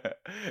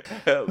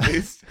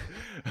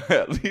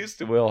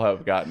we'll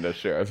have gotten to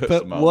share this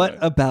But moment. what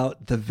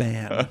about the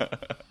van?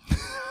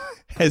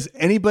 Has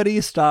anybody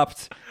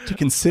stopped to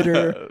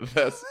consider?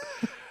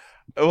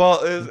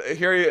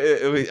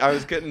 I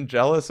was getting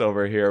jealous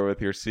over here with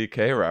your CK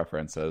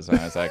references, and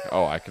I was like,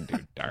 oh, I can do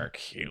dark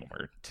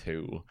humor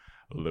too.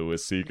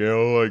 Louis CK,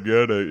 oh, I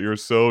get it. You're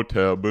so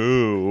taboo.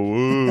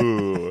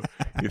 Ooh.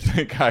 You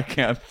think I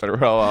can't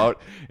throw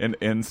out an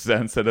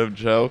insensitive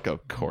joke?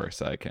 Of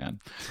course I can.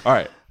 All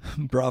right.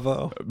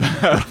 Bravo.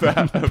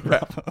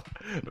 Bravo.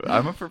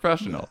 I'm a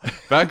professional.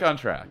 Back on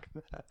track.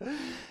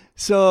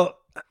 So,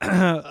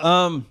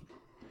 Pardon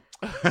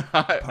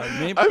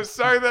me? I'm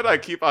sorry that I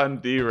keep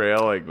on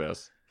derailing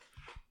this.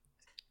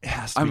 It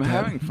has to I'm be done.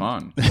 having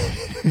fun.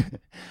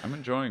 I'm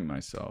enjoying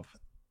myself.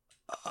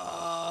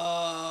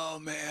 Oh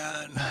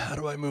man, how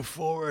do I move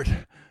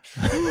forward?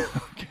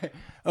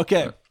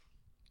 Okay.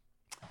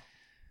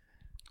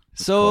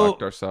 So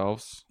Collect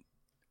ourselves.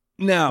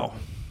 Now,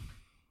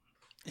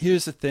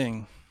 here's the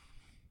thing.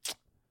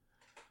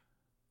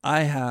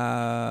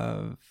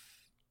 I'm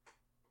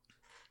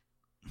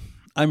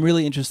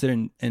really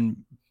interested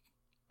in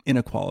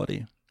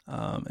inequality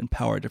and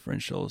power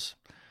differentials,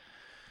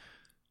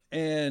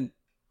 and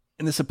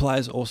this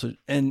applies also.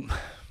 And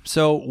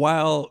so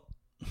while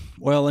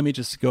let me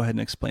just go ahead and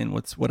explain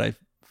what I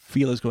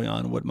feel is going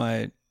on, what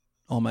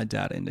all my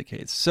data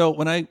indicates. So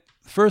when I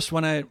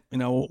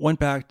went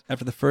back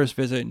after the first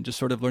visit and just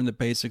sort of learned the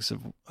basics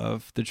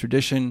of the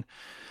tradition,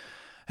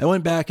 I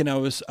went back and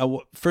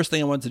first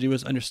thing I wanted to do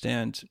was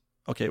understand,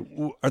 okay,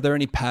 are there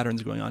any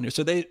patterns going on here?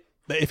 So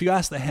if you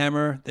ask the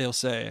Hammer, they'll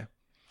say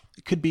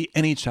it could be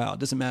any child.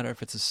 It doesn't matter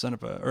if it's a son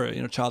of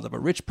child of a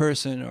rich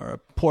person or a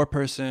poor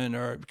person,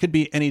 or it could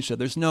be any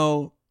child.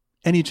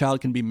 Any child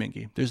can be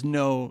Mingy.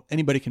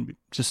 Anybody can be,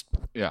 just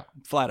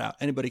flat out,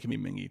 anybody can be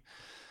Mingy.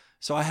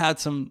 So I had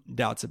some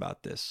doubts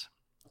about this.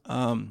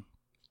 And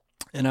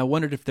I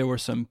wondered if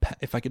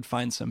I could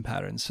find some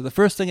patterns. So the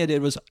first thing I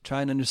did was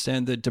try and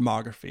understand the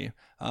demography,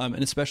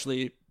 and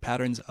especially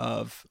patterns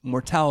of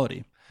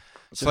mortality.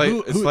 It's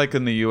like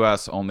in the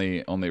U.S.,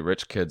 only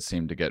rich kids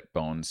seem to get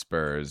bone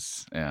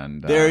spurs,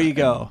 and there you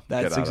go.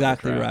 That's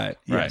exactly right.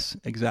 Yes,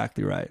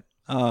 exactly right.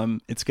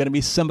 It's going to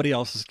be somebody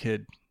else's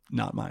kid,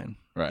 not mine.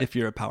 Right. If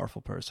you're a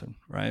powerful person,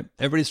 right?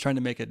 Everybody's trying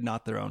to make it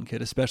not their own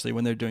kid, especially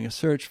when they're doing a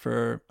search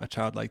for a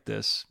child like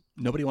this.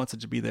 Nobody wants it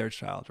to be their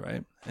child,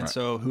 right? And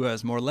so who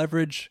has more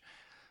leverage?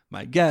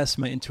 My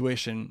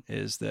intuition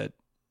is that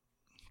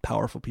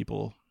powerful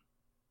people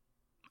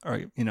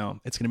are,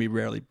 it's going to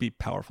rarely be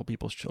powerful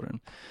people's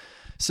children.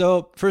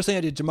 So first thing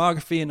I did,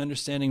 demography and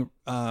understanding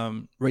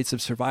rates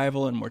of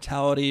survival and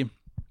mortality.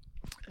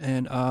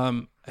 And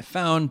I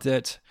found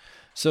that,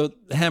 so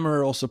the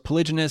Hammer are also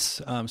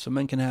polygynous, so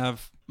men can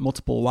have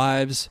multiple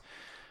wives.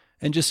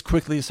 And just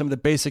quickly, some of the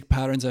basic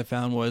patterns I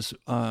found was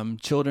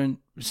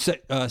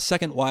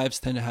second wives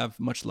tend to have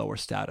much lower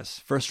status.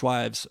 First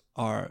wives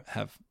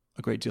have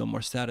a great deal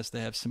more status.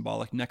 They have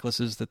symbolic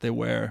necklaces that they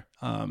wear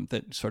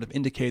that sort of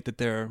indicate that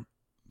they're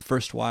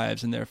first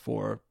wives, and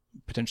therefore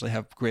potentially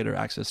have greater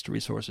access to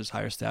resources,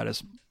 higher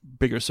status,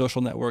 bigger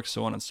social networks,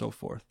 so on and so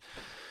forth.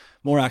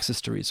 More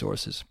access to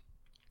resources.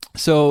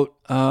 So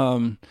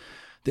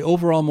the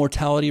overall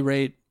mortality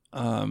rate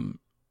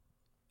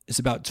is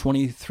about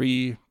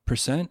 23%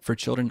 for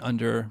children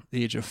under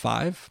the age of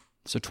 5.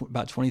 So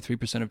about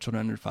 23% of children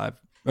under 5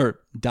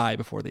 die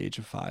before the age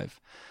of 5.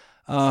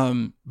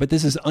 But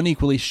this is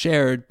unequally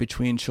shared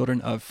between children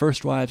of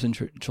first wives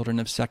and children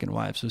of second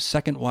wives. So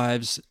second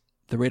wives,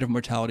 the rate of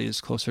mortality is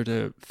closer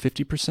to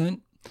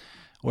 50%,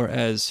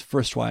 whereas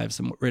first wives,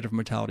 the rate of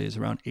mortality is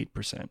around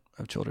 8%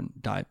 of children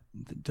die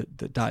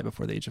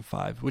before the age of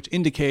 5, which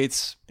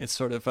indicates it's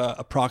sort of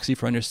a proxy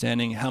for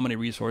understanding how many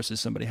resources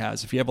somebody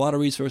has. If you have a lot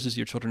of resources,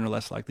 your children are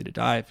less likely to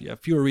die. If you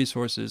have fewer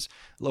resources,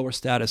 lower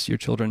status, your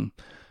children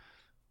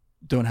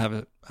don't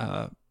have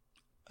a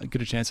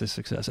good chance of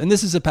success. And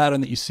this is a pattern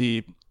that you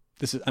see.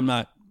 This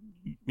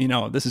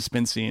has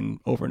been seen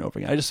over and over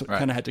again. I just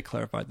kind of had to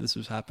clarify that this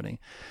was happening.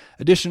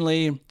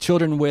 Additionally,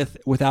 children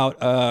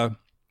without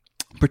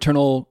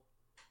paternal,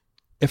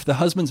 if the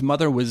husband's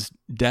mother was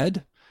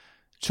dead,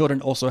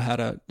 children also had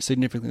a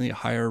significantly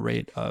higher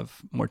rate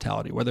of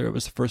mortality, whether it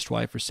was the first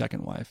wife or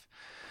second wife.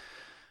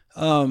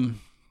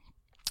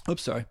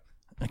 Oops, sorry.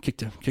 I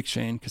kicked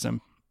Shane because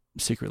I'm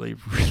secretly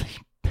really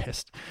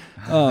pissed.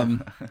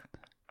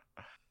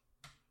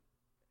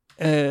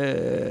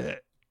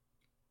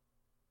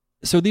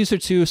 So these are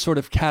two sort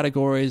of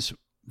categories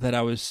that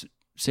I was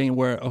saying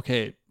where,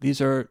 okay, these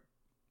are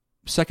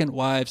second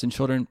wives and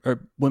children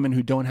or women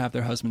who don't have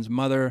their husband's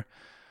mother.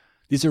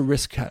 These are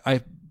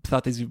I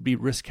thought these would be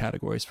risk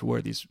categories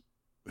for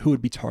who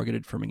would be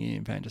targeted for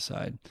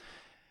infanticide.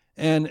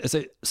 And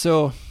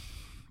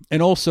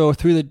And also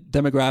through the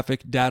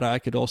demographic data, I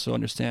could also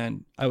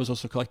understand. I was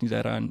also collecting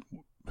data on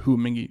who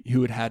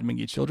had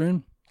Mingi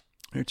children.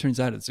 And it turns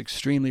out it's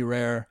extremely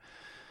rare.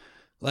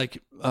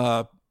 Like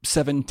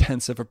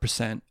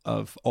 0.7%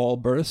 of all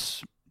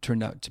births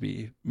turned out to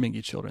be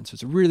Mingi children. So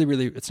it's really,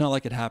 really, it's not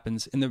like it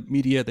happens in the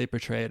media. They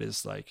portray it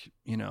as like,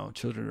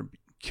 children are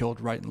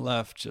killed right and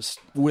left, just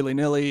willy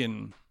nilly,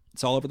 and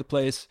it's all over the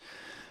place.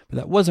 But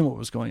that wasn't what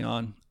was going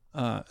on.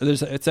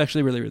 It's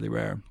actually really, really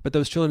rare. But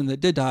those children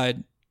that did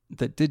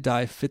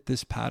die fit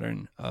this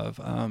pattern of,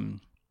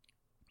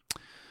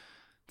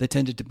 they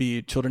tended to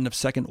be children of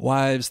second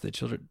wives. They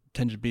tended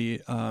to be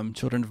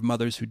children of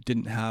mothers who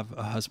didn't have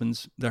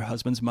their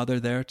husband's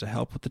mother there to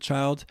help with the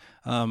child.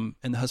 And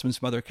the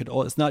husband's mother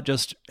it's not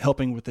just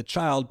helping with the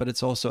child, but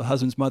it's also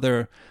husband's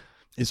mother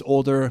is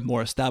older,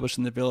 more established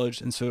in the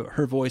village. And so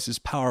her voice is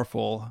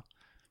powerful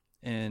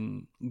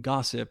in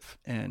gossip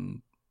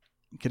and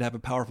could have a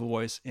powerful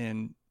voice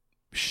in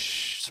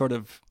sort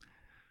of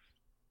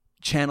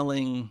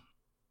channeling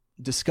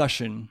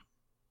discussion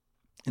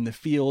in the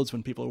fields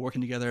when people are working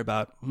together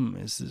about,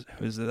 is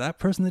it that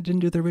person that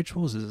didn't do their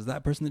rituals? Is it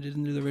that person that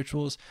didn't do the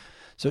rituals?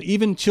 So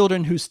even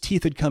children whose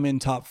teeth had come in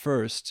top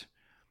first,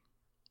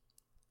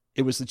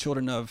 it was the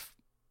children of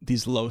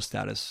these low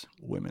status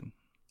women.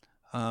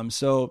 And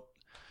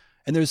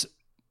there's,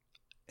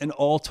 in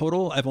all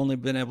total, I've only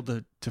been able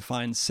to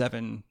find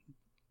 7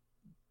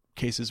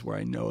 cases where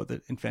I know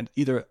that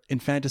either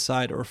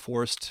infanticide or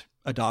forced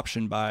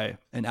adoption by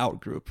an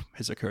out group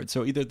has occurred.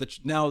 So either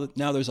now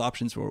there's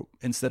options where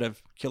instead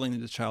of killing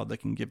the child, they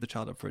can give the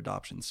child up for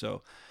adoption.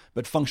 So,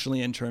 but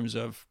functionally in terms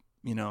of,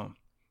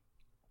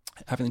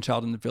 having the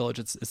child in the village,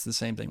 it's the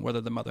same thing,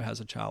 whether the mother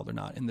has a child or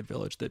not in the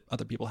village that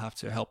other people have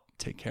to help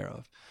take care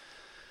of.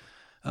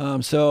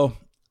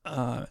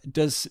 It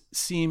does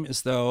seem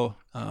as though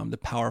the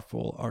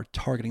powerful are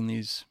targeting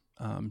these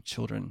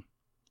children,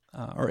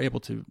 are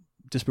able to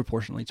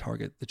disproportionately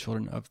target the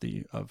children of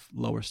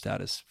lower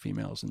status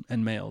females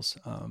and males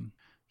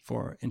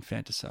for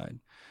infanticide.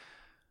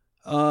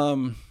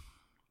 So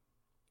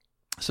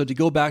to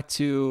go back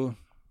to,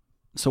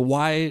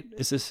 why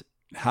is this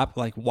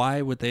like,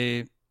 why would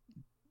they,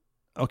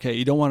 okay,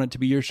 you don't want it to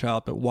be your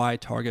child, but why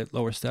target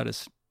lower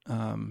status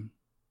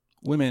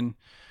women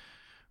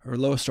or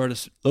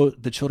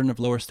the children of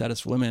lower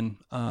status women?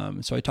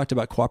 So I talked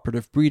about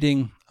cooperative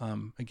breeding.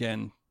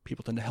 Again,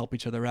 people tend to help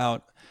each other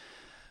out.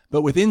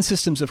 But within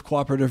systems of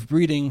cooperative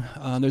breeding,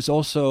 there's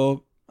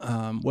also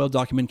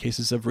well-documented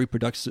cases of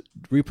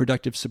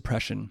reproductive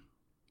suppression,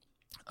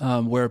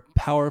 where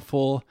if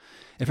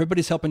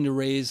everybody's helping to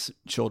raise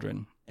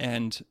children,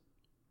 and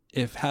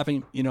if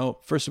having,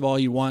 first of all,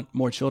 you want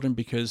more children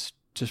because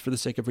just for the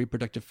sake of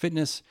reproductive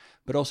fitness,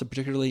 but also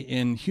particularly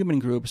in human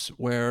groups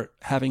where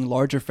having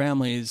larger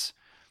families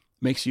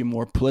makes you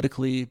more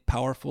politically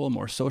powerful,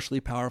 more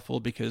socially powerful,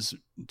 because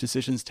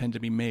decisions tend to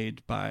be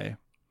made by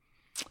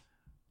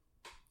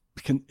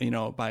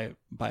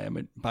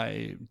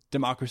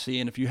democracy.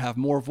 And if you have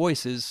more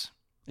voices,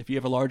 if you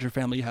have a larger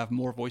family, you have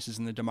more voices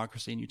in the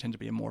democracy, and you tend to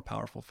be a more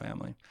powerful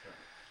family.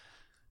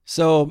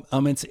 So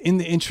it's in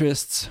the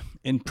interests,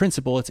 in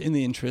principle, it's in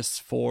the interests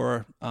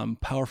for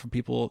powerful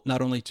people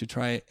not only to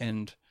try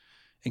and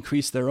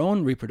increase their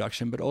own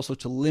reproduction, but also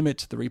to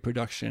limit the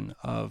reproduction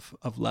of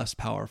less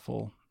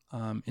powerful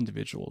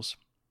individuals.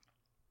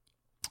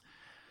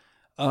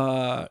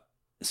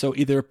 So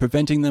either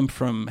preventing them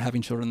from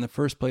having children in the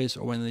first place,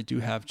 or when they do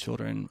have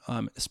children,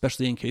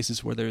 especially in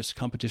cases where there's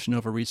competition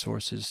over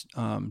resources,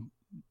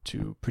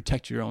 to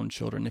protect your own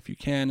children if you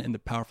can, and the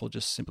powerful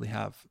just simply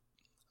have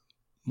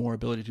more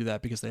ability to do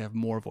that because they have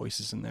more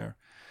voices in their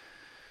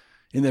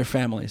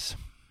families.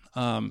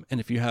 And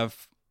if you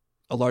have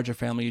a larger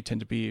family, you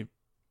tend to be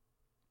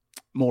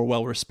more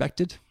well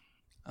respected,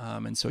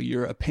 and so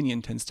your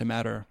opinion tends to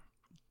matter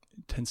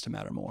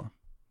more.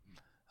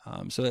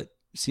 So that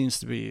seems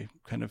to be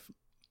kind of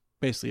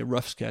basically a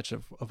rough sketch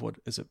of what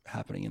is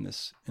happening in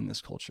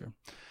this culture.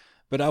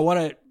 But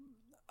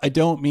I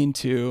don't mean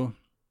to.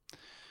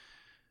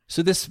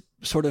 So this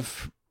sort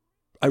of,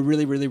 I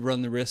really, really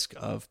run the risk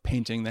of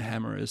painting the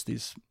Hammer as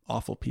these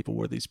awful people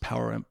where these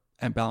power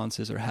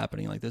imbalances are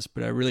happening like this.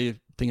 But I really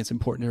think it's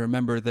important to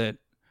remember that,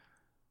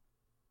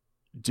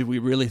 do we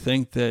really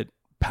think that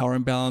power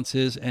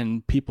imbalances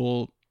and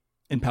people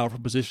in powerful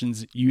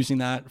positions using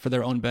that for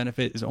their own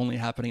benefit is only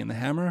happening in the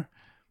Hammer?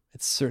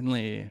 It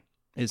certainly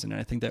isn't.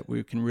 And I think that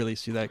we can really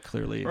see that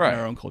clearly in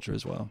our own culture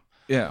as well.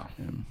 Yeah,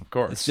 of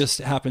course. It just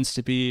happens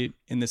to be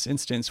in this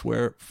instance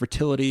where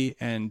fertility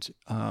and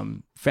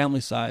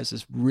family size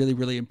is really,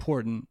 really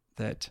important,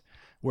 that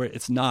where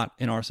it's not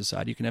in our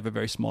society. You can have a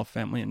very small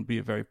family and be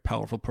a very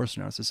powerful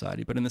person in our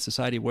society. But in the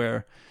society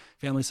where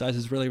family size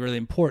is really, really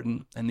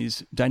important, and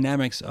these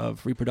dynamics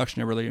of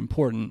reproduction are really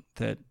important,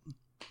 that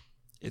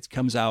it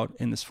comes out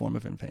in this form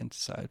of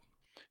infanticide.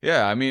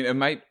 Yeah, I mean, it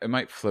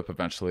might flip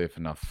eventually if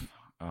enough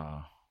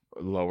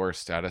lower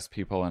status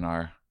people in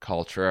our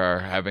culture are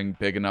having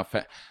big enough.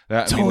 I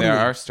mean, Totally. they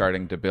are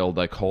starting to build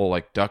like whole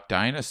like duck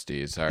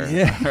dynasties are,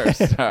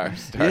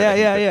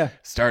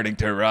 starting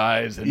to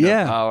rise into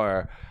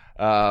power.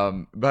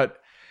 But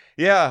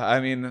yeah, I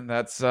mean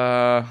that's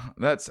I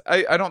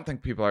don't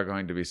think people are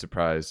going to be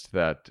surprised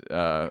that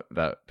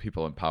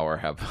people in power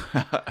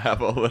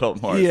have a little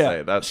more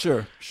say. That's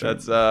sure.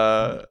 That's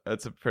a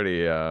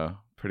pretty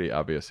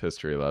obvious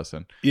history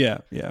lesson. Yeah.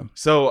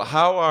 So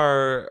how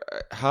are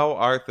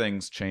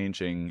things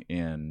changing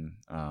in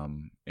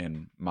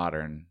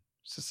modern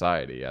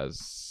society I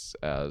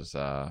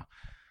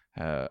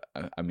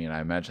mean,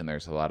 I imagine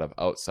there's a lot of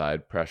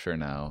outside pressure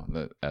now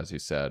that, as you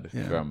said,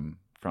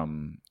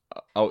 from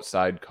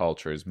outside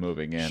cultures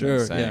moving in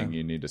and saying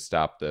you need to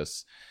stop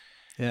this.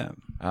 Yeah.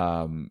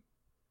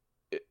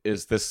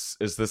 Is this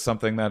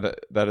something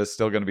that is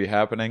still going to be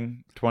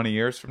happening 20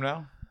 years from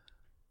now?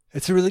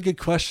 It's a really good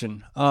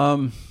question.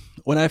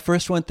 When I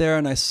first went there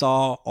and I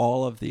saw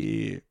all of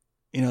the,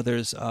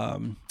 there's,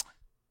 NGOs,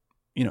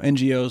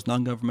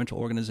 non-governmental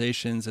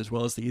organizations, as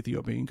well as the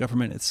Ethiopian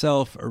government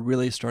itself are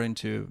really starting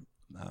to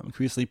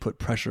increasingly put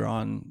pressure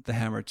on the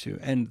Hammer to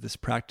end this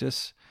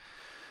practice.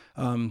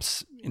 Well,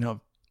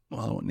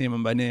 I won't name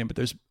them by name, but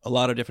there's a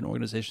lot of different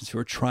organizations who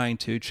are trying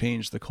to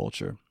change the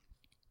culture.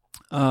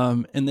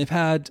 And they've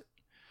had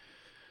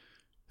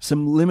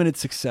some limited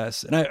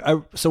success.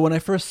 And so when I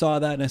first saw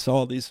that and I saw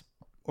all these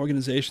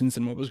organizations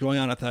and what was going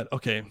on, I thought,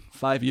 okay,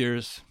 5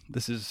 years,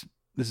 this is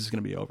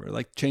going to be over.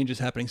 Like, change is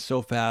happening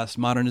so fast.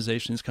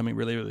 Modernization is coming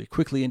really, really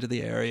quickly into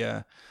the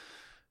area.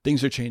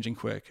 Things are changing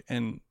quick,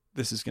 and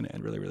this is going to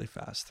end really, really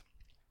fast.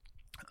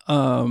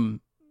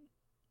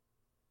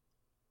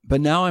 But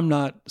now I'm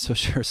not so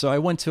sure. So I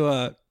went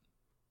to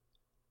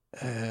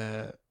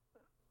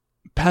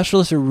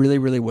pastoralists are really,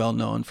 really well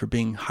known for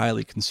being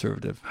highly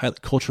conservative,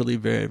 culturally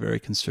very, very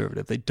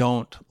conservative. They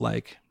don't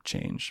like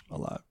change a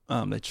lot.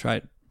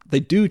 They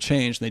do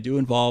change, and they do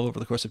evolve over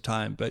the course of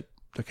time, but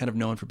they're kind of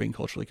known for being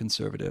culturally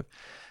conservative.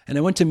 And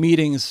I went to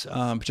meetings,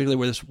 particularly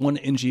where this one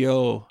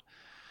NGO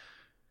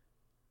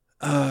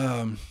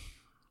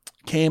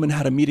came and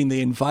had a meeting. They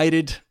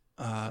invited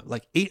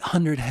like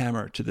 800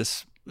 Hammer to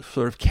this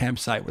sort of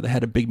campsite where they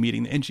had a big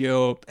meeting.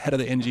 The head of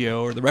the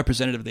NGO, or the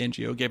representative of the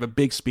NGO, gave a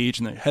big speech,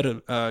 and the head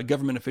of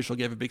government official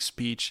gave a big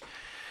speech.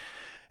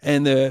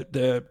 And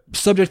the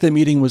subject of the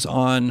meeting was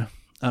on,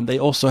 they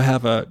also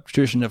have a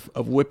tradition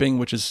of whipping,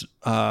 which is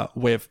a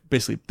way of,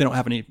 basically, they don't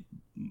have any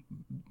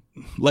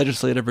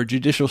legislative or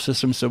judicial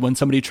system. So when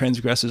somebody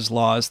transgresses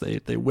laws,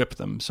 they whip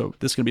them. So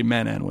this can be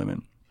men and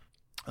women.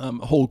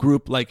 A whole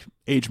group, like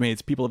age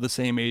mates, people of the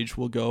same age,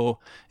 will go.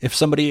 If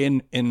somebody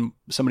in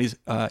somebody's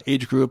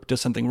age group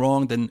does something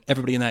wrong, then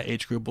everybody in that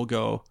age group will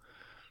go,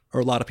 or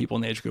a lot of people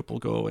in the age group will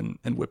go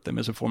and whip them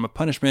as a form of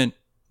punishment.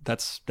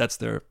 That's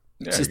their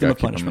system of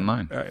punishment. Keep them in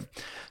line. All right.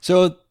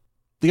 So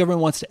the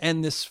government wants to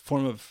end this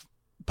form of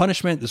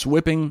punishment, this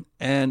whipping,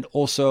 and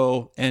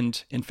also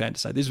end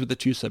infanticide. These were the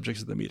two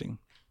subjects of the meeting.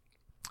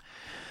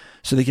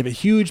 So they give a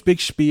huge, big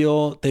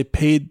spiel. They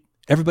paid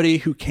everybody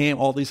who came,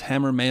 all these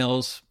Hammer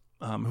males,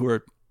 who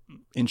are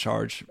in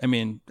charge. I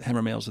mean,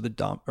 Hammer males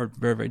are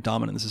very, very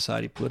dominant in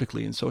society,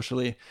 politically and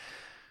socially.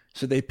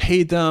 So they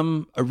paid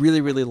them a really,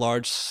 really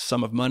large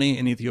sum of money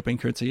in Ethiopian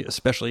currency,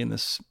 especially in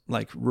this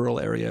like rural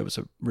area. It was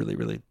a really,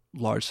 really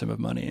large sum of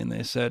money. And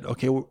they said,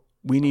 okay,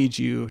 we need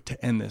you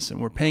to end this,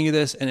 and we're paying you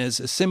this. And as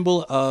a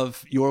symbol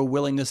of your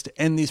willingness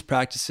to end these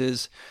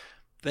practices,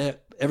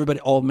 that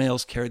all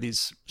males carry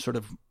these sort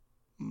of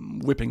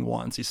whipping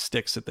wands, these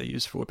sticks that they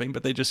use for whipping,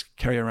 but they just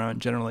carry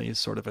around generally as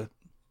sort of a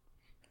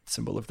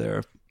symbol of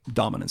their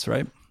dominance,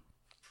 right?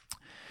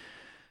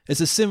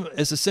 As a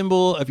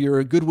symbol of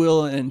your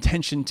goodwill and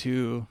intention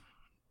to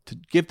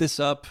give this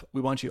up,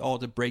 we want you all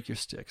to break your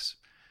sticks.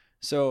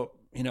 So,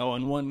 in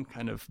one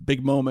kind of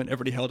big moment,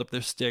 everybody held up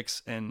their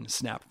sticks and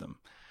snapped them.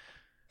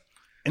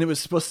 And it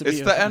was supposed to be...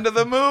 It's the end of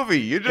the movie.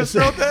 You just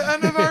wrote the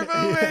end of our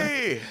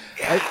movie.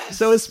 Yes.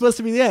 So it's supposed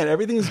to be the end.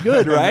 Everything's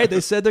good, right?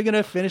 They said they're going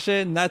to finish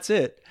it, and that's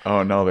it.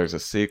 Oh, no, there's a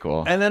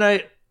sequel. And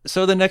then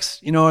so the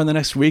next, in the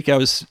next week, I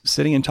was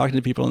sitting and talking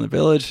to people in the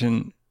village,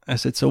 and I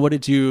said, so what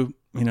did you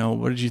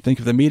think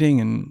of the meeting,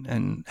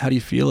 and how do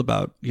you feel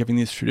about giving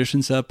these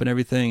traditions up and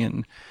everything?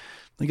 And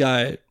the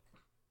guy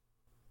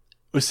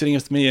was sitting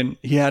with me, and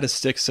he had his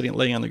stick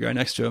laying on the ground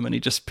next to him, and he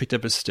just picked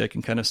up his stick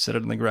and kind of set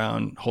it on the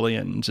ground, holding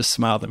it, and just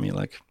smiled at me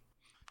like...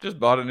 Just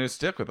bought a new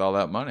stick with all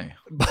that money.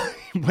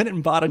 Went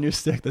and bought a new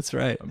stick, that's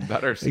right. A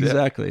better stick.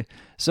 Exactly.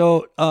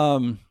 So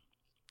I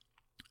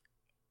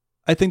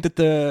think that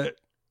the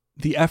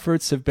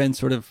efforts have been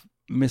sort of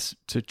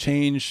to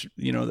change,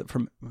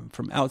 from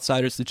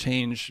outsiders to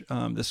change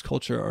this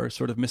culture are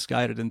sort of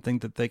misguided, and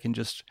think that they can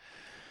just...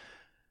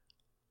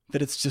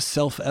 that it's just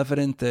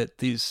self-evident that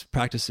these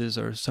practices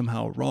are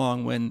somehow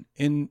wrong, when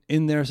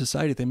in their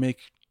society they make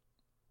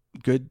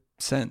good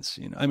sense.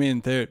 I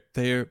mean,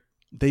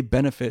 they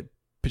benefit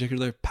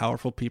particularly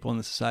powerful people in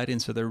the society,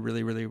 and so they're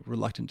really, really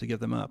reluctant to give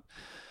them up.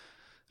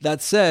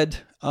 That said,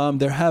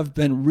 there have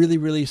been really,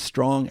 really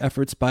strong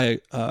efforts by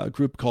a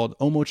group called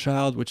Omo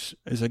Child, which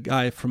is a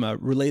guy from a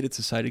related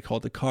society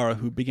called the Kara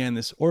who began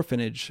this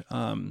orphanage.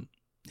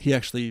 He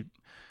actually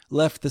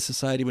left the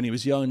society when he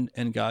was young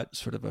and got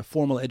sort of a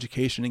formal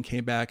education and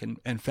came back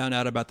and found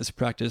out about this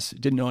practice,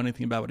 didn't know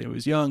anything about it when he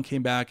was young,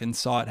 came back and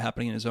saw it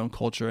happening in his own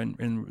culture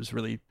and was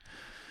really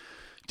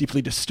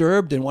deeply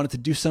disturbed and wanted to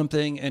do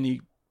something. And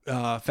he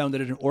founded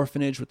an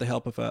orphanage with the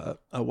help of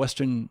a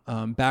Western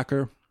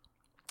backer.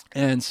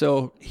 And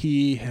so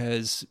he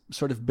has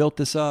sort of built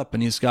this up,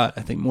 and he's got,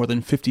 I think, more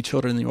than 50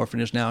 children in the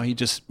orphanage now. He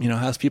just,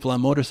 has people on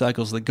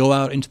motorcycles that go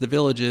out into the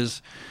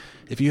villages.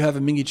 If you have a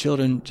Mingi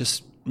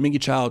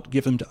child,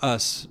 give them to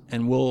us,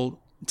 and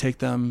we'll take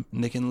them,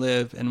 and they can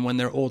live. And when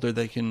they're older,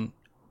 they can,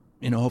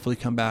 hopefully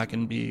come back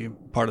and be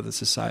part of the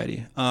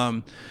society.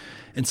 And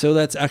so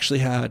that's actually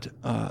had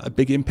a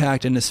big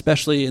impact, and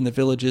especially in the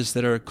villages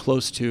that are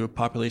close to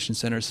population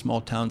centers, small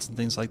towns, and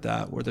things like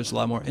that, where there's a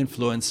lot more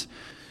influence.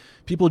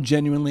 People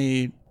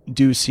genuinely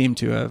do seem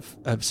to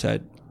have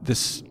said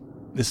this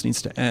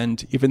needs to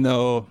end, even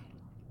though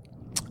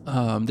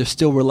they're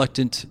still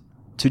reluctant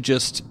to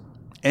just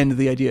end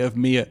the idea of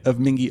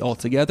Mingi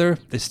altogether.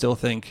 They still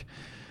think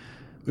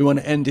we want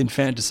to end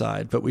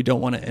infanticide, but we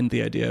don't want to end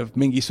the idea of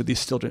Mingi. So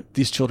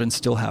these children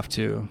still have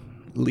to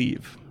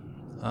leave.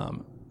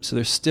 So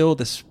there's still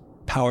this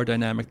power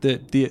dynamic.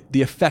 The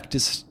effect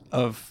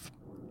of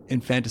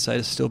infanticide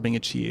is still being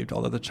achieved,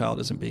 although the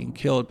child isn't being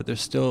killed. But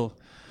there's still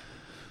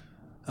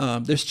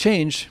there's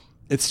change.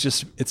 It's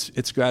just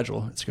it's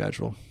gradual. It's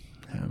gradual.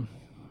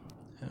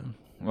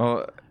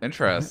 Well,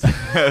 interesting.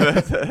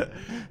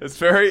 It's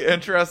very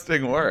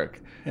interesting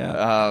work.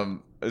 Yeah.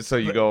 So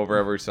you go over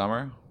every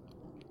summer?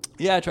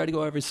 Yeah, I try to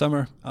go every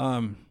summer.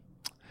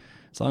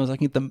 As long as I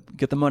can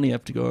get the money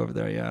up to go over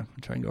there. Yeah, I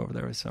try and go over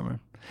there every summer.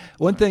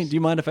 One thing. Do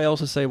you mind if I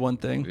also say one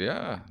thing?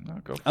 Yeah.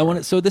 No, go for I want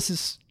to. So this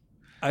is,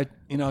 I've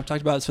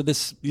talked about. So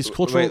these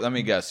cultural. Wait, let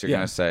me guess. You're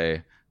gonna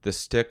say the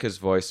stick is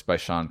voiced by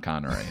Sean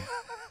Connery.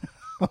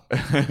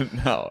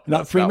 No,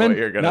 not Freeman. Not what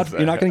you're gonna say.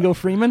 You're not going to go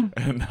Freeman.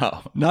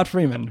 No, not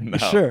Freeman. No.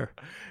 Sure.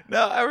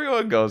 No,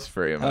 everyone goes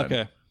Freeman.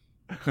 Okay.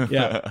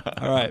 Yeah.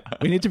 All right.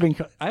 We need to bring.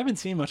 I haven't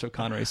seen much of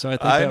Connery, so I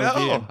think I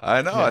know. Yeah.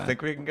 I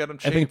think we can get him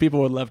cheap. I think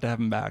people would love to have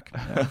him back.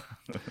 Yeah.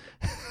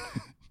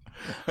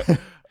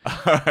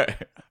 All right.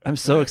 I'm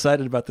so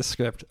excited about this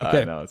script.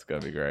 Okay. I know it's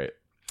gonna be great.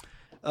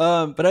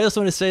 But I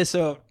also want to say,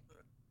 so,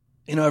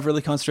 I've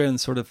really concentrated on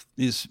sort of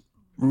these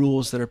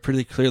rules that are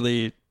pretty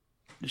clearly,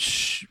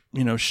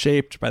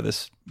 shaped by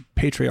this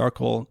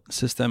patriarchal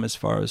system as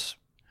far as,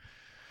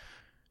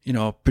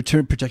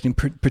 protecting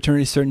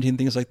paternity certainty and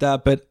things like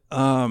that. But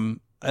I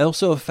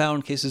also have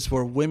found cases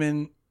where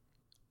women,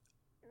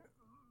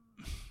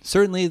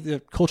 certainly the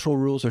cultural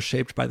rules are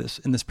shaped by this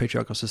in this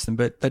patriarchal system,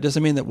 but that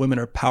doesn't mean that women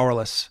are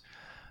powerless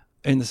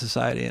in the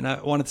society. And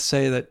I wanted to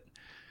say that,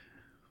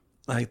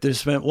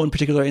 there's been one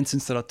particular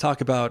instance that I'll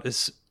talk about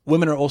is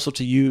women are also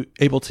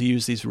able to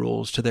use these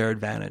rules to their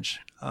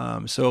advantage.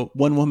 So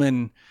one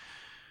woman,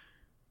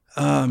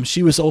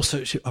 she was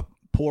also a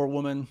poor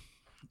woman.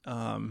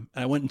 And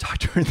I went and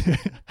talked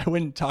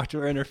to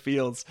her in her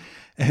fields,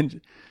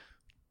 and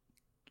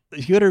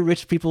you go to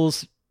rich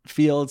people's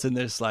fields and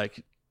there's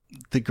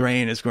the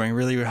grain is growing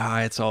really, really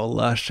high. It's all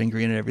lush and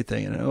green and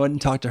everything. And I went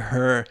and talked to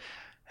her,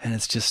 and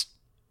it's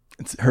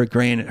her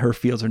grain, her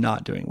fields are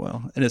not doing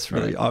well. And it's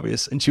really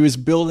obvious. And she was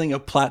building a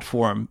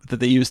platform that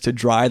they used to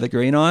dry the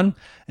grain on.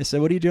 I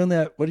said, what are you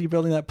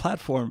building that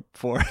platform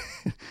for?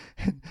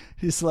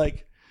 He's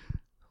like,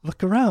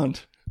 look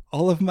around.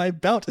 All of my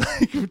belt,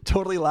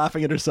 totally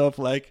laughing at herself.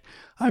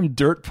 I'm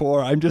dirt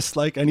poor. I'm just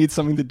I need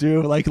something to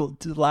do,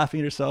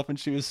 laughing at herself. And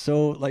she was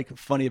so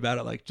funny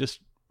about it. Just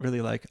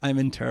really I'm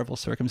in terrible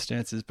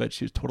circumstances, but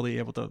she was totally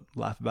able to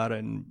laugh about it.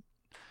 And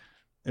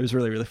it was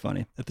really, really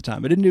funny at the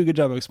time. I didn't do a good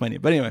job of explaining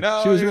it, but anyway,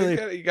 she was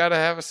really, you got to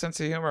have a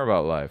sense of humor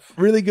about life.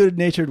 Really good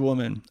natured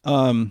woman.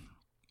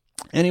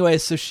 Anyway,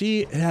 so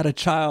she had a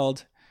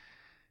child,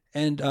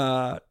 and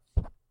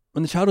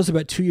when the child was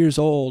about 2 years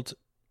old,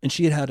 and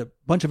she had a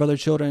bunch of other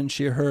children.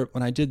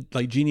 When I did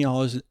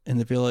genealogy in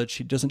the village,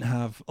 she doesn't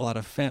have a lot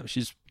of family.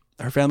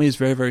 Her family is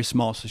very, very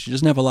small, so she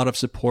doesn't have a lot of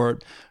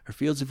support. Her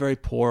fields are very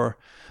poor.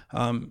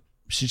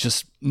 She's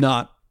just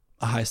not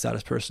a high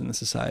status person in the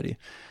society.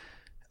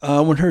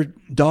 When her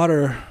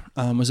daughter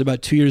was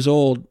about 2 years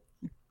old,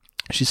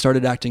 she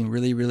started acting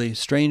really, really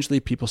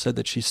strangely. People said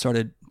that she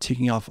started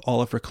taking off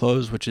all of her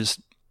clothes, which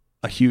is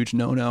a huge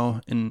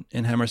no-no in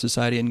Hammer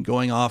society, and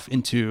going off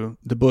into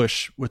the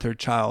bush with her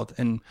child,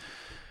 and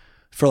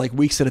for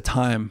weeks at a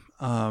time.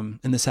 And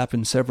this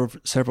happened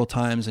several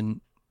times,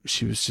 and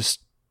she was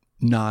just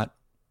not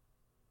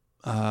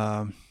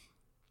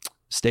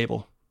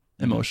stable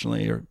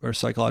emotionally or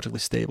psychologically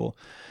stable.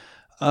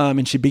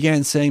 And she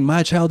began saying,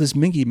 my child is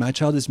Mingi, my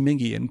child is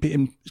Mingi. And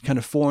kind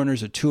of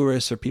foreigners or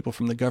tourists or people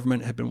from the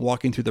government had been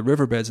walking through the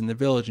riverbeds in the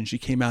village, and she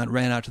came out and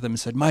ran out to them and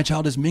said, my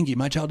child is Mingi,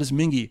 my child is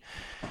Mingi.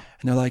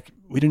 And they're like,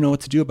 we didn't know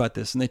what to do about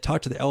this. And they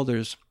talked to the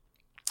elders,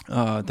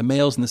 the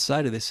males in the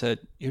society. They said,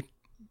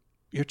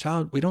 your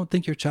child, we don't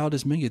think your child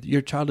is mingy.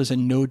 Your child is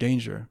in no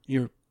danger.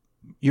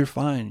 You're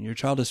fine. Your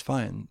child is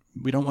fine.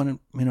 We don't want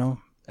to,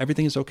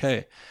 everything is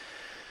okay.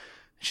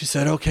 She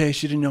said, okay.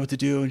 She didn't know what to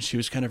do. And she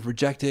was kind of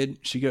rejected.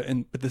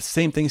 But the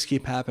same things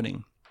keep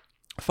happening.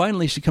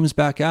 Finally, she comes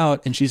back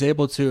out and she's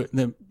able to,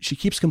 she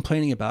keeps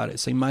complaining about it,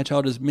 saying, my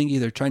child is mingy.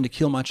 They're trying to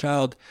kill my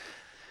child.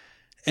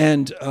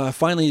 And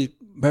finally,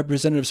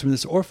 representatives from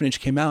this orphanage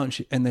came out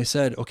and they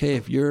said, okay,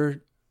 if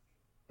your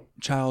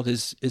child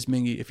is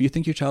mingy, if you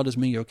think your child is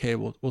mingy, okay,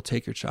 we'll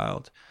take your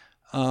child.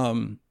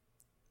 And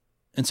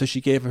so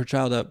she gave her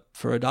child up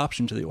for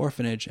adoption to the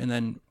orphanage. And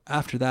then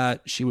after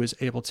that, she was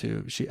able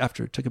to,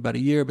 after it took about a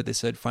year, but they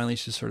said finally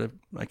she's sort of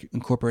like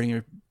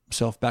incorporating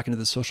herself back into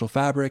the social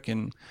fabric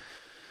and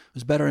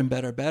was better and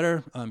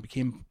better,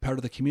 became part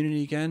of the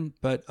community again.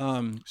 But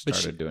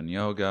started doing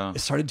yoga,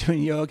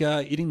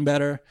 eating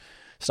better,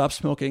 stopped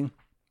smoking.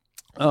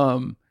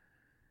 But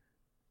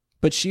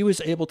she was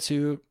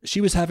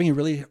having a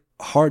really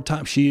hard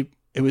time.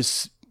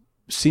 Seems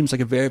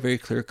like a very, very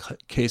clear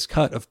case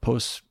cut of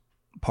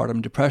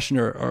postpartum depression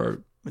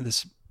or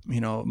this,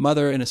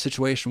 mother in a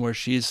situation where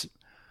it's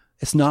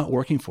not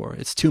working for her.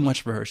 It's too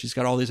much for her. She's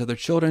got all these other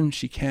children.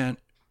 She can't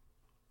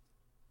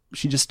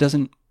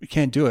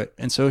do it.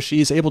 And so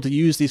she's able to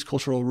use these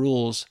cultural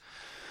rules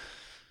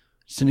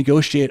to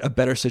negotiate a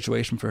better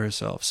situation for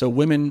herself. So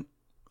women,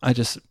 I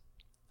think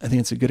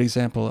it's a good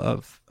example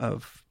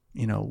of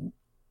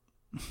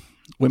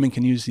women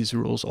can use these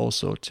rules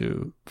also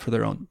for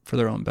their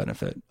own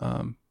benefit.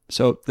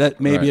 So that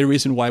may be a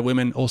reason why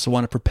women also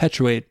want to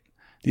perpetuate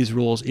these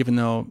rules, even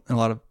though in a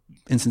lot of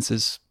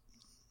instances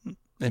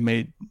they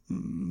may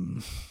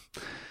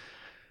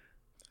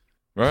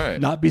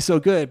not be so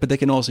good, but they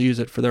can also use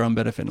it for their own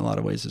benefit in a lot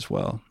of ways as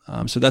well.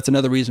 So that's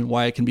another reason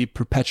why it can be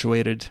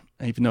perpetuated,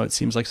 even though it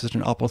seems like such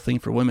an awful thing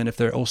for women. If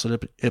they're also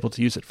able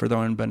to use it for their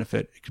own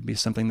benefit, it could be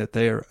something that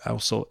they are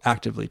also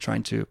actively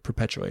trying to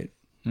perpetuate.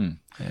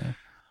 Yeah.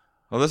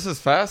 Well, this is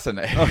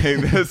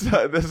fascinating. This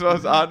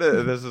was on.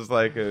 This is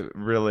like a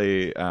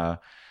really. I'm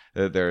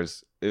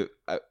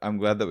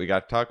glad that we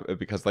got to talk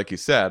because, like you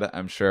said,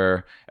 I'm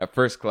sure at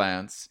first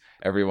glance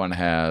everyone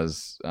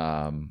has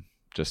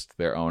just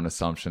their own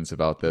assumptions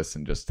about this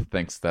and just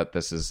thinks that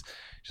this is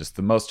just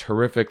the most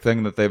horrific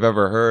thing that they've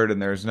ever heard,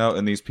 and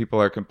and these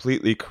people are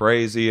completely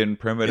crazy and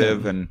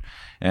primitive, and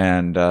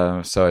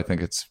so I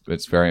think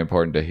it's very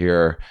important to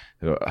hear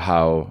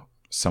how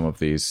some of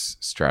these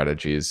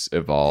strategies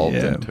evolved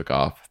and took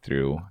off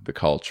through the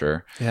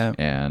culture.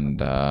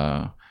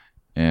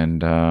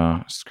 And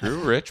screw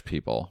rich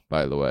people,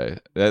 by the way.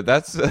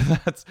 That's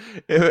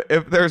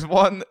if there's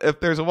one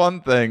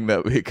thing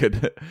that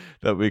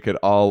we could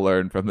all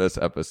learn from this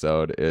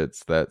episode,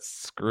 it's that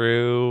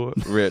screw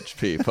rich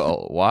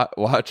people.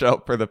 Watch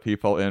out for the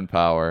people in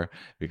power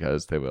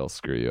because they will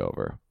screw you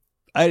over.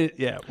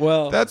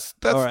 Well, that's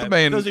right. the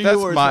main. Those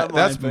are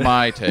That's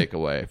my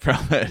takeaway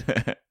from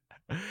it.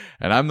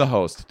 And I'm the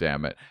host,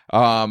 damn it.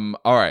 All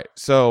right.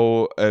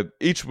 So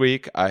each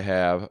week I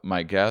have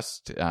my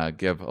guest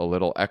give a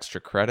little extra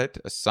credit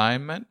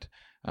assignment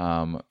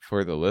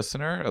for the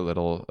listener, a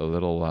little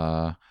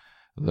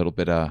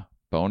bit of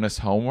bonus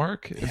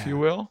homework, if you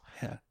will.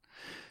 Yeah.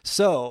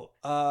 So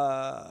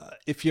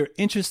if you're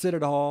interested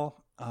at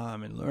all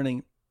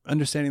in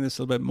understanding this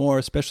a little bit more,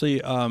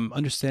 especially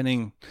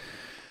understanding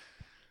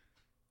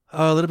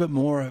a little bit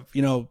more of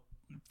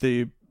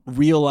the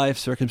real life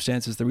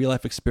circumstances, the real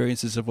life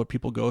experiences of what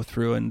people go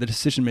through and the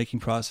decision-making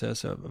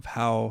process of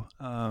how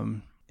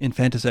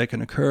infanticide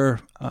can occur.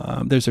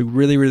 There's a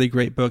really, really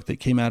great book that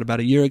came out about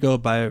a year ago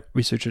by a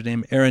researcher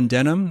named Aaron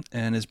Denham,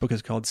 and his book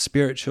is called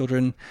Spirit,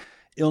 Children,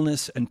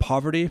 Illness, and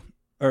Poverty,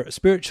 or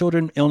Spirit,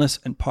 Children, Illness,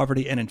 and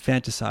Poverty and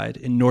Infanticide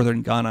in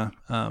Northern Ghana,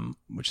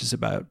 which is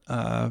about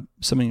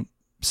something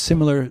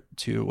similar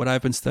to what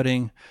I've been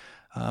studying,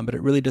 but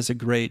it really does a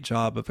great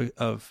job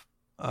of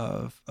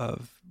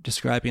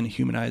describing and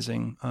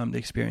humanizing the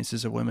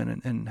experiences of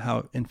women and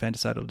how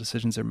infanticidal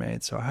decisions are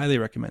made. So I highly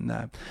recommend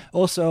that.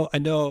 Also, I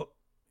know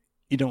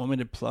you don't want me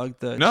to plug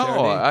the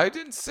charity. I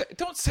didn't say.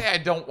 Don't say I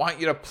don't want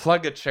you to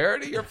plug a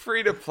charity. You're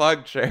free to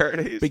plug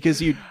charities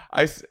because you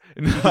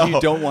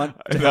don't want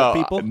to help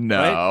people. No,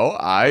 right?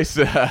 I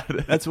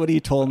said that's what he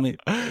told me.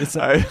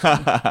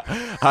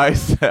 I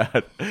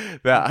said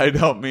that I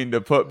don't mean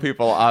to put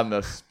people on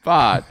the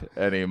spot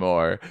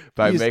anymore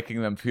by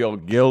making them feel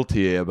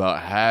guilty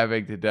about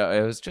having to do.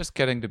 It was just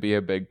getting to be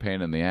a big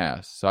pain in the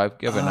ass. So I've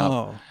given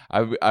up.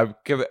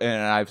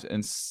 I've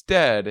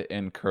instead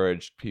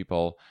encouraged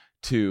people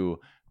to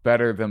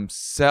better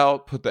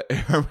themselves, put the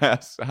air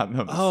masks on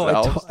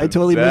themselves. I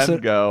totally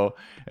misunderstood. Go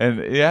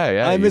and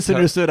I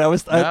misunderstood. I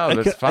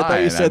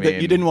thought you said that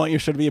you didn't want your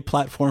show to be a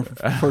platform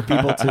for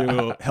people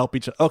to help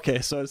each other. Okay,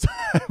 so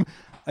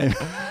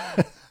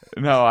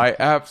no, I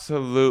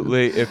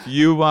absolutely. If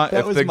you want,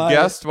 if the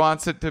guest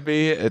wants it to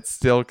be, it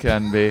still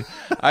can be.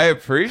 I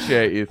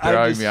appreciate you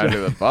throwing me under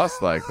the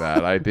bus like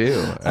that. I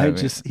do.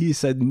 He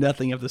said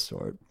nothing of the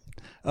sort.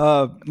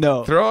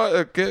 No.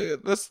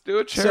 Let's do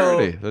a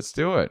charity. Let's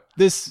do it.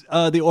 This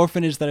the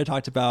orphanage that I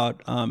talked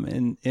about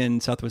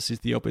in Southwest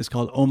Ethiopia is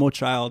called Omo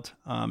Child.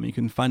 You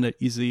can find it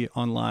easily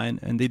online,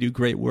 and they do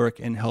great work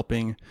in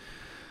helping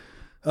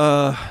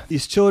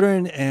these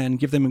children and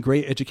give them a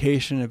great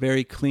education, a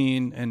very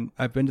clean. And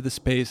I've been to the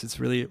space. It's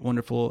really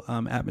wonderful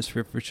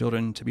atmosphere for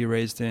children to be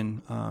raised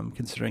in,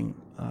 considering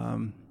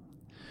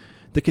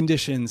the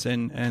conditions.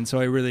 And so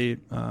I really,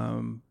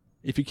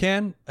 if you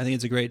can, I think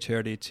it's a great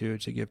charity to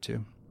give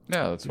to.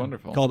 Yeah, that's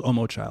wonderful. Called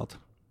Omo Child.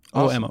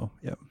 Awesome. OMO.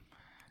 Yep.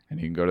 And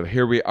you can go to the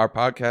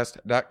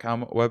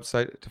herewearepodcast.com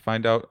website to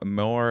find out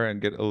more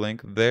and get a link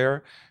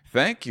there.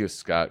 Thank you,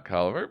 Scott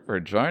Culver, for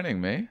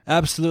joining me.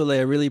 Absolutely.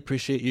 I really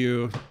appreciate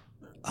you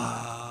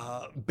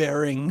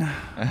bearing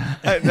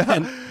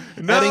and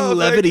adding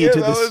levity to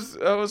this.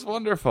 That was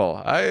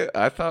wonderful.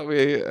 I thought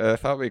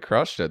we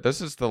crushed it. This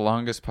is the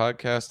longest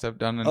podcast I've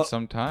done in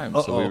some time,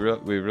 so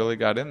we really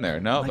got in there.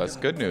 No, that's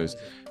good news.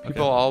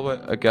 People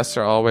guests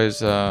are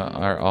always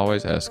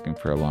asking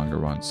for a longer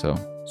one. So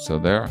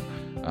there,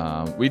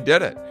 we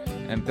did it.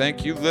 And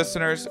thank you,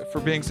 listeners, for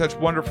being such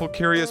wonderful,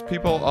 curious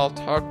people. I'll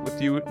talk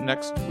with you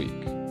next week.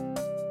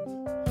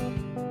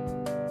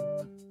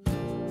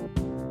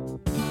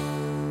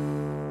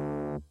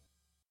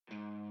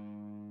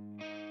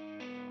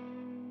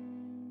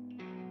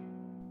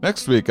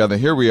 Next week on the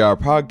Here We Are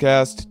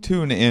podcast,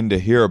 tune in to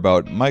hear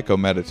about Myco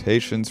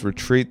Meditation's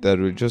retreat that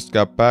we just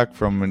got back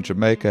from in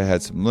Jamaica.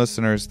 Had some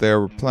listeners there.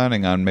 We're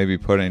planning on maybe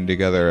putting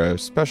together a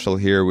special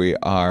Here We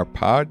Are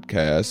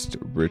podcast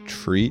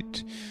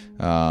retreat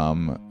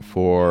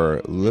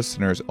for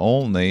listeners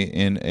only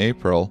in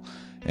April.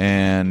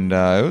 And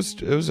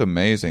it was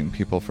amazing.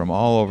 People from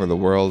all over the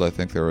world. I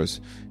think there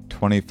was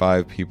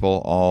 25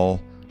 people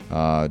all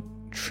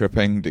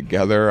tripping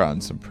together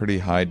on some pretty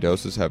high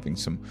doses, having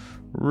some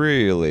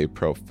really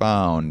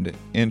profound,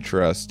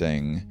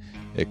 interesting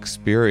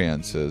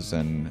experiences.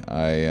 And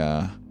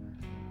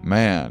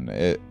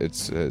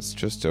it's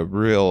just it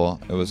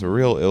was a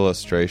real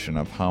illustration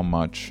of how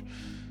much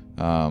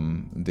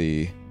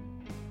the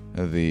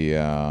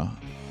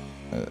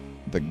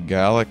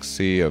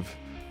galaxies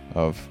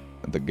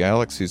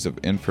of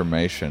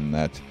information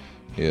that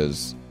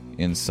is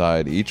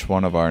inside each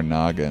one of our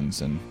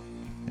noggins, and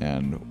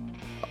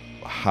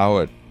how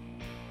it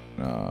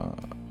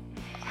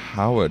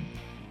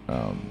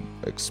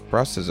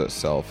expresses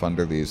itself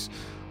under these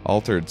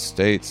altered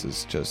states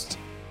is just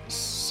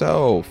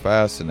so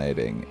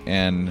fascinating.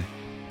 And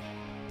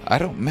I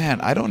don't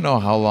know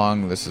how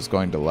long this is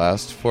going to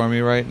last for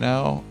me right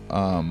now,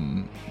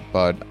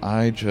 but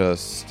I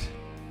just,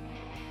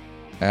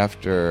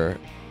 after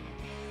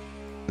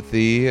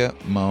the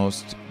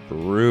most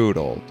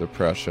brutal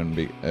depression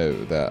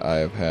that I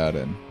have had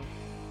in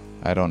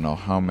I don't know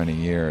how many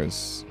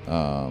years,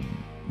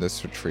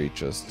 this retreat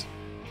just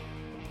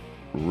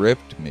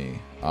ripped me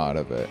out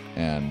of it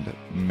and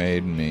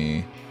made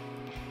me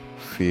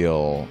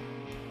feel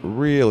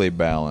really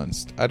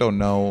balanced. I don't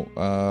know,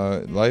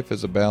 life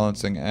is a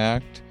balancing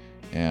act,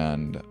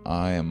 and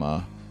I am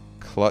a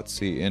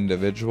klutzy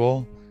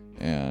individual,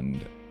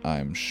 and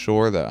I'm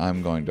sure that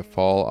I'm going to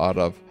fall out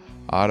of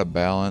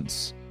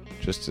balance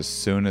just as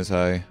soon as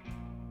I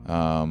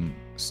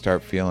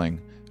start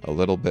feeling a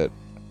little bit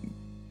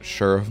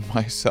sure of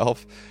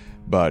myself.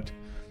 But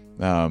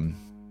I'm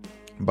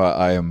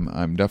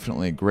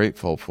definitely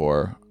grateful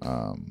for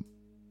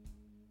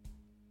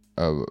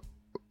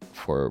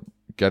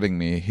getting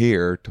me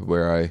here to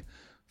where I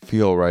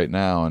feel right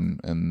now,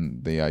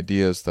 and the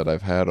ideas that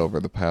I've had over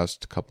the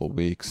past couple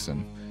weeks.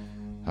 And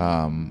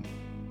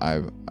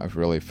I've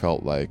really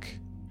felt like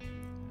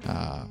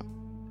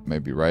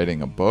maybe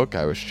writing a book.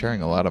 I was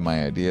sharing a lot of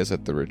my ideas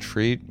at the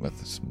retreat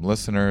with some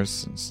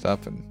listeners and stuff,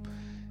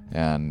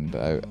 and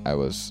I've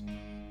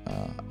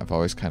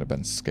always kind of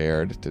been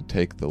scared to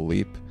take the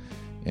leap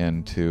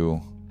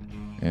into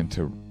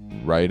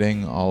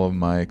writing all of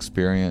my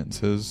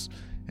experiences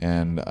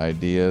and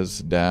ideas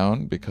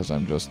down, because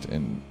I'm just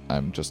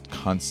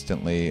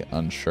constantly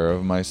unsure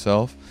of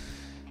myself,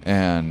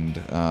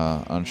 and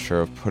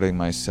unsure of putting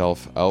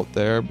myself out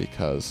there,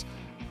 because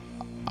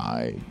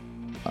I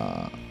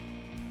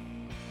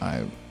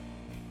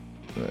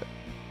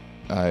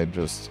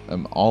just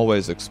am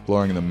always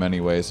exploring the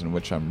many ways in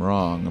which I'm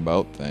wrong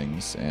about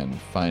things, and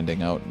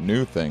finding out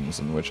new things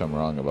in which I'm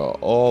wrong about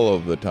all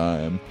of the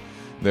time.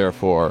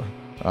 Therefore,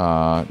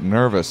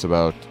 nervous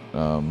about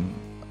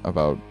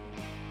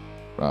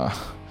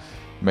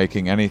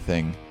making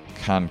anything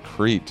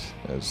concrete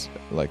as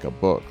like a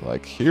book.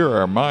 Like, here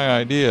are my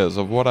ideas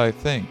of what I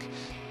think.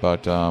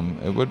 But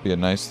it would be a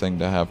nice thing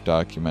to have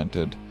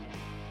documented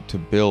to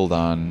build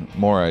on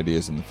more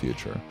ideas in the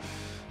future.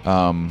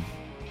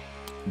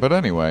 But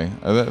anyway,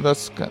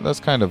 that's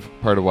kind of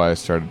part of why I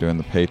started doing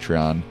the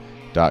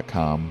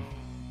patreon.com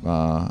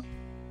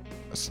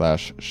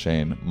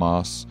 /Shane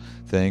Moss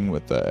thing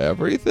with the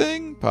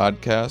Everything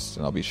podcast,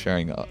 and I'll be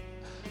sharing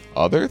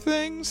other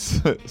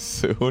things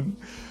soon,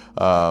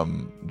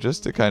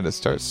 just to kind of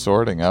start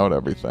sorting out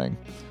everything.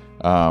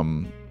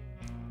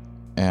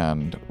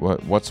 and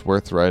what's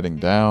worth writing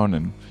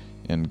down,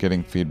 and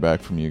getting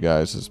feedback from you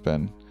guys has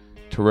been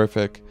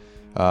terrific.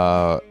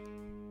 I've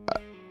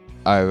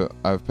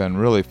been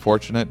really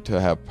fortunate to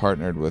have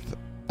partnered with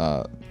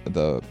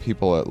the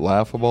people at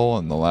Laughable,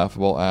 and the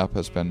Laughable app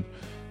has been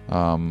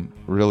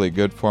really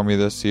good for me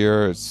this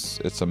year.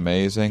 It's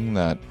amazing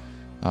that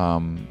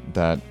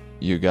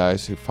you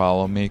guys who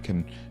follow me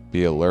can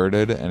be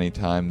alerted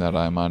anytime that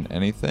I'm on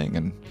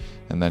anything,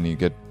 and then you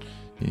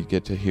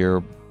get to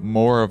hear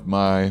more of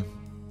my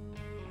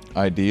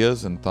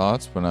ideas and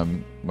thoughts when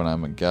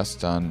I'm a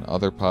guest on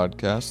other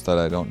podcasts that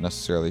I don't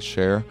necessarily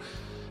share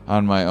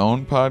on my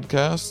own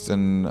podcast,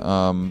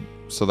 and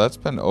so that's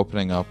been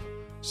opening up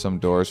some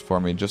doors for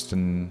me just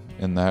in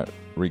that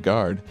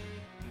regard.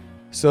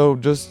 So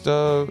just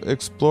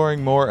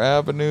exploring more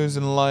avenues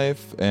in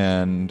life,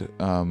 and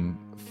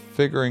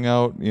figuring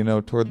out,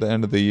 toward the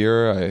end of the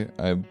year,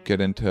 I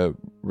get into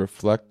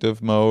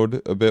reflective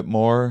mode a bit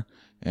more,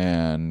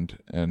 and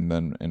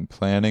then in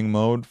planning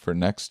mode for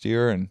next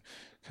year, and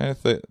kind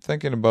of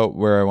thinking about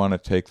where I want to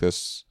take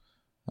this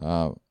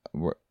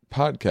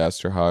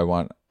podcast, or how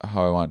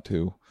I want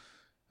to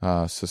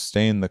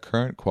sustain the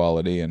current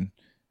quality,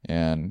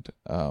 and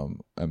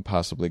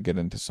possibly get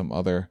into some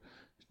other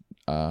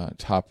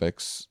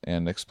topics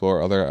and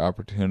explore other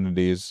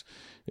opportunities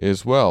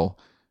as well.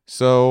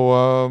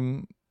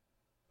 So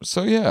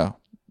yeah,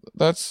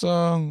 that's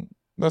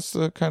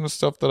the kind of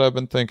stuff that I've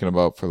been thinking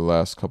about for the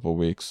last couple of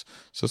weeks.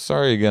 So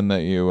sorry again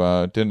that you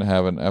didn't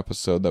have an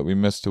episode, that we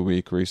missed a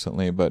week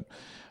recently, but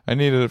I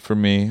needed it for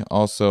me.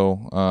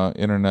 Also,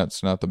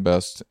 internet's not the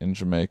best in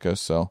Jamaica,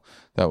 so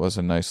that was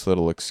a nice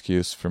little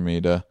excuse for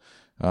me to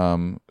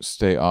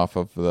stay off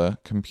of the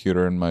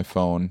computer and my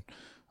phone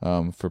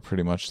for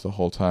pretty much the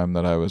whole time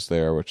that I was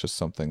there, which is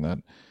something that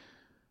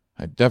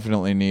I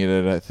definitely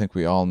needed. I think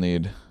we all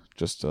need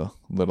just a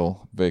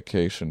little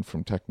vacation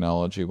from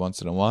technology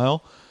once in a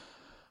while.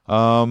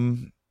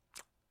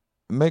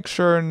 Make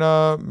sure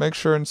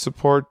and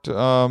support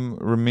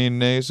Ramin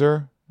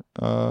Nazer.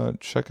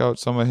 Check out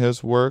some of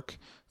his work.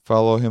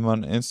 Follow him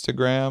on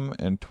Instagram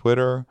and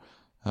Twitter.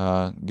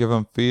 Give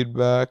him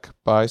feedback.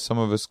 Buy some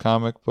of his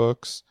comic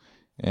books.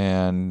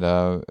 And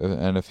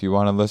if you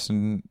want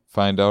to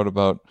find out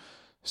about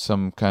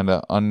some kind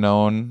of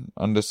unknown,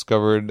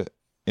 undiscovered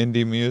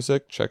indie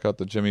music, check out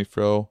the Jimmy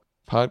Fro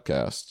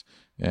podcast.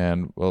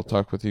 And we'll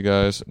talk with you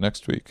guys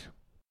next week.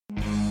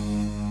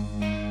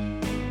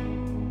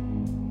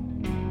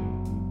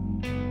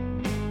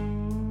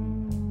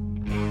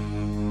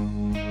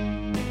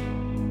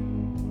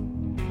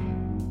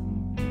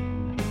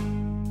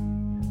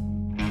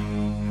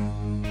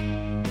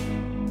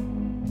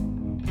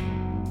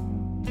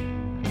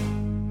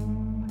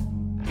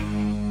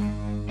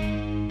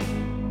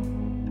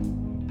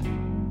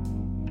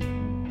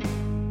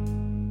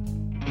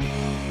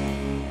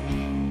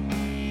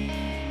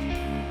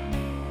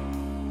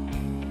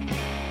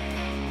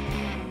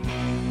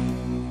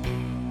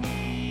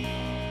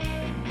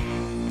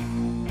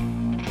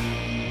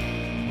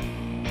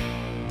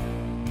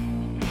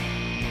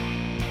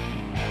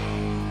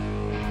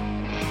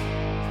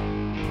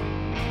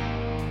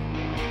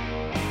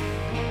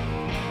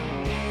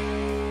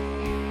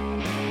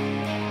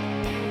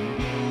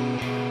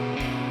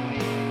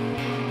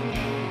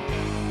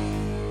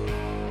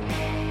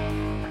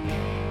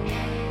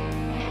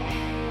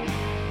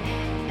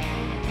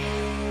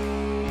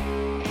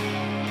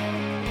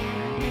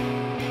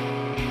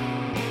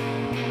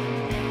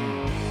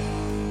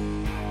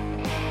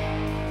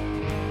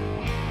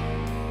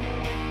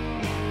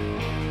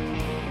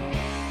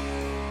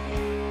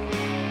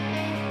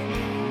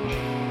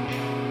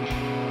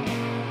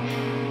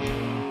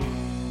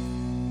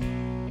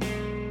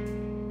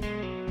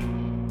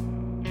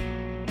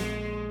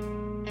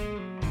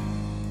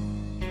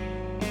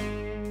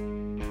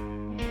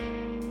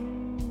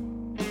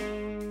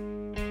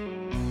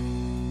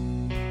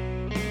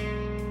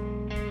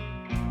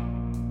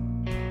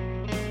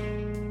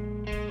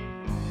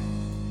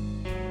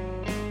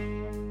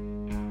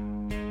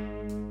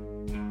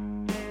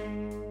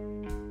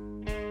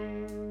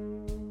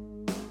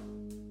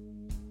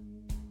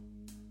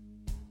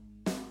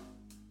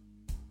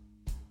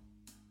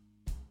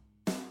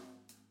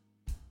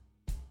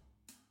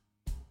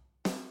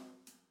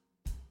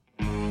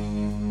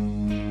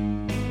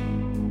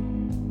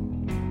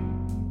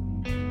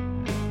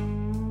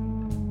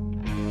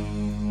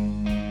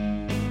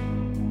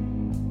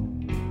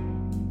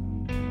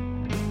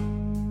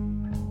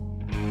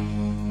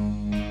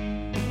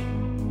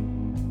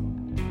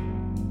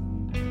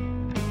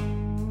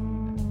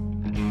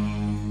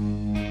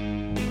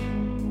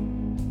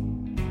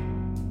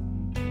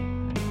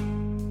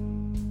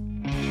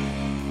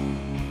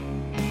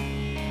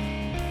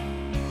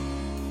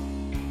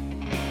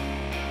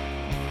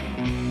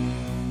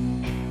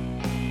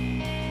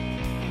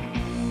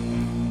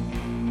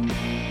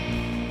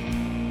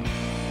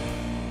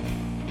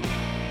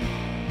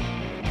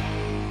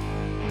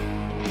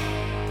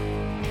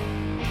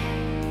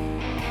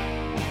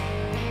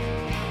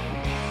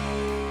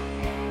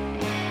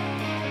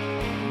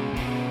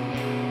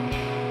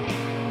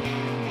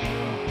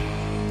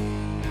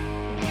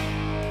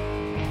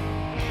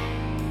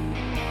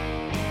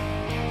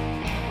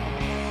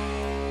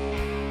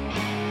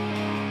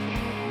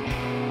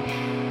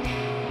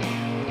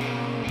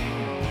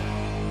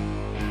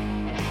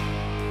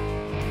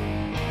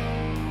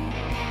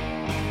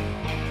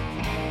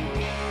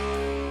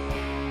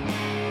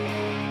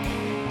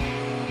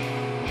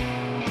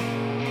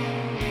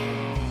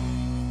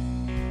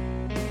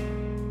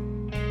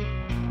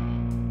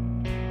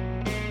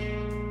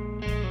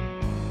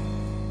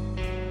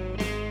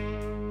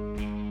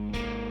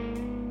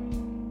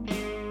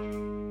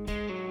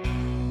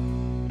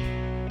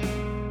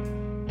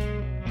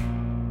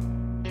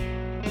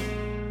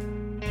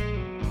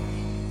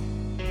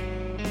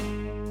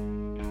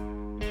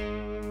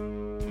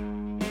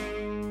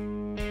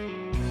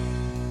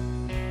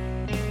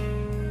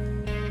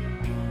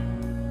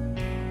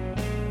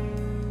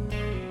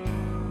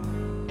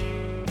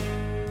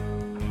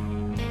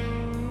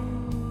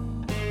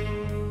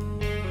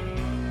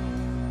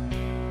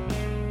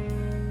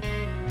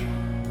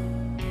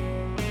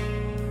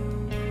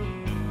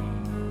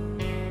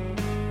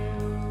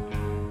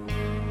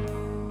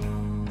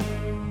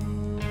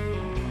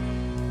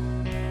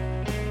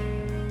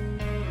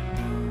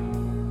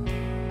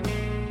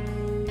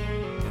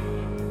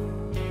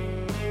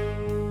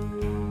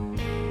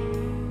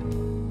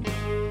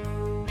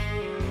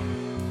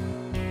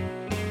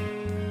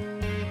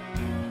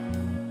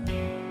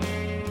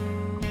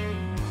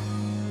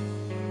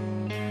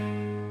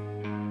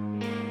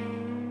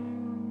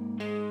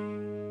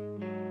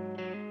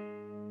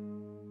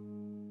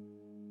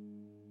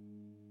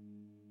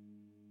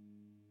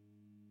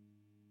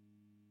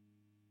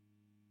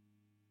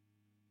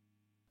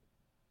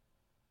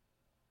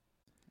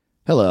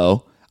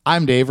 Hello,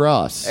 I'm Dave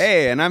Ross.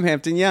 Hey, and I'm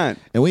Hampton Yount.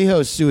 And we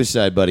host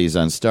Suicide Buddies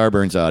on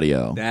Starburns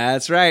Audio.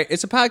 That's right.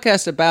 It's a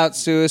podcast about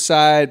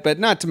suicide, but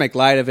not to make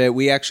light of it.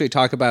 We actually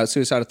talk about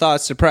suicidal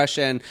thoughts,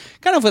 depression,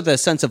 kind of with a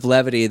sense of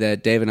levity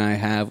that Dave and I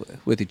have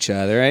with each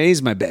other. And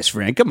he's my best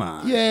friend. Come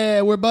on.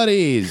 Yeah, we're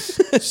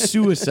buddies.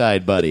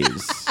 Suicide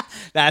Buddies.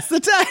 That's the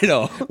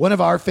title. One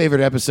of our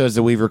favorite episodes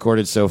that we've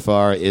recorded so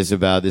far is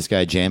about this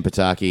guy, Jan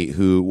Potocki,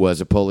 who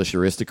was a Polish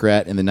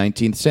aristocrat in the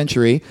 19th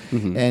century.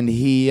 Mm-hmm. And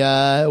he,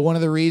 one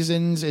of the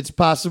reasons it's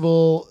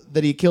possible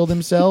that he killed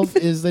himself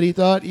is that he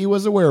thought he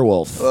was a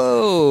werewolf.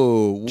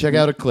 Oh. Check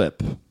out a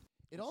clip.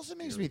 It also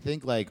makes me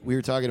think, like, we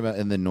were talking about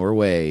in the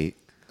Norway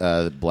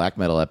black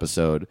metal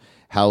episode,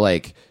 how,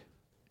 like,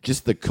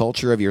 just the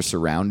culture of your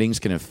surroundings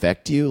can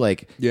affect you.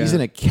 Like, he's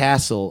in a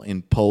castle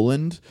in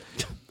Poland.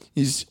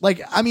 He's like,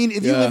 I mean,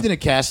 if you lived in a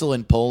castle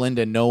in Poland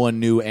and no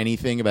one knew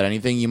anything about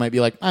anything, you might be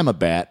like, I'm a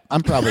bat.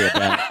 I'm probably a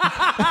bat.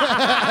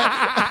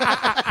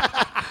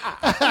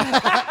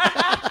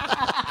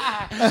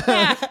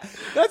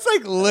 That's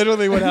like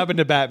literally what happened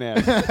to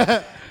Batman.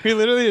 He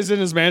literally is in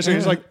his mansion.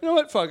 He's like, you know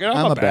what? Fuck it.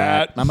 I'm a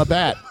bat. I'm a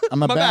bat.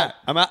 I'm a bat.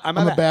 I'm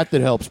a bat that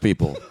helps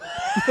people.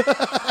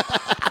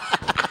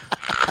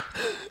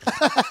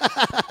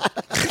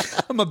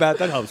 I'm a bat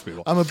that helps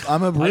people. I'm a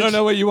I don't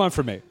know what you want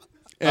from me.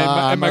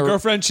 And my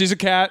girlfriend, she's a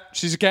cat.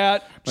 She's a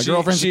cat. My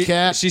girlfriend's a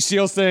cat. She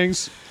steals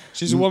things.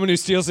 She's a woman who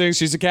steals things.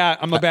 She's a cat.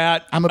 I'm a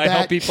bat. I'm a bat. I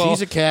help people.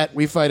 She's a cat.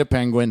 We fight a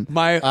penguin.